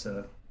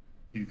fighter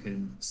who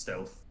can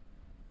stealth.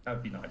 That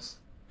would be nice.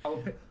 I'll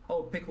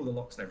pick all the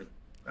locks and everything.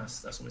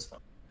 That's always fun.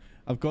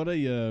 I've got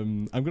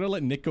I'm gonna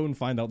let Nick go and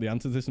find out the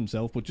answer to this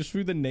himself, but just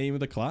through the name of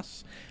the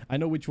class, I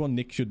know which one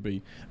Nick should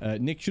be.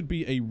 Nick should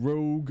be a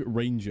rogue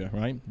ranger,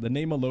 right? The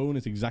name alone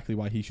is exactly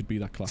why he should be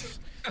that class.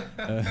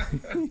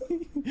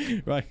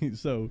 Right,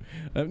 so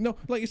no,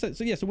 like you said,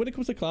 so yeah, so when it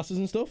comes to classes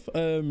and stuff,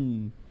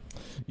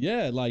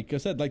 Yeah, like I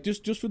said, like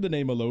just for the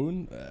name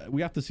alone,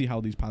 we have to see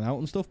how these pan out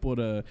and stuff. But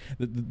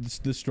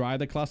the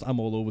Strider class, I'm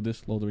all over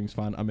this. Lord of the Rings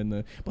fan, I'm in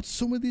there. But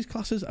some of these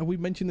classes, and we've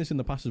mentioned this in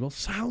the past as well,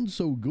 sound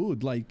so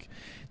good. Like,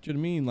 do you know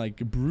what I mean? Like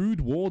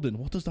Brood Warden,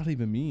 what does that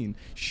even mean?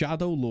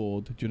 Shadow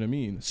Lord, do you know what I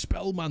mean?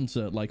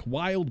 Spellmancer, like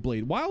Wild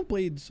Blade. Wild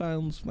Blade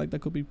sounds like that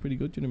could be pretty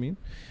good. Do you know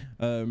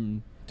what I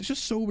mean? There's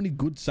just so many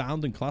good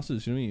sounding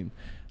classes. Do you know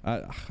what I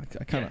mean?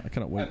 I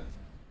cannot wait.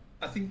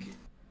 I think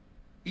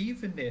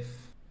even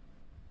if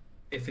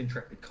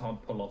Intrepid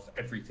can't pull off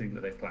everything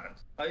that they've planned,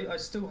 I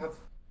still have.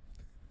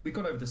 We've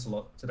gone over this a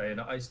lot today,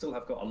 and I still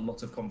have got a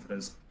lot of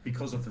confidence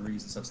because of the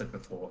reasons I've said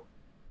before.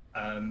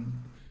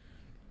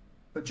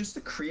 But just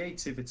the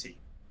creativity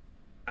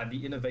and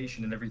the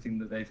innovation and everything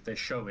that they're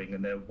showing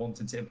and they're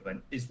wanting to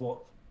implement is what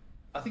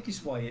I think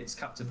is why it's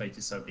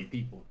captivated so many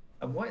people,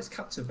 and why it's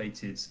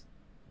captivated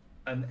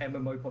an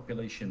MMO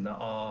population that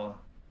are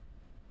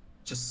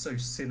just so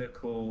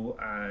cynical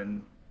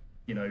and,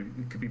 you know,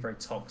 it could be very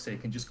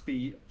toxic and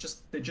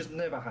they're just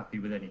never happy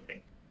with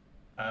anything.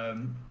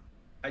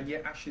 And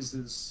yet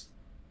Ashes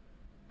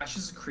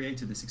has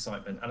created this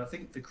excitement, and I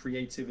think the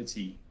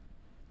creativity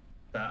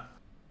that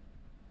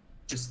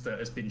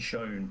has been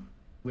shown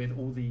with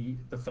all the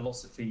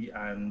philosophy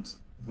and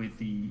with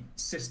the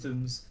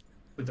systems,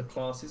 with the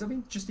classes. I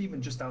mean, just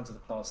down to the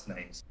class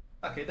names.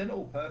 Okay, they're not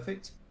all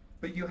perfect,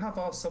 but you have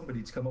asked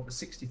somebody to come up with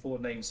 64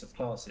 names of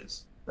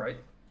classes, right?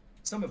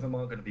 Some of them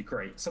aren't going to be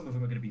great. Some of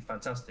them are going to be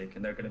fantastic,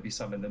 and there are going to be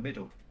some in the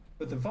middle.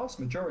 But the vast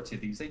majority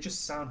of these, they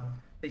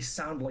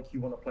sound like you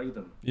want to play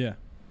them. Yeah.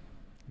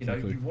 You know,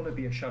 you want to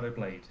be a Shadow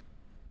Blade.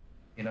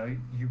 You know,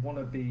 you want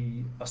to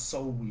be a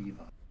Soul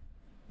Weaver.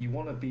 You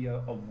want to be a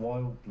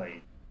Wild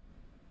Blade.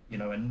 You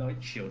know, a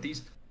Night Shield.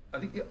 These, I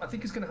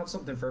think it's going to have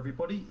something for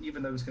everybody,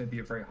 even though it's going to be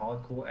a very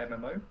hardcore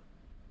MMO,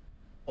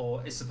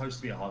 or it's supposed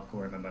to be a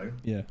hardcore MMO.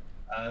 Yeah.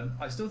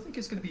 I still think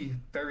it's going to be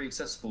very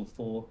accessible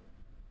for,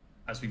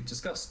 as we've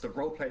discussed, the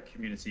role-player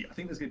community. I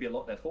think there's going to be a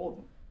lot there for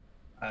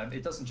them.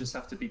 It doesn't just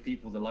have to be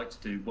people that like to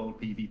do world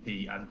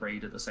PvP and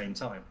raid at the same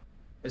time.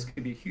 There's going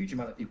to be a huge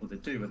amount of people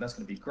that do, and that's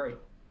going to be great.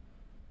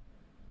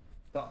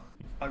 But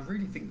I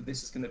really think that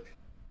this is going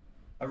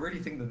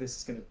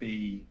to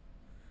be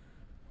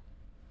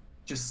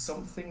just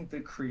something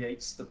that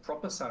creates the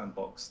proper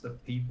sandbox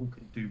that people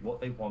can do what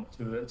they want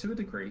to a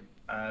degree.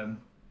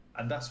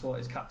 And that's what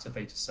has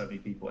captivated so many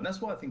people. And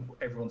that's why I think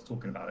everyone's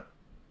talking about it.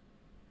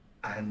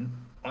 And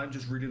I'm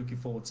just really looking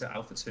forward to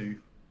Alpha 2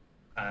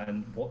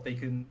 and what they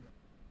can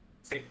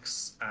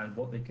fix and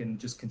what they can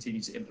just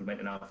continue to implement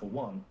in Alpha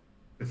 1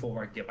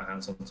 before I get my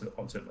hands onto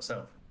it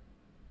myself.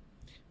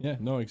 Yeah,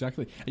 no,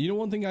 exactly. And you know,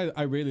 one thing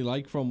I really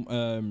like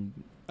from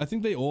I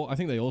think they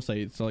all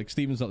say it's like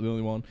Steven's not the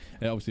only one,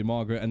 obviously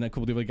Margaret, and then a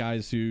couple of other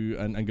guys who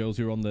and girls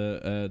who are on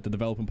the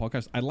development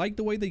podcast. I like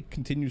the way they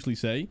continuously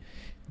say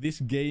this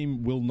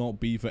game will not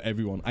be for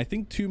everyone. I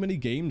think too many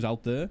games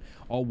out there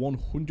are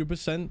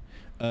 100%.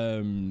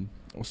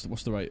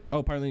 What's the right? Oh,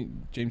 apparently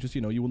James, just,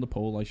 you know, you won the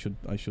poll. I should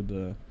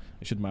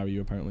marry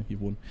you. Apparently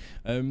you've won.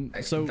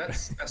 So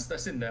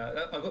that's in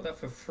there. I got that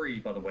for free,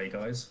 by the way,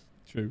 guys.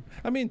 True.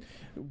 I mean,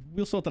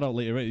 we'll sort that out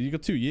later. Right? You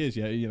got 2 years,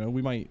 yeah. You know,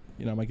 I might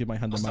give my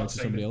hand in marriage to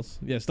somebody else.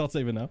 Yeah, start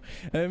saving now.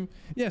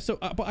 Yeah. So,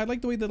 but I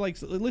like the way that,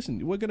 like,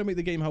 listen, we're gonna make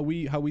the game how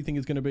we think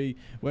it's gonna be.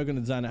 We're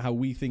gonna design it how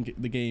we think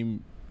the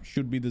game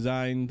should be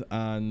designed.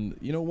 And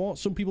you know what?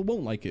 Some people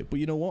won't like it, but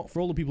you know what? For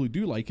all the people who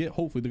do like it,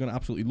 hopefully they're gonna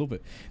absolutely love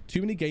it.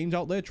 Too many games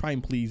out there try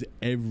and please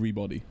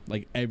everybody,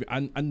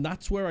 and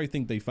that's where I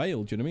think they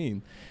failed. Do you know what I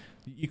mean?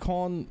 You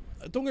can't.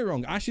 Don't get me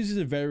wrong. Ashes is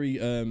a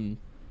very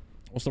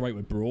what's the right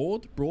word?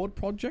 Broad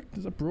project?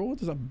 Is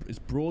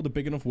broad a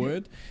big enough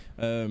word?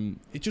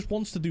 It just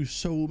wants to do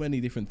so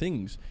many different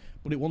things,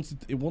 but it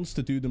wants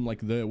to do them like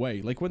their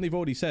way. Like when they've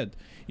already said,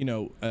 you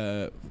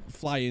know,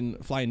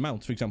 flying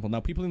mounts, for example.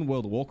 Now, people in the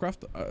World of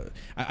Warcraft,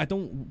 I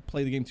don't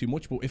play the game too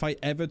much, but if I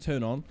ever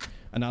turn on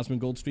an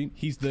Asmongold stream,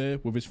 he's there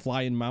with his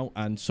flying mount,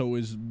 and so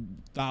is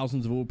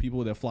thousands of other people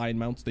with their flying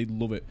mounts. They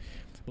love it.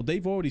 But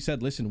they've already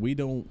said, listen, we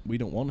don't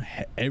want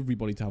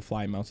everybody to have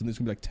flying mounts, and there's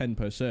gonna be like 10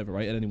 per server,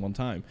 right, at any one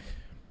time.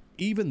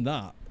 Even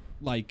that,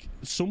 like,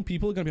 some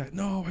people are gonna be like,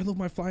 no, I love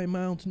my flying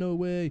mount, no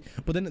way.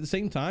 But then at the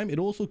same time, it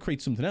also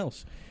creates something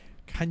else.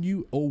 Can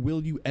you or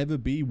will you ever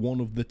be one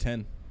of the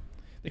 10?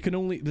 It can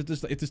only, if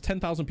there's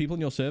 10,000 people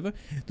in your server,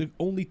 there are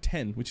only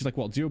 10, which is like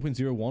what,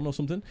 0.01 or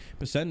something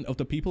 % of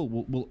the people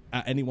will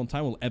at any one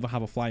time will ever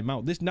have a flying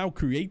mount. This now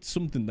creates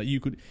something that you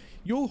could,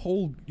 your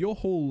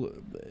whole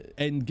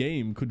end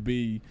game could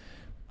be,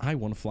 I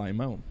want a flying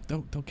mount.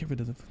 Don't get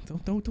rid of it.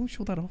 Don't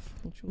show that off.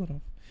 Don't show that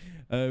off.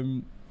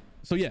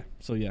 So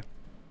yeah.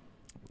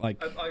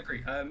 Like, I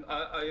agree.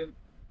 I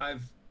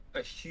have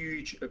a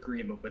huge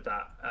agreement with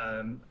that.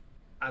 And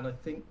I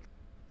think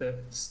that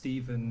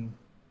Stephen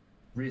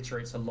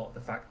reiterates a lot the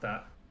fact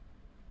that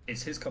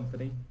it's his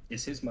company,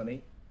 it's his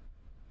money.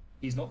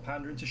 He's not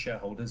pandering to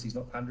shareholders, he's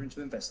not pandering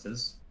to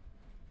investors.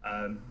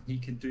 He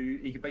can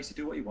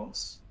basically do what he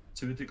wants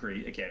to a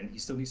degree. Again, he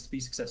still needs to be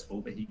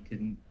successful, but he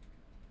can,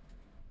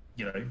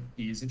 you know,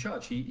 he is in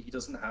charge. He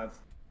doesn't have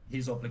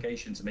his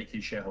obligation to make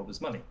his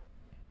shareholders money.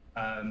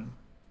 And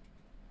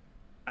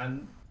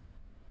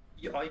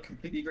yeah, I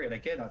completely agree. And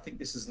again, I think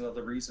this is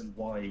another reason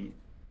why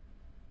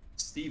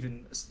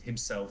Stephen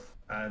himself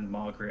and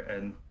Margaret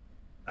and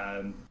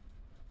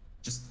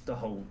just the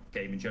whole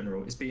game in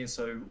general is being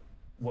so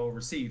well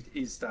received,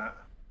 is that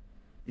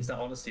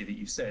honesty that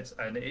you said.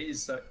 And it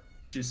is that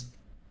just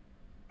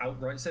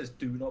outright says,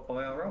 do not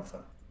buy our alpha.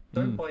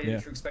 Don't buy it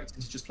if you're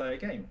expecting to just play a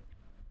game.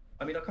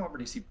 I mean, I can't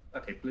really see,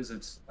 okay,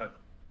 Blizzard's,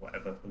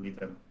 whatever, we'll leave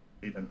them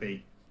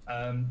be.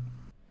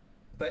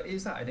 But it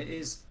is that, and it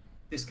is,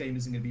 this game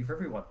isn't going to be for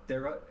everyone.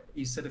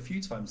 He said a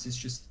few times,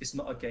 it's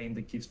not a game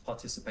that gives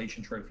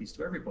participation trophies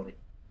to everybody.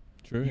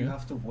 True. You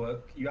have to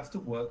work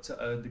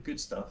to earn the good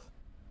stuff.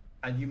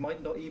 And you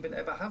might not even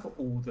ever have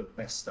all the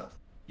best stuff.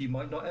 You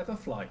might not ever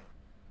fly.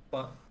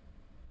 But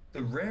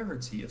the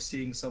rarity of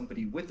seeing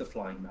somebody with the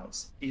flying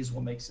mounts is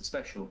what makes it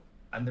special.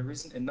 And there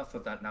isn't enough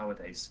of that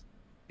nowadays,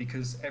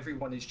 because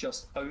everyone is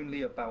just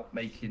only about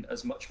making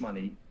as much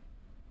money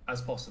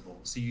as possible.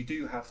 So you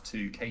do have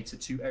to cater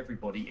to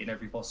everybody in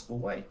every possible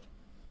way.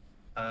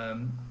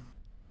 And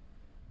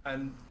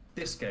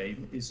this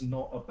game is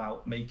not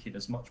about making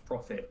as much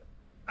profit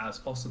as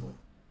possible.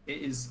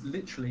 It is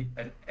literally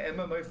an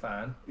MMO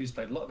fan who's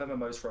played a lot of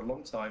MMOs for a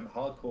long time,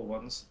 hardcore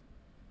ones,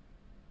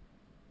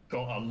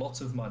 got a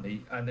lot of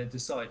money, and then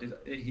decided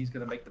he's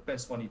going to make the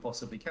best one he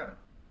possibly can.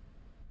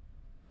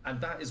 And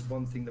that is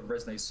one thing that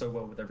resonates so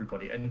well with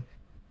everybody. And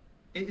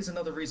it is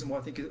another reason why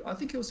I think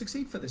it will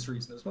succeed for this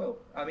reason as well.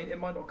 I mean, it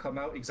might not come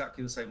out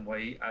exactly the same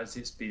way as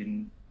it's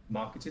been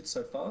marketed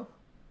so far,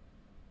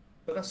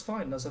 but that's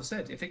fine. As I've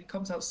said, if it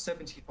comes out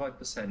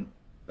 75%,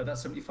 but that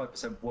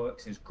 75%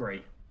 works and is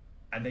great,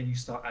 and then you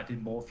start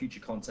adding more future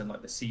content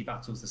like the sea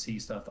battles, the sea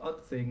stuff, other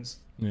things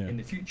in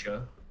the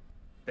future,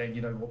 then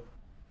you know what,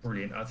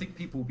 brilliant. I think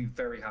people will be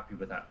very happy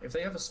with that. If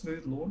they have a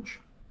smooth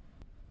launch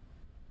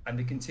and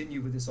they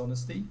continue with this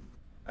honesty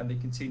and they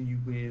continue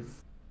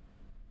with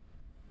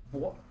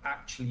what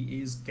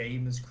actually is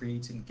gamers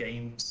creating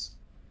games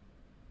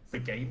for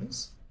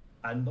gamers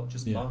and not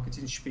just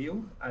marketing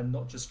spiel and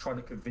not just trying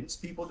to convince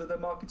people that they're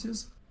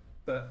marketers,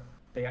 but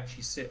they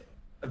actually sit.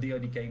 The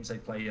only games they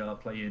play are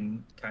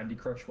playing Candy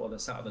Crush while they're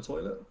sat on the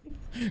toilet.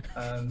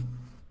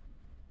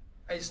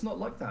 It's not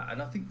like that,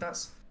 and I think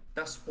that's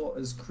what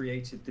has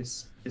created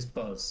this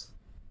buzz.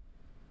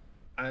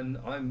 And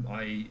I'm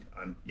very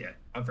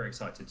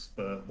excited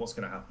for what's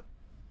going to happen.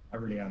 I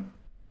really am.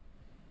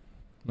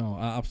 No,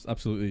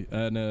 absolutely.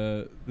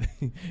 And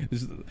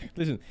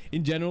listen,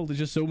 in general, there's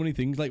just so many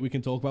things like we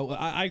can talk about.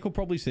 I could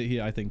probably sit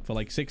here, I think, for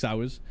like 6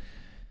 hours.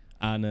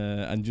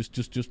 And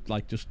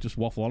just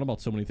waffle on about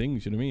so many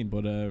things, you know what I mean?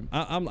 But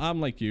I'm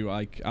like you,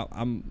 like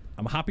I'm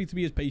happy to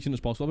be as patient as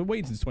possible. I've been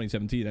waiting since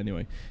 2017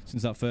 anyway,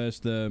 since that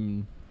first I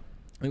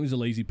think it was a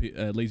lazy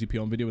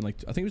peon video in, like,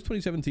 I think it was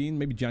 2017,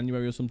 maybe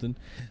January or something,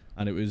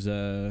 and it was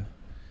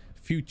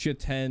future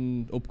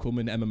 10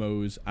 upcoming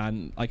MMOs,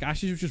 and like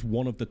Ashes was just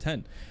one of the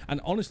 10. And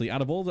honestly,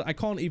 out of all the, I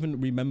can't even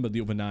remember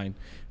the other 9,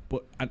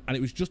 but and it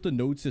was just the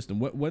node system.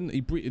 When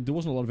there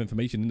wasn't a lot of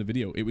information in the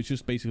video. It was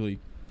just basically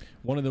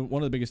one of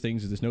the biggest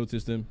things is this node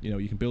system. You know,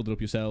 you can build it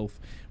up yourself,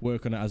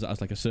 work on it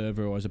as like a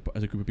server or as a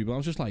group of people. I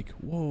was just like,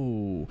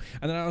 whoa.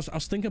 And then I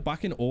was thinking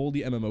back in all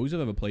the MMOs I've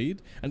ever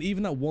played, and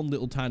even that one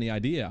little tiny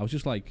idea, I was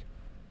just like,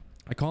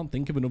 I can't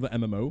think of another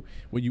MMO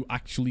where you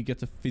actually get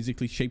to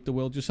physically shape the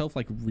world yourself,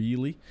 like,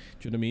 really.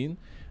 Do you know what I mean?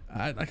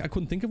 I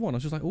couldn't think of one. I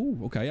was just like, oh,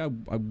 okay, I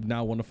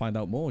now want to find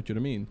out more. Do you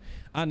know what I mean?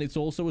 And it's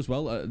also as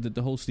well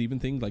the whole Steven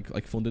thing,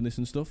 like funding this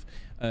and stuff.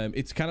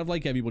 It's kind of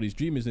like everybody's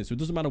dream, isn't it? So it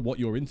doesn't matter what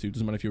you're into. It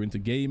doesn't matter if you're into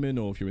gaming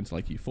or if you're into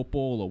like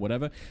football or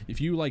whatever.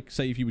 If you like,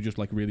 say, if you were just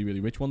like really,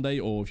 really rich one day,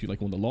 or if you like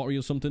won the lottery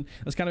or something,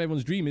 that's kind of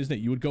everyone's dream, isn't it?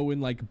 You would go and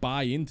like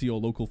buy into your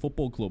local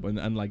football club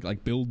and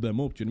like build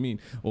them up. Do you know what I mean?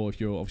 Or if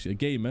you're obviously a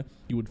gamer,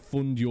 you would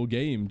fund your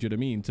game. Do you know what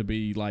I mean? To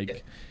be like. Yeah.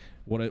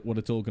 What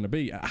it's all going to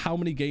be. How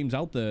many games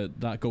out there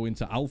that go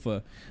into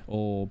alpha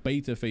or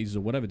beta phases or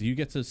whatever do you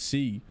get to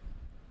see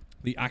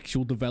the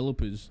actual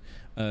developers,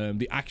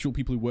 the actual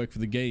people who work for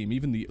the game,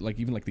 even the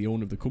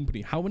owner of the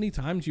company? How many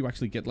times do you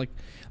actually get like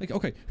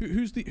okay,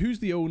 who's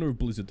the owner of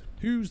Blizzard?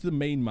 Who's the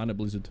main man at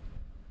Blizzard?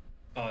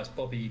 Oh, it's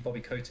Bobby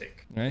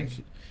Kotick. Right.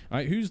 All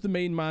right. Who's the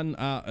main man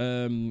at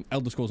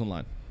Elder Scrolls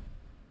Online?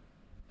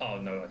 Oh,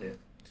 no idea.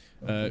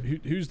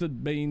 Who's the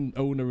main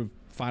owner of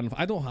Final?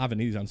 I don't have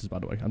any of these answers, by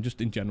the way. I'm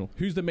just in general.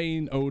 Who's the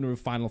main owner of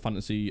Final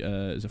Fantasy?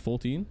 Is it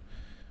 14?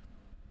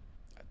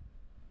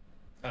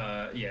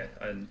 Yeah,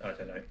 and I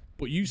don't know.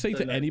 But you say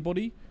to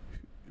anybody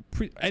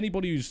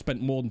who's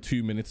spent more than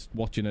 2 minutes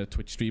watching a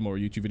Twitch stream or a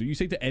YouTube video, you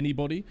say to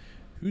anybody,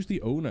 who's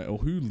the owner or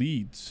who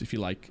leads, if you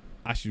like,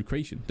 Ashes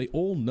Creation? They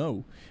all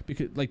know,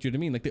 because, like, do you know what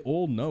I mean? Like, they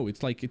all know.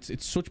 It's like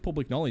it's such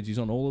public knowledge. He's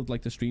on all of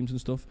like the streams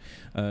and stuff.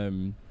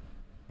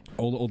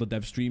 All the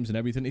dev streams and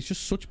everything. It's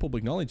just such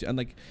public knowledge, and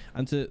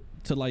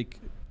to like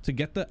to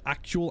get the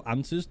actual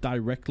answers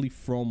directly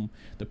from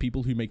the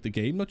people who make the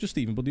game, not just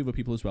Steven, but the other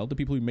people as well, the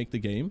people who make the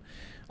game,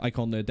 like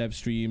on their dev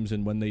streams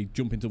and when they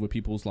jump into other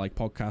people's like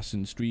podcasts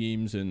and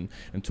streams and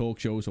talk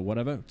shows or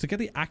whatever, to get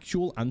the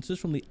actual answers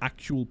from the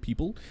actual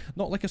people,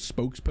 not like a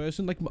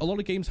spokesperson. Like a lot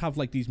of games have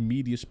like these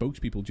media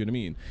spokespeople, do you know what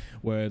I mean,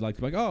 where like,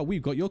 oh,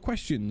 we've got your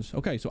questions,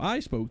 okay, so I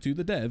spoke to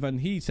the dev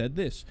and he said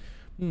this.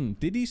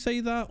 Did he say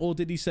that, or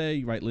did he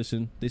say, right,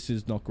 listen, this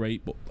is not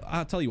great, but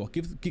I'll tell you what,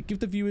 give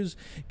the viewers,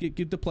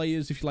 give the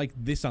players, if you like,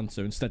 this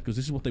answer instead, because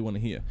this is what they want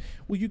to hear.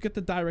 Well, you get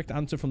the direct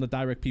answer from the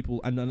direct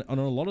people, and on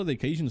a lot of the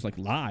occasions, like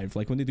live,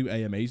 like when they do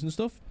AMAs and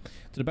stuff,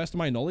 to the best of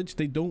my knowledge,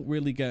 they don't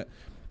really get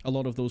a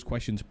lot of those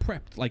questions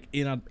prepped, like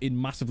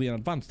in massively in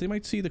advance. They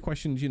might see the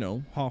questions, you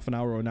know, half an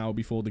hour or an hour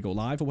before they go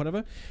live or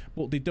whatever,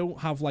 but they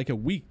don't have like a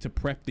week to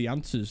prep the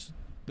answers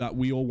that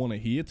we all want to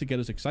hear to get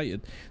us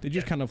excited. They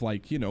just kind of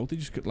like, you know, they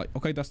just like,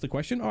 okay, that's the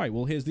question, all right,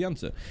 well, here's the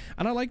answer.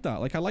 And I like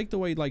that. Like, I like the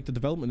way like the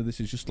development of this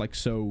is just like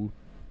so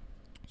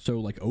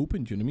like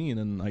open, do you know what I mean?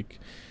 And like,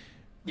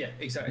 yeah,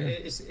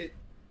 exactly.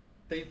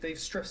 They've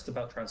stressed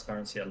about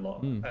transparency a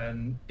lot,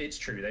 and it's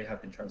true, they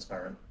have been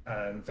transparent,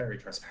 very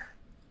transparent,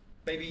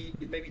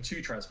 maybe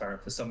too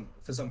transparent for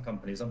some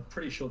companies. I'm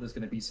pretty sure there's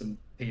going to be some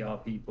PR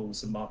people,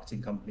 some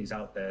marketing companies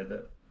out there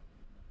that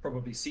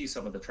probably see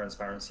some of the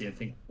transparency and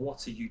think,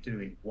 what are you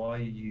doing? Why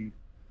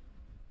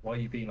are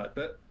you being like?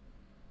 But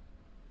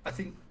I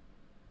think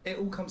it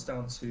all comes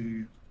down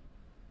to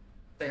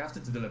they have to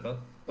deliver,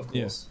 of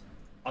course.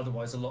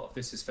 Otherwise, a lot of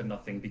this is for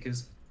nothing,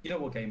 because you know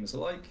what gamers are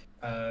like.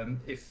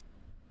 If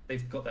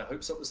they've got their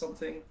hopes up with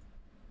something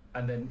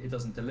and then it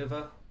doesn't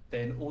deliver,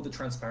 then all the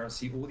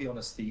transparency, all the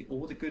honesty,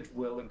 all the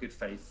goodwill and good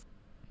faith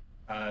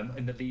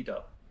in the lead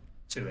up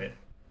to it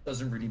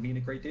doesn't really mean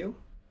a great deal.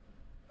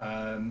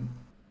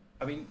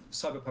 I mean,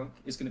 Cyberpunk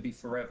is going to be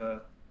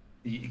forever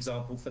the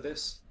example for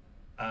this.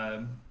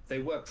 They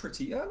were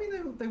pretty, I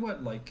mean, they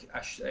weren't like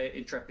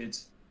Intrepid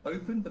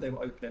open, but they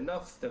were open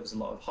enough. There was a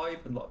lot of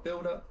hype and a lot of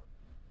build-up.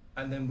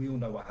 And then we all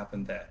know what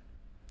happened there.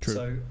 True.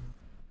 So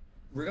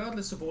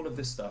regardless of all of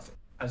this stuff,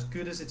 as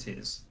good as it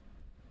is,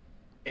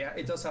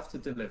 it does have to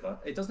deliver.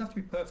 It doesn't have to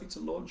be perfect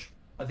at launch.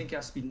 I think it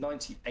has to be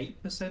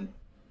 98%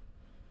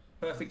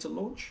 perfect at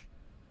launch.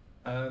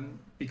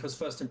 Because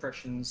first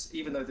impressions,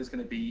 even though there's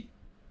going to be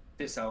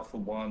this alpha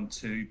 1,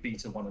 2,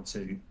 beta 1 and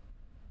 2.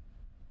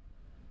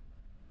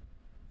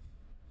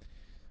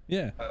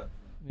 Yeah.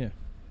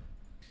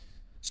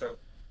 So,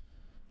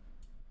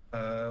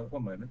 1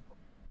 moment.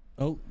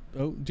 Oh,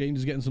 James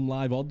is getting some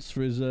live odds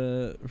for his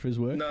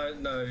work.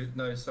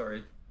 No,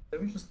 sorry.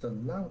 That was just the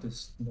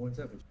loudest noise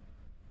ever.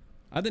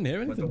 I didn't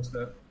hear anything.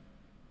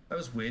 That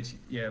was weird.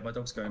 Yeah, my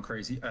dog's going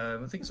crazy. I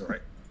think it's all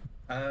right.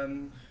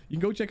 You can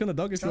go check on the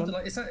dog if you want.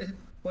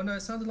 Well, no,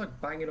 it sounded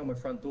like banging on my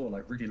front door,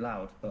 like really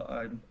loud. But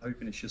I'm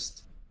hoping it's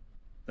just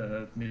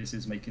the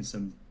missus making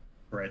some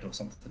bread or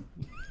something.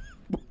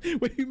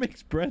 When he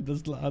makes bread,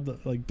 that's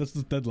loud. Like that's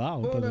just dead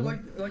loud. Well, no, like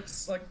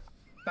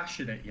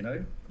bashing it. You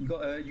know, you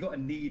got to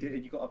knead it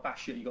and you got to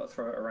bash it. And you got to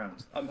throw it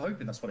around. I'm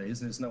hoping that's what it is.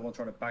 And there's no one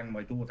trying to bang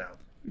my door down.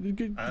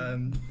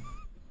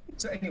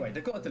 So anyway,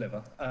 they've got to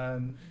deliver.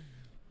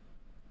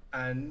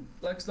 And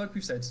like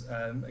we've said,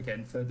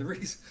 again for the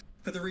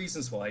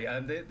reasons why,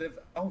 they've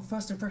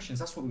first impressions.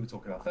 That's what we were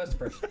talking about. First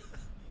impressions.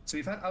 So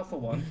we've had Alpha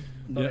 1,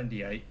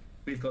 non-NDA.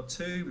 We've got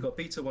 2. We've got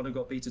Beta 1. We've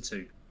got Beta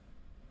 2.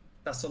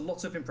 That's a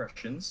lot of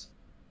impressions.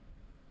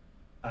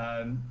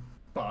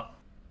 But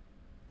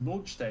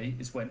launch day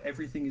is when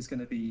everything is going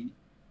to be.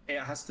 It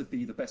has to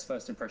be the best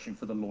first impression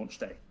for the launch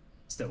day.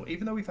 Still,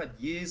 even though we've had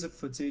years of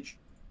footage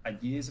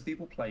and years of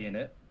people playing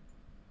it,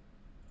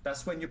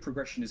 that's when your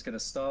progression is going to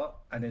start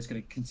and it's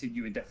going to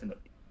continue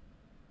indefinitely.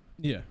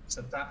 Yeah.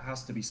 So that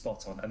has to be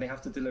spot on, and they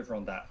have to deliver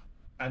on that.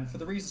 And for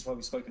the reasons why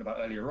we've spoken about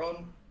earlier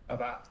on,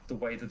 about the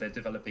way that they're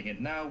developing it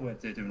now, where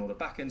they're doing all the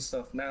back-end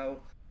stuff now,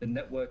 the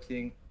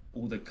networking,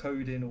 all the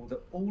coding,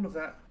 all of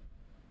that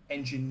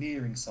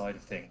engineering side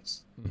of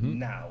things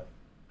now,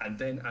 and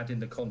then add in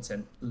the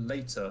content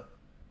later.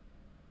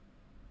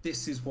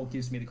 This is what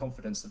gives me the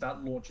confidence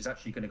that launch is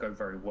actually going to go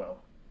very well.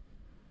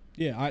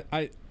 Yeah,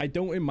 I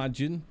don't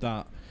imagine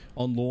that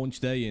on launch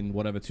day in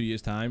whatever 2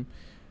 years time.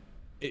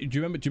 Do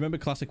you remember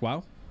Classic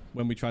WoW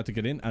when we tried to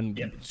get in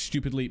and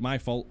stupidly, my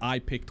fault, I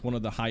picked one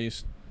of the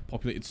highest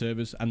populated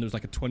servers and there was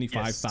like a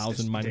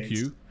 25,000 man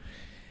queue.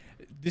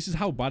 This is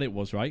how bad it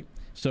was, right?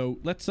 So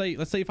let's say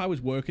if I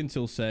was working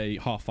till say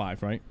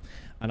 5:30, right,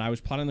 and I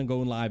was planning on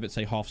going live at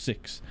say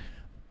 6:30,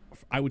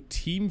 I would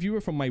team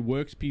viewer from my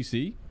works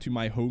PC to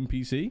my home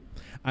PC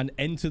and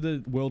enter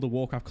the World of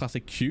Warcraft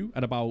Classic queue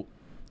at about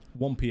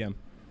 1 p.m.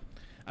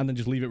 and then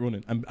just leave it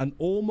running, and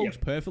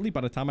almost perfectly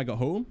by the time I got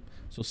home,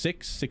 so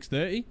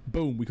 6:30,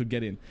 boom, we could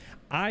get in.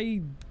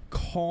 I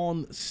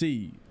can't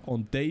see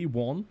on day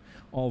one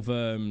of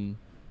I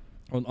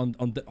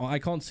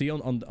can't see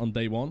on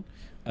day one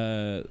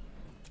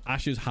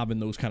Asher's having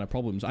those kind of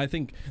problems. I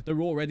think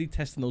they're already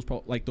testing those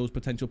those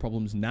potential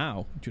problems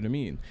now. Do you know what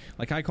I mean?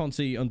 Like, I can't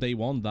see on day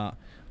one that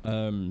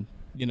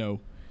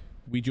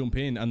we jump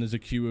in and there's a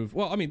queue of,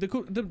 well, I mean,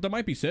 there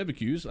might be server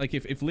queues. Like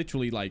if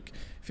literally like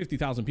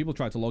 50,000 people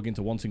try to log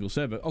into one single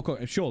server,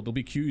 okay, sure, there'll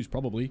be queues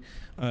probably.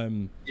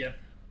 Yeah.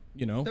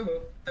 You know,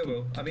 there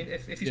will. I mean,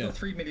 if you've got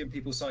 3 million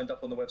people signed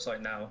up on the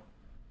website now,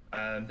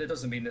 that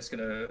doesn't mean it's going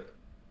to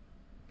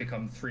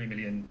become 3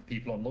 million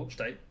people on launch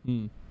day.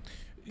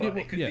 But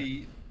it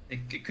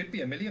could be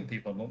 1 million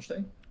people on launch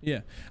day.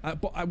 Yeah,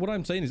 but what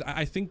I'm saying is,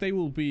 I think they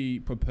will be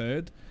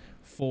prepared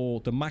for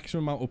the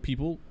maximum amount of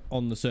people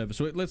on the server.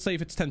 So let's say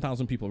if it's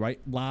 10,000 people, right,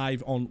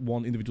 live on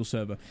one individual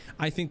server,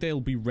 I think they'll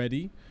be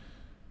ready.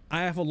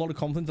 I have a lot of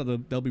confidence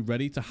that they'll be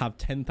ready to have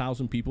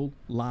 10,000 people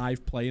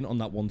live playing on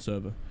that one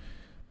server,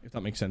 if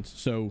that makes sense.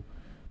 So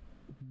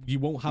you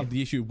won't have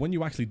the issue when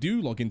you actually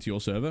do log into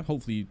your server.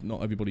 Hopefully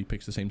not everybody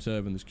picks the same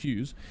server and there's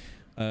queues.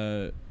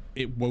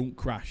 It won't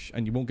crash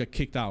and you won't get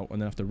kicked out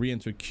and then have to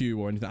re-enter a queue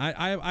or anything.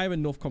 I have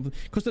enough confidence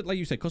because, like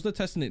you said, because they're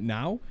testing it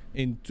now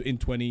in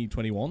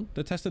 2021.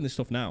 They're testing this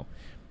stuff now.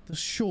 There's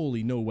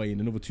surely no way in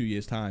another 2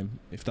 years' time,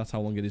 if that's how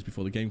long it is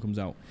before the game comes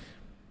out,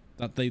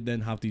 that they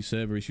then have these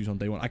server issues on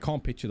day one. I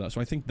can't picture that,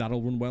 so I think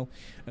that'll run well.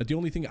 The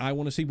only thing I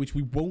want to see, which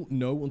we won't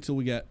know until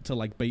we get to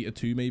like beta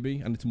 2 maybe,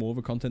 and it's more of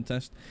a content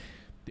test.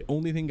 The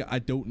only thing I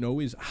don't know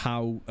is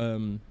how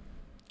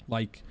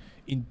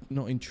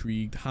not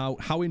intrigued,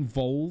 how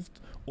involved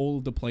all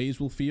of the players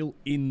will feel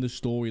in the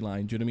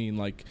storyline. Do you know what I mean?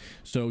 Like,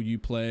 so you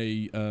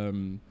play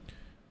so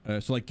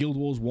like Guild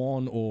Wars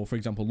 1 or, for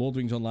example, Lord of the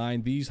Rings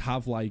Online, these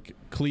have like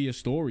clear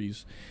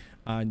stories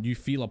and you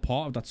feel a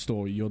part of that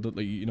story. You're the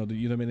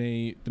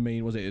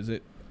main is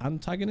it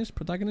antagonist,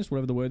 protagonist,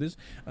 whatever the word is.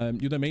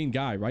 You're the main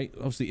guy, right?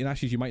 Obviously in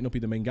Ashes you might not be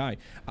the main guy.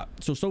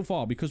 So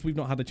far, because we've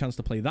not had the chance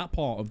to play that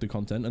part of the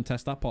content and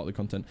test that part of the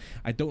content,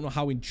 I don't know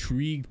how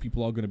intrigued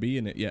people are going to be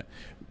in it yet.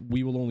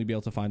 We will only be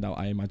able to find out,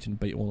 I imagine,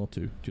 beta 1 or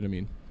 2. Do you know what I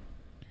mean?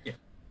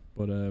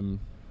 Yeah.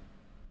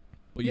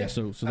 But yeah,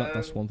 so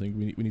that's one thing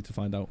we need to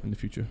find out in the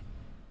future.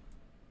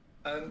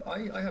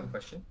 I have a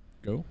question.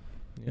 Go.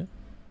 Yeah.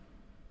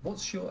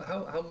 What's your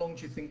how long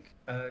do you think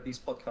these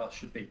podcasts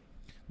should be?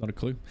 Not a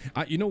clue.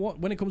 You know what?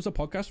 When it comes to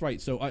podcasts, right?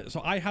 So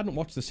I hadn't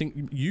watched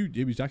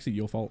it was actually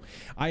your fault.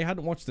 I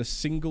hadn't watched a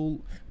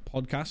single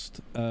podcast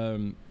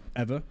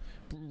ever,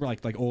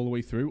 like all the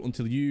way through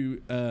until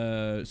you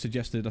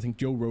suggested, I think,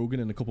 Joe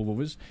Rogan and a couple of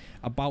others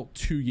about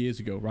 2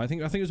 years ago, right? I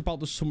think it was about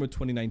the summer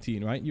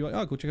 2019, right? You're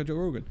like, oh, go check out Joe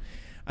Rogan,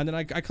 and then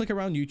I click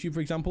around YouTube, for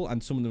example,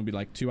 and some of them would be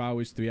like 2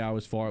 hours, 3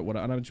 hours, 4 hours,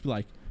 whatever, and I would just be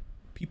like,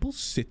 people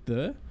sit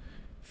there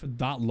for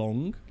that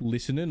long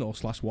listening or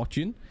 /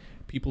 watching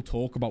people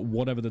talk about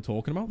whatever they're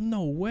talking about?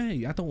 No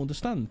way. I don't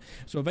understand.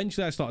 So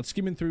eventually I started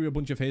skimming through a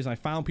bunch of his. I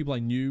found people I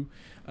knew,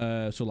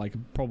 so like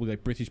probably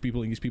like British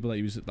people, English people that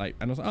he was like,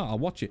 and I was like, oh, I'll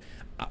watch it.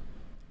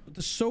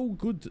 They're so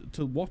good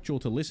to watch or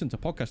to listen to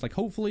podcasts. Like,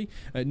 hopefully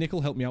Nick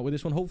will help me out with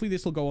this one. Hopefully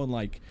this will go on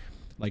like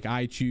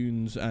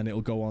iTunes, and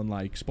it'll go on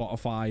like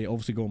Spotify,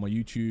 obviously go on my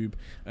YouTube.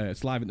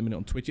 It's live at the minute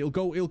on Twitch. It'll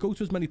go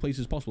to as many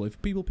places as possible.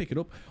 If people pick it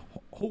up,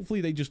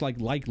 hopefully they just like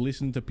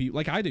listen to people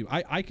like I do.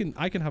 I can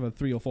have a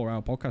 3 or 4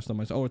 hour podcast on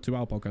my, or a 2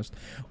 hour podcast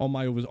on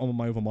my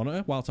other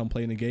monitor whilst I'm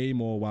playing a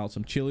game or whilst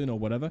I'm chilling or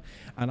whatever,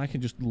 and I can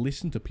just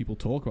listen to people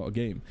talk about a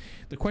game.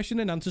 The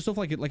question and answer stuff,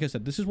 like I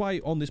said, this is why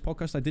on this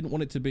podcast I didn't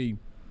want it to be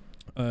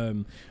I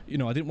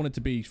didn't want it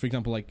to be, for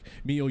example, like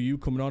me or you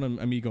coming on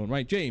and me going,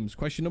 right, James,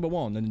 question number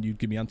 1, and then you'd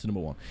give me answer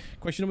number 1,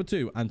 question number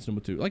 2, answer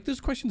number 2. Like,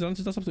 there's questions and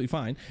answers, that's absolutely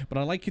fine, but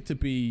I like it to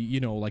be,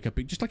 like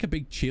a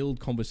big chilled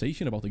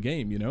conversation about the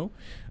game.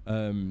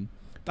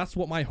 That's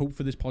what my hope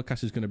for this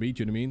podcast is going to be.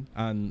 Do you know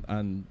what I mean?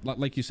 And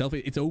like yourself,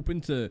 it's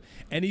open to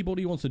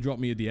anybody who wants to drop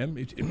me a DM.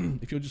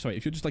 If you're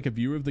just like a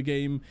viewer of the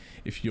game,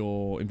 if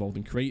you're involved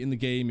in creating the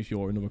game, if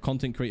you're another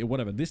content creator,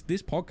 whatever. This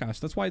podcast,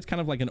 that's why it's kind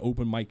of like an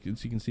open mic,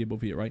 as you can see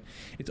above here, right?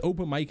 It's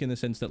open mic in the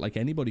sense that like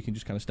anybody can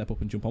just kind of step up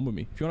and jump on with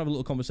me. If you want to have a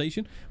little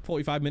conversation,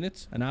 45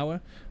 minutes, an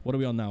hour. What are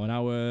we on now? An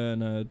hour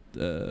and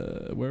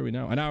where are we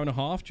now? An hour and a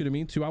half. Do you know what I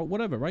mean? 2 hours,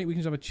 whatever, right? We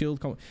can just have a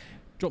chilled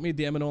drop me a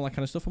DM and all that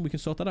kind of stuff, and we can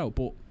sort that out.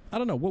 But I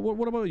don't know.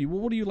 What about you?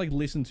 What do you like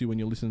listen to when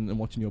you're listening and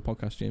watching your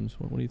podcast, James?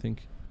 What do you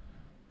think?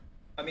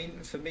 I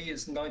mean, for me,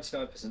 it's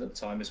 99% of the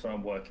time is when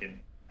I'm working,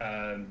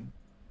 and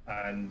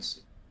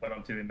when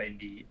I'm doing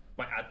mainly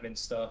my admin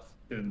stuff,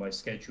 doing my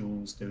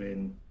schedules,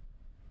 doing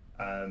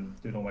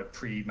all my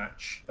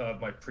pre-match,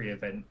 my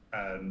pre-event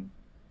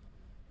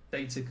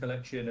data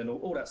collection, and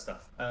all that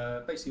stuff.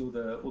 Basically,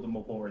 all the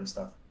more boring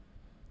stuff.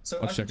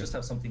 So I can just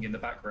have something in the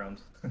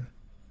background.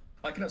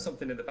 I can have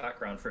something in the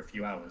background for a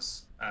few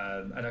hours,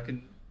 and I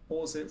can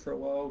pause it for a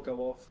while, go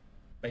off,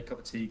 make a cup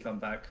of tea, come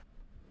back,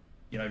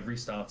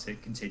 restart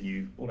it,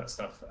 continue, all that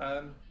stuff.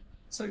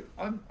 So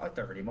I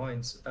don't really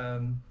mind. I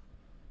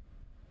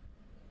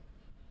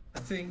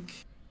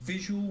think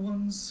visual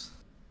ones,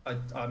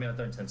 I mean, I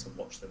don't tend to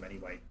watch them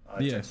anyway.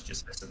 I tend to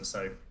just listen,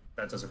 so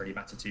that doesn't really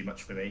matter too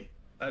much for me.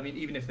 I mean,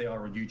 even if they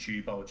are on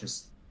YouTube, I'll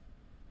just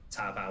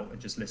tab out and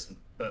just listen.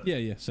 But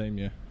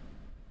same.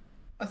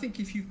 I think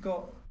if you've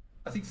got,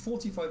 I think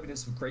 45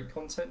 minutes of great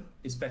content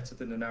is better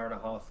than an hour and a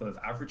half of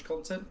average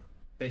content.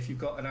 But if you've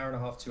got an hour and a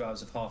half, 2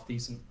 hours of half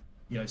decent,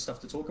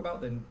 stuff to talk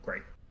about, then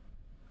great.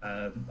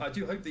 I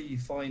do hope that you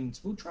find.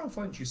 We'll try and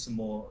find you some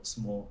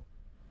more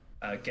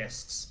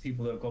guests,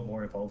 people that have got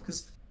more involved.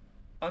 Because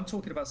I'm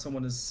talking about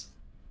someone as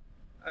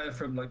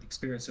from like the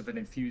experience of an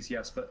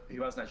enthusiast, but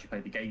who hasn't actually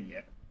played the game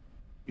yet.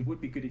 It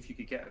would be good if you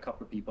could get a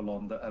couple of people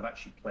on that have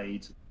actually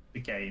played the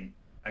game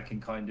and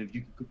can kind of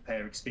you can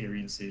compare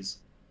experiences,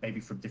 maybe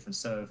from different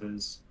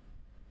servers.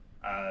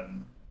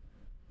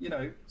 You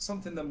know,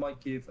 something that might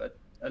give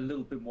a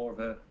little bit more of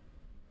a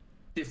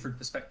different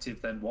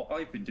perspective than what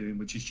I've been doing,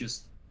 which is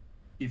just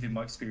giving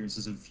my experience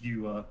as a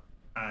viewer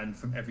and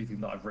from everything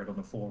that I've read on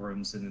the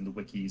forums and in the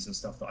wikis and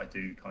stuff that I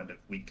do kind of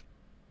week,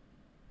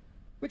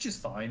 which is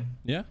fine.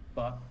 Yeah.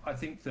 But I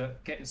think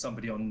that getting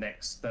somebody on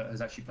next that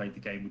has actually played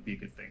the game would be a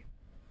good thing.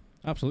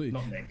 Absolutely.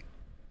 Not Nick.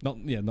 Not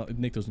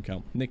Nick doesn't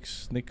count.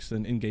 Nick's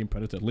an in-game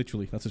predator.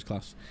 Literally, that's his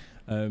class.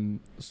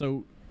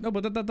 So no,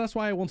 but that's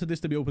why I wanted this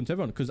to be open to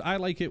everyone, because I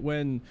like it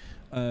when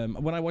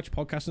I watch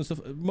podcasts and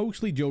stuff.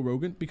 Mostly Joe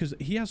Rogan, because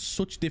he has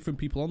such different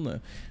people on there.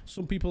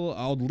 Some people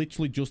are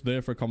literally just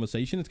there for a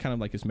conversation. It's kind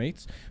of like his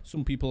mates.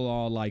 Some people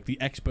are like the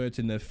experts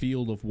in their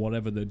field of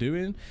whatever they're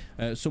doing.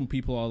 Some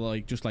people are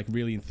like just like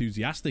really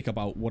enthusiastic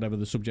about whatever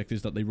the subject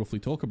is that they roughly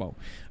talk about.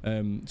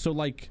 So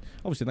like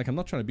obviously, like I'm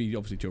not trying to be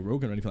obviously Joe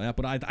Rogan or anything like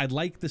that, but I'd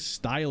like the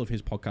style of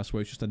his podcast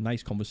where it's just a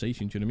nice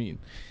conversation. Do you know what I mean?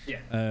 Yeah.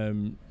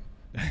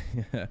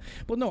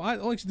 But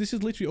no, this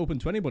is literally open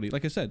to anybody.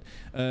 Like I said,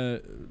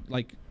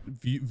 like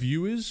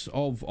viewers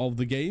of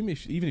the game,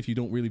 even if you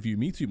don't really view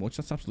me too much,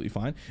 that's absolutely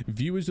fine.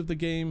 Viewers of the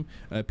game,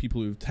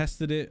 people who've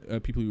tested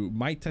it, people who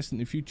might test it in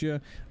the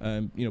future,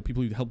 you know,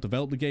 people who help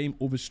develop the game,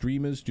 other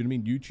streamers, do you know what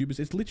I mean, YouTubers.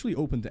 It's literally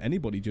open to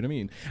anybody, do you know what I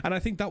mean? And I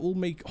think that will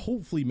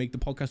hopefully make the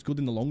podcast good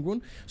in the long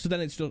run, so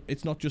then it's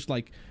not just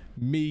like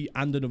me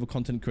and another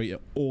content creator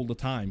all the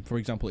time. For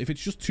example, if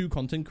it's just two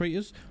content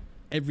creators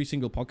every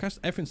single podcast,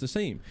 everything's the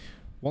same.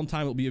 One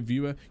time it'll be a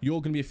viewer, you're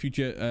going to be a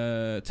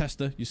future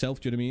tester yourself,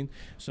 do you know what I mean?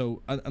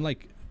 So, and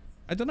like,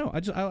 I don't know,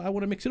 I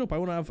want to mix it up. I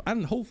want to have,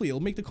 and hopefully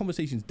it'll make the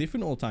conversations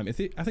different all the time. I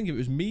think if it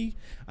was me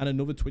and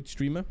another Twitch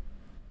streamer,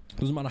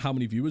 doesn't matter how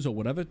many viewers or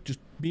whatever, just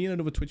me and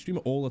another Twitch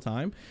streamer all the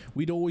time,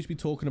 we'd always be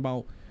talking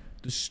about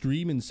the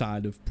streaming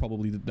side of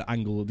probably the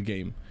angle of the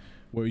game.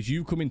 Whereas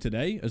you come in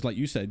today, as like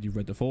you said, you've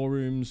read the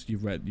forums,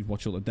 you've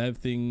watched all the dev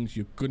things,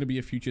 you're going to be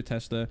a future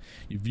tester,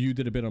 you viewed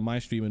it a bit on my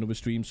stream and other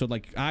streams. So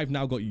like I've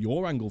now got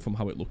your angle from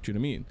how it looked, do you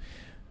know what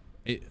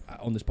I mean?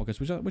 On this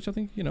podcast, which I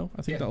think, you know,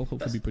 I think that'll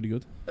hopefully be pretty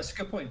good. That's a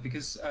good point,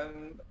 because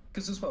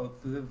as well,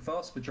 the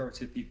vast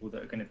majority of people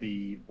that are going to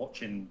be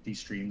watching these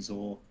streams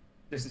or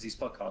listening to these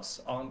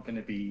podcasts aren't going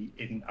to be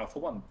in Alpha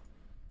 1.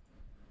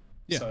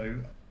 Yeah. So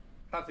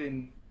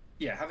having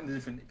the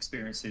different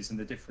experiences and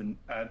the different,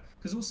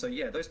 because also,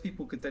 those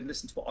people could then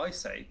listen to what I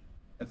say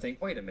and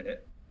think, wait a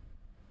minute,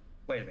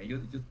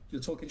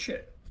 you're talking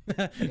shit.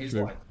 And here's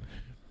why.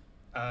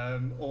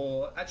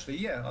 Or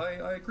actually,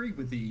 I agree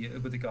with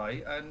the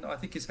guy, and I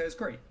think his hair's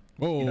great.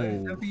 Oh. You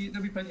know,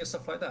 there'll be plenty of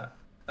stuff like that.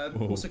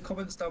 Also,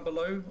 comments down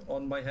below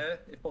on my hair,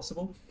 if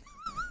possible.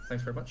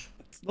 Thanks very much.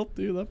 Let's not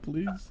do that,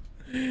 please.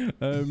 The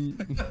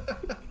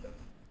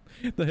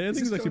hair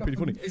thing is actually pretty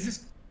funny.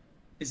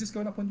 Is this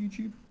going up on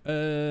YouTube?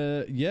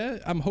 Yeah,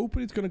 I'm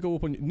hoping it's going to go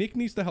up on. Nick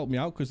needs to help me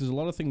out, because there's a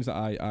lot of things that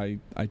I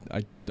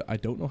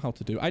don't know how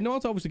to do. I know how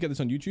to obviously get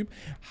this on YouTube.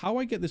 How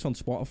I get this on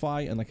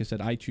Spotify and, like I said,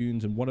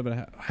 iTunes and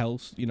whatever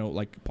else, you know,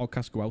 like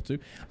podcasts go out to.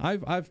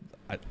 I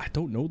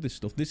don't know this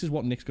stuff. This is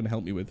what Nick's going to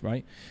help me with,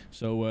 right?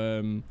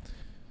 So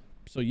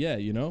yeah,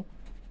 you know,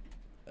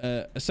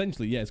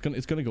 essentially, yeah,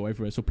 it's gonna go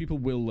everywhere. So people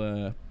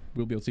will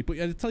be able to see. But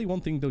I'll tell you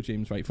one thing though,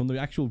 James, right, from the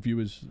actual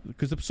viewers,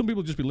 because some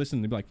people just be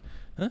listening and be like,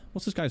 huh,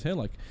 what's this guy's hair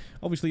like?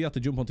 Obviously you have to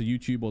jump onto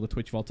YouTube or the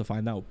Twitch vault to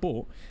find out,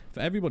 but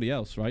for everybody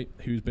else, right,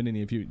 who's been in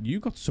here,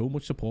 you got so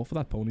much support for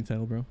that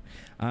ponytail, bro.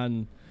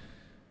 And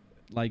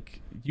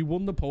like, you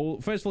won the poll.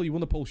 First of all, you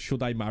won the poll,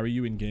 should I marry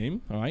you in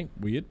game? All right,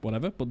 weird,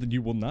 whatever, but then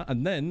you won that.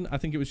 And then I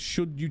think it was,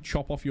 should you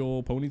chop off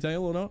your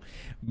ponytail or not?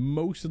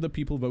 Most of the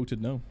people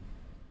voted no.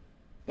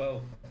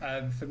 Well,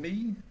 for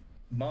me,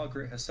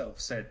 Margaret herself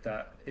said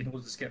that in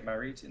order to get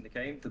married in the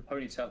game, the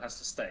ponytail has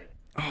to stay.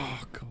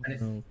 Oh god.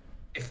 And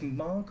if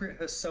Margaret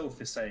herself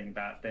is saying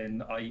that,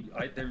 then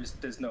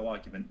there's no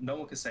argument. No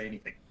one can say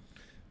anything.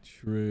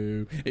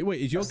 True.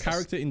 Wait, is your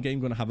character in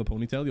game going to have a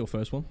ponytail? Your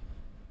first one?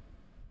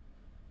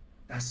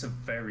 That's a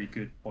very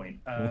good point.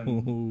 I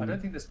don't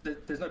think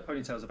there's no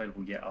ponytails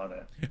available yet, are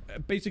there?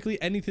 Basically,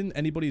 anything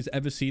anybody's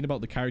ever seen about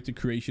the character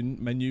creation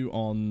menu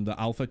on the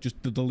alpha, just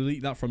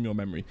delete that from your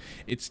memory.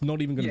 It's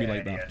not even going to be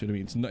like that. Yeah. Do you know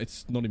what I mean?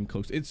 It's not even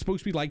close. It's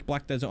supposed to be like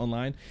Black Desert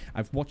Online.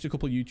 I've watched a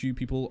couple of YouTube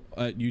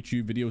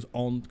videos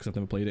on, because I've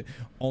never played it,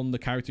 on the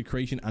character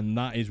creation, and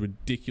that is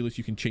ridiculous.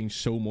 You can change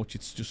so much.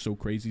 It's just so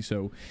crazy.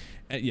 So,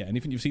 yeah,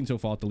 anything you've seen so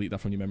far, delete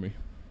that from your memory.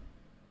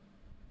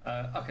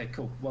 Okay,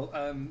 cool. Well,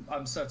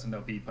 I'm certain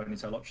there'll be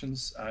ponytail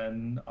options,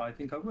 and I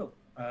think I will.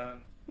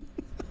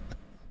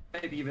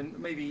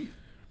 Maybe.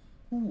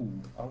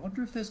 Ooh, I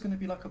wonder if there's going to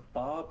be like a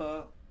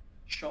barber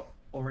shop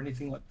or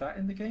anything like that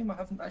in the game. I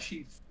haven't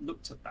actually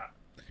looked at that.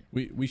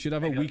 We should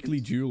have a weekly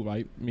duel,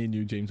 right? Me and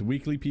you, James. A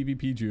weekly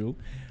PvP duel,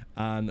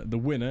 and the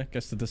winner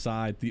gets to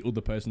decide the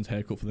other person's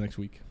haircut for the next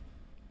week.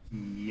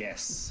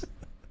 Yes.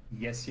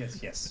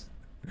 Yes.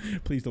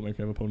 Please don't make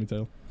me have a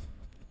ponytail.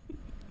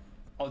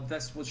 Oh,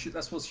 that's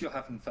what you're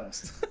having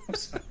first.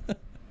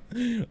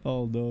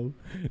 Oh no,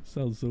 it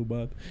sounds so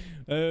bad.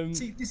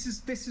 See, this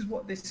is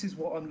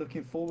what I'm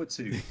looking forward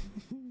to.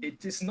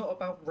 It's not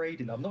about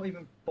raiding. I'm not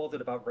even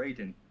bothered about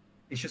raiding.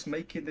 It's just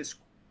making this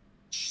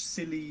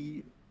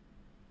silly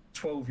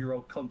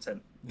 12-year-old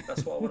content.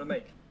 That's what I want to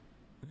make.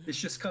 It's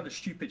just kind of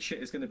stupid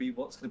shit is going to be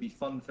what's going to be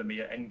fun for me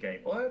at end game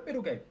or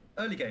middle game,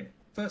 early game,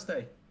 first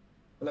day.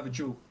 We'll have a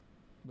duel.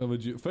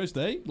 First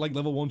day, like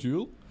level 1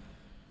 duel.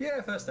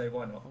 Yeah, first day,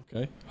 why not?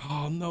 Okay.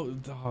 Oh, no.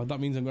 Oh,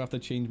 that means I'm going to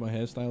have to change my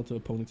hairstyle to a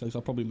ponytail, so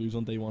I'll probably lose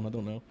on day 1. I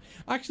don't know.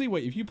 Actually,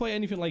 wait. If you play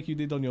anything like you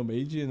did on your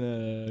mage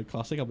in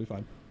Classic, I'll be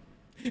fine.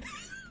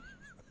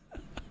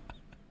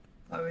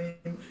 I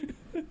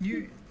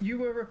mean, you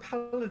were a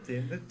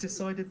paladin that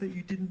decided that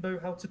you didn't know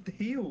how to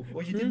heal,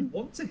 or you didn't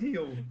want to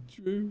heal.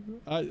 True.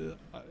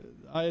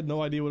 I had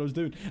no idea what I was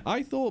doing.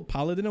 I thought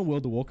Paladin on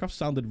World of Warcraft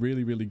sounded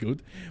really, really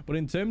good, but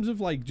in terms of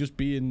like just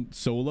being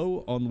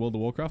solo on World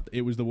of Warcraft,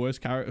 it was the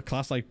worst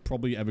class I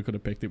probably ever could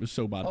have picked. It was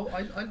so bad. Oh,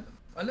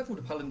 I leveled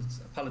a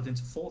paladin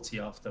to 40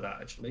 after that,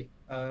 actually.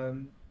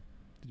 Did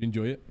you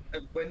enjoy it?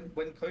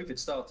 When COVID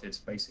started,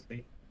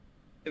 basically,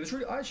 it was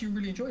really. I actually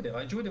really enjoyed it.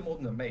 I enjoyed it more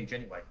than a mage,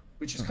 anyway,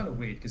 which is kind of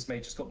weird because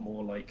mage just got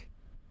more like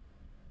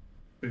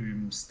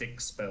boom stick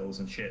spells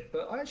and shit.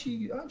 But I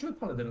enjoyed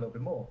paladin a little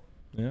bit more.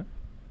 Yeah.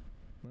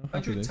 Well, I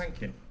enjoyed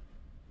tanking.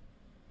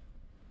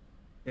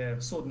 Yeah,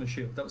 sword and a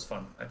shield. That was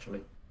fun,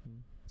 actually.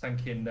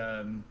 Tanking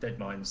dead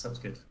mines. That was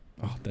good.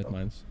 Oh, dead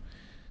mines.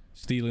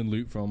 Stealing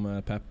loot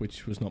from Pep,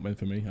 which was not meant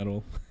for me at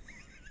all.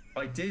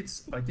 I did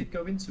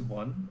go into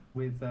one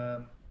with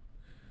my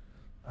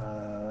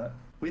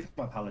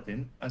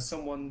paladin, and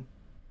someone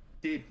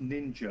did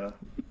ninja.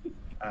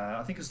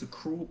 I think it was the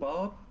cruel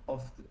barb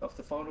of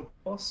the final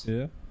boss.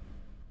 Yeah.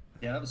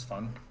 Yeah, that was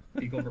fun.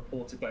 He got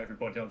reported by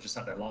everybody. I was just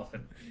sat there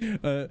laughing.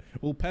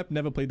 Well, Pep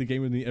never played the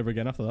game with me ever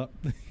again after that.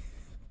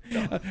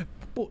 No.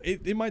 But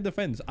in my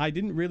defense, I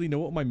didn't really know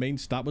what my main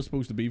stat was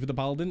supposed to be for the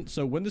paladin.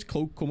 So when this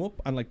cloak come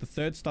up and like the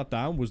third stat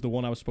down was the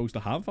one I was supposed to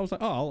have, I was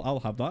like, oh,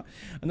 I'll have that.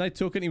 And I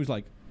took it and he was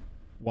like,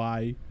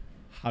 why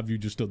have you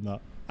just done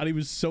that? And he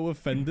was so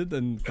offended,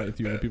 and quite a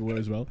few other people were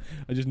as well.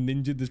 I just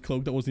ninja'd this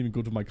cloak that wasn't even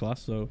good for my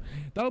class, so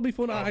that'll be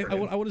fun. I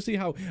want to see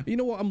how, you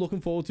know what I'm looking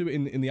forward to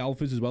in the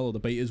alphas as well, or the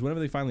betas, whenever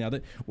they finally add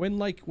it,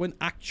 when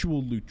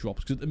actual loot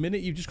drops, because at the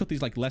minute you've just got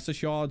these like lesser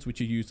shards which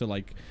you use to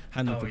like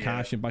hand them for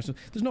cash and buy stuff.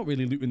 There's not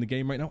really loot in the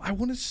game right now. I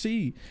want to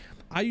see.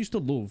 I used to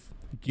love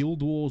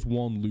Guild Wars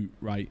 1 loot,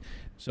 right?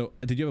 So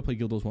did you ever play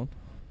Guild Wars 1?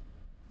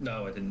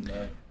 No, I didn't.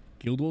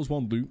 Guild Wars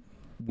 1 loot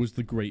was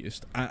the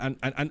greatest, and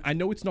I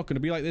know it's not going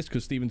to be like this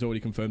because Steven's already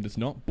confirmed it's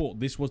not,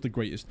 but this was the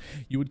greatest.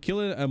 You would kill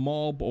a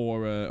mob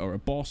or a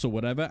boss or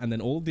whatever, and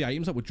then all of the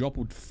items that would drop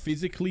would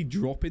physically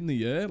drop in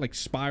the air, like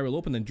spiral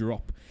up and then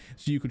drop,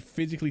 so you could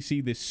physically see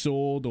this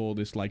sword or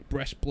this like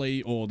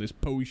breastplate or this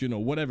potion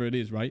or whatever it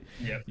is, right?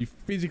 Yeah. You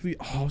physically,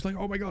 I was like,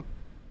 oh my god,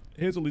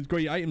 here's all these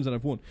great items that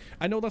I've won.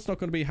 I know that's not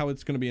going to be how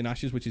it's going to be in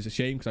Ashes, which is a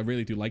shame because I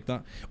really do like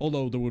that.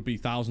 Although there would be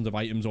thousands of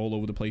items all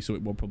over the place, so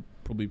it will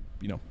probably,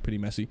 you know, pretty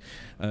messy.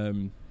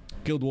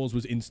 Guild Wars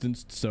was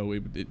instanced, so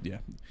yeah.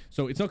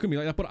 So it's not going to be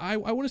like that, but I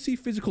want to see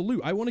physical loot.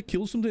 I want to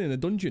kill something in a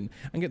dungeon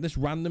and get this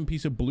random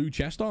piece of blue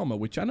chest armor,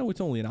 which I know it's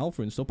only an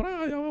alpha and stuff, but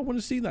I want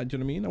to see that, do you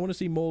know what I mean? I want to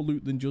see more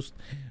loot than just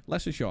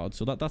lesser shards,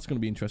 so that's going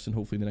to be interesting,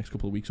 hopefully, in the next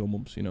couple of weeks or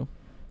months, you know?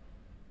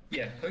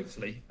 Yeah,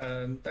 hopefully.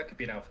 That could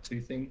be an Alpha 2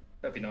 thing.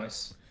 That'd be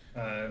nice.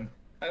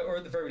 Or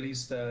at the very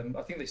least, I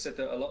think they said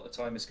that a lot of the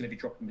time it's going to be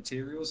dropping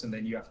materials, and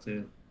then you have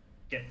to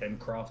get them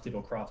crafted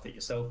or craft it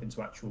yourself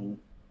into actual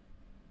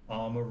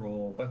armor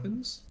or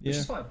weapons, which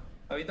is fine.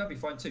 I mean, that'd be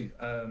fine too.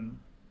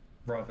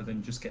 Rather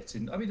than just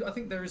getting, I mean, I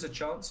think there is a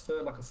chance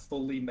for like a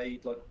fully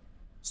made like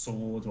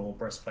sword or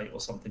breastplate or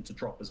something to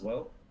drop as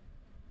well.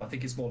 I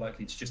think it's more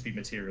likely to just be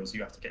materials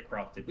you have to get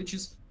crafted, which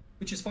is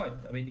fine.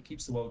 I mean, it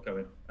keeps the world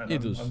going, and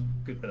it does. I'm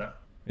good for that.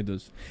 It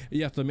does.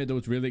 You have to admit, though,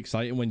 it's really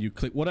exciting when you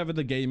click whatever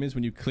the game is,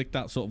 when you click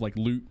that sort of like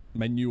loot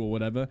menu or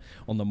whatever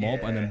on the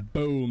mob, and then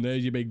boom,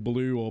 there's your big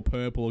blue or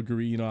purple or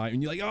green eye,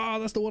 and you're like, oh,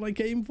 that's the one I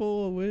came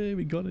for.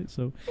 We got it.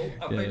 So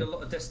I played a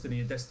lot of Destiny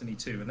and Destiny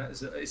 2, and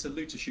it's a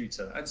looter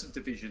shooter, and some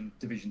Division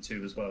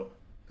 2 as well,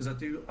 because I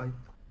do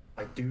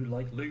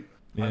like loot.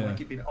 I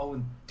like it being. Oh,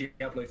 and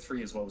Diablo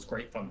 3 as well was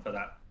great fun for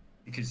that,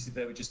 because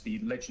there would just be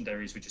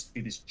legendaries would just be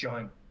this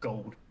giant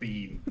gold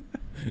beam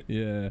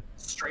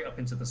straight up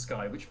into the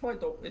sky, which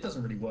it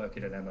doesn't really work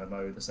in an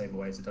MMO the same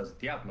way as it does in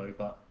Diablo,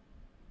 but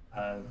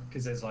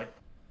because there's like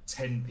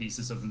 10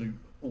 pieces of loot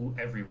all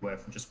everywhere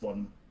from just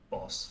one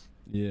boss,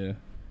 and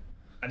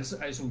it's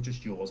all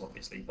just yours,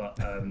 obviously, but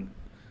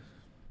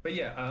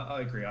yeah,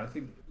 I agree. I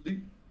think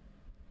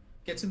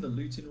getting the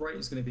looting right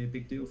is going to be a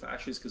big deal for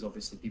Ashes, because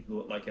obviously people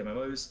that like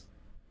MMOs,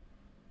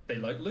 they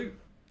like loot.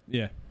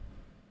 Yeah,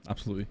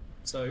 absolutely.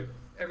 So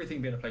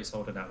everything being a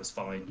placeholder now is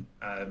fine.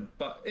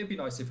 But it'd be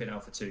nice if in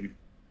Alpha 2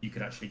 you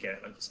could actually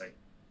get, like you say,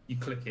 you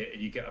click it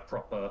and you get a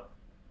proper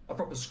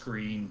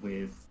screen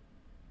with,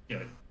 you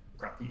know,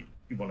 crap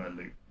you want to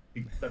loot.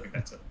 That'd be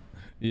better.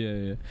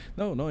 Yeah.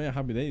 No, yeah,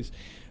 happy days.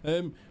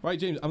 Right,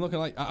 James, I'm not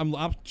gonna lie,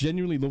 I'm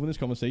genuinely loving this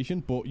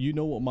conversation, but you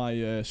know what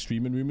my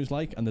streaming room is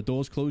like, and the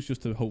door's closed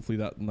just to hopefully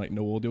that like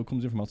no audio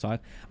comes in from outside.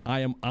 I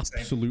am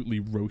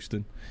absolutely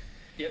roasting.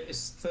 Yep,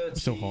 it's 30,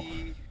 so hot.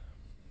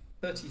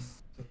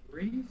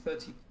 33,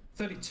 30,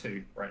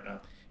 32 right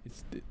now.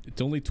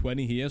 It's only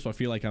 20 here, so I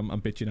feel like I'm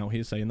bitching out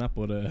here saying that,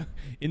 but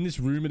in this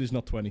room it is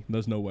not 20.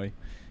 There's no way.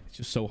 It's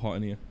just so hot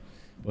in here.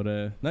 But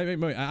no,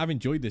 mate, I've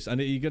enjoyed this. And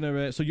are you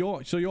gonna? So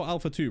you're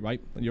Alpha 2, right?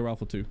 You're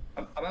Alpha 2.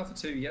 I'm Alpha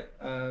 2.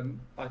 Yep.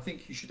 I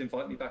think you should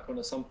invite me back on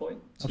at some point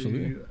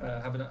to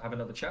have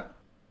another chat.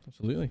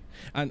 Absolutely.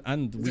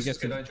 And we get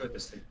to. I enjoyed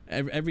this thing.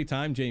 Every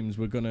time, James,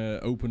 we're gonna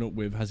open up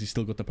with, has he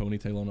still got the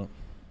ponytail or not?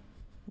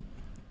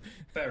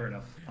 Fair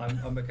enough.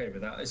 I'm okay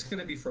with that. It's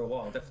gonna be for a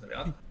while,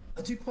 definitely.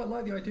 I do quite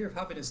like the idea of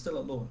having it still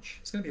at launch.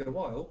 It's gonna be a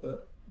while,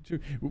 but. True.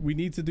 We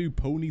need to do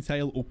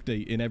ponytail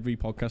update in every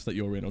podcast that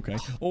you're in, okay?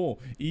 Or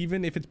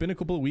even if it's been a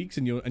couple of weeks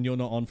and you're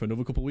not on for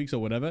another couple of weeks or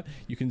whatever,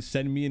 you can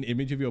send me an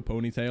image of your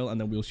ponytail and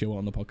then we'll show it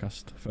on the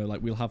podcast. For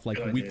like we'll have like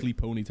weekly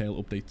ponytail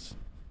updates.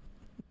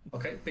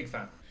 Okay, big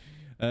fan.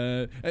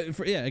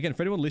 Again,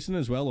 for anyone listening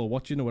as well or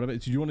watching or whatever,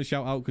 do you want to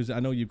shout out, because I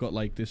know you've got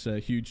like this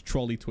huge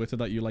trolley Twitter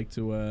that you like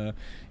to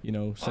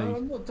say?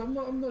 I'm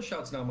not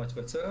shouting out my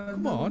Twitter.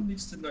 No one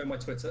needs to know my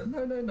Twitter.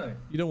 No.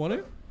 You don't want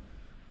to?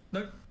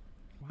 No.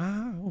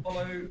 Wow.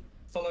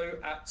 Follow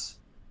at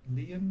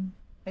LiamH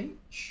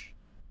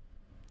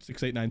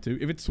 6892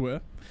 if it's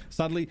Twitter.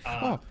 Sadly,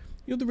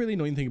 you know the really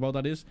annoying thing about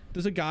that is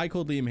there's a guy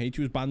called LiamH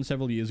who was banned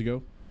several years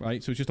ago,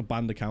 right? So it's just a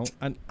banned account,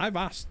 and I've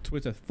asked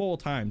Twitter 4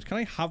 times, can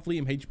I have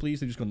LiamH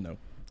please? They've just gone no.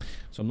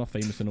 So I'm not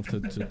famous enough to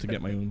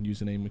get my own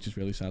username, which is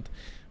really sad.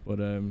 But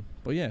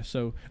yeah.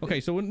 So okay.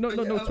 So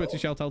no Twitter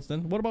shout outs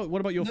then. What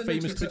about your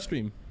famous Twitch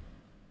stream?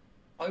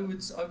 I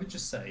would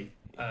just say,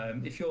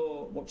 if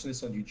you're watching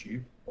this on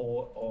YouTube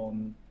or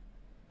on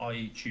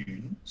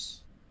iTunes,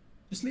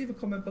 just leave a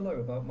comment below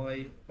about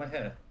my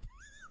hair.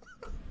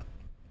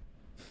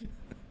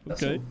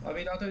 That's okay. All. I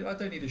mean, I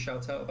don't need a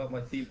shout out about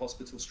my theme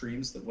hospital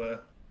streams that were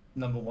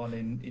 #1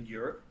 in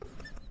Europe.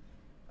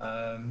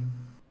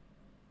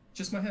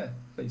 Just my hair,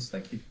 please.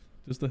 Thank you.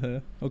 Just the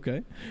hair.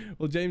 Okay.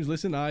 Well, James,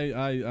 listen,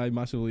 I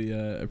massively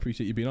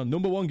appreciate you being on.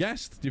 #1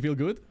 guest. Do you feel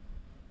good?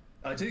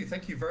 I do.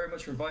 Thank you very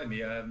much for inviting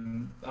me.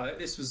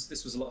 This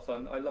was a lot of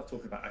fun. I love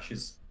talking about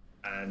Ashes,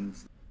 and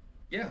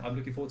yeah, I'm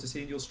looking forward to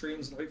seeing your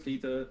streams, and hopefully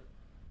the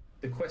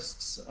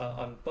quests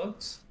are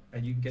unbugged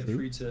and you can get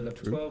through to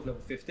level 12,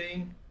 level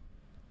 15.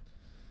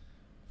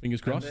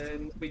 Fingers crossed. And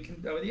then we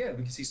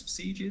can see some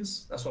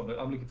sieges. That's what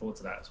I'm looking forward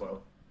to that as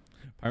well.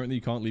 Apparently,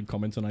 you can't leave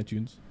comments on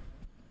iTunes.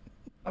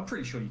 I'm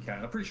pretty sure you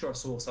can. I'm pretty sure I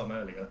saw some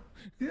earlier.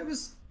 There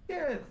was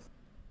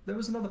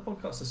another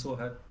podcast I saw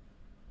had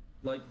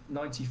like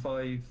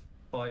 95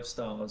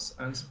 5-stars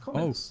and some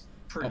comments.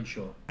 Pretty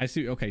sure. I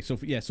see. Okay, so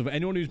for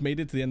anyone who's made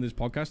it to the end of this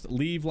podcast,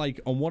 leave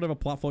like on whatever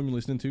platform you're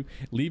listening to,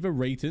 leave a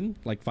rating,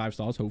 like 5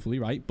 stars, hopefully,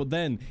 right? But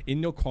then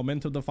in your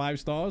comment of the 5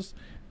 stars,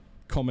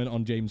 comment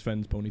on James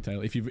Fenn's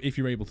ponytail if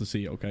you're able to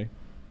see it. Okay.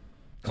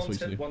 That's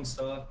content 1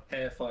 star,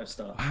 hair 5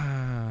 star.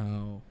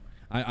 Wow.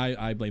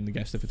 I blame the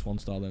guest if it's 1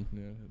 star then.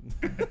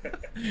 Yeah.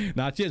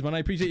 Nah, cheers, man. I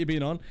appreciate you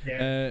being on.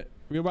 Yeah.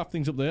 We'll wrap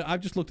things up there. I've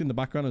just looked in the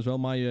background as well.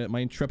 My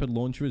Intrepid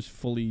launcher is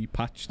fully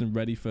patched and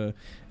ready for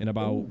in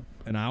about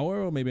an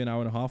hour or maybe an hour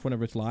and a half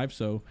whenever it's live.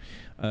 So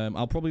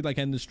I'll probably like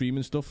end the stream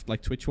and stuff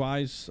like Twitch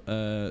wise.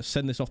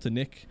 Send this off to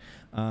Nick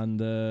and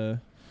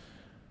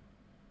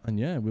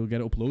yeah, we'll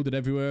get it uploaded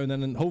everywhere, and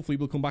then hopefully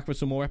we'll come back with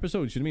some more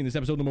episodes. You know what I mean? This is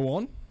episode number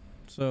 1.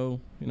 So,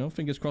 you know,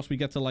 fingers crossed we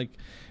get to like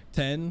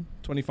 10,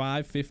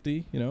 25,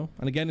 50, you know.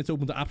 And again, it's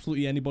open to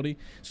absolutely anybody.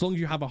 As long as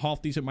you have a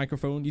half decent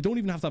microphone. You don't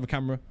even have to have a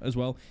camera as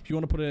well. If you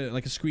want to put a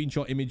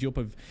screenshot image up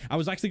of... I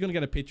was actually going to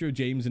get a picture of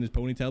James in his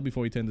ponytail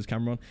before he turned his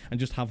camera on and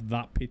just have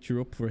that picture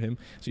up for him.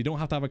 So you don't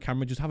have to have a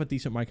camera. Just have a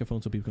decent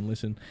microphone so people can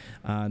listen.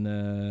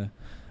 And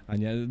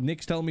yeah,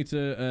 Nick's telling me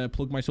to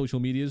plug my social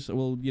medias.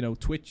 Well, you know,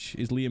 Twitch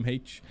is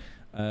LiamH.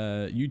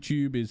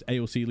 YouTube is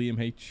AOC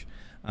LiamH.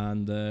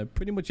 And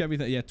pretty much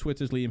everything, yeah,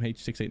 Twitter's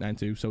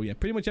LiamH6892. So yeah,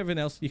 pretty much everything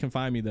else you can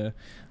find me there.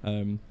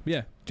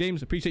 Yeah,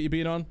 James, appreciate you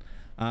being on,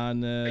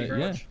 and yeah,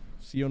 much.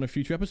 See you on a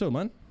future episode,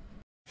 man.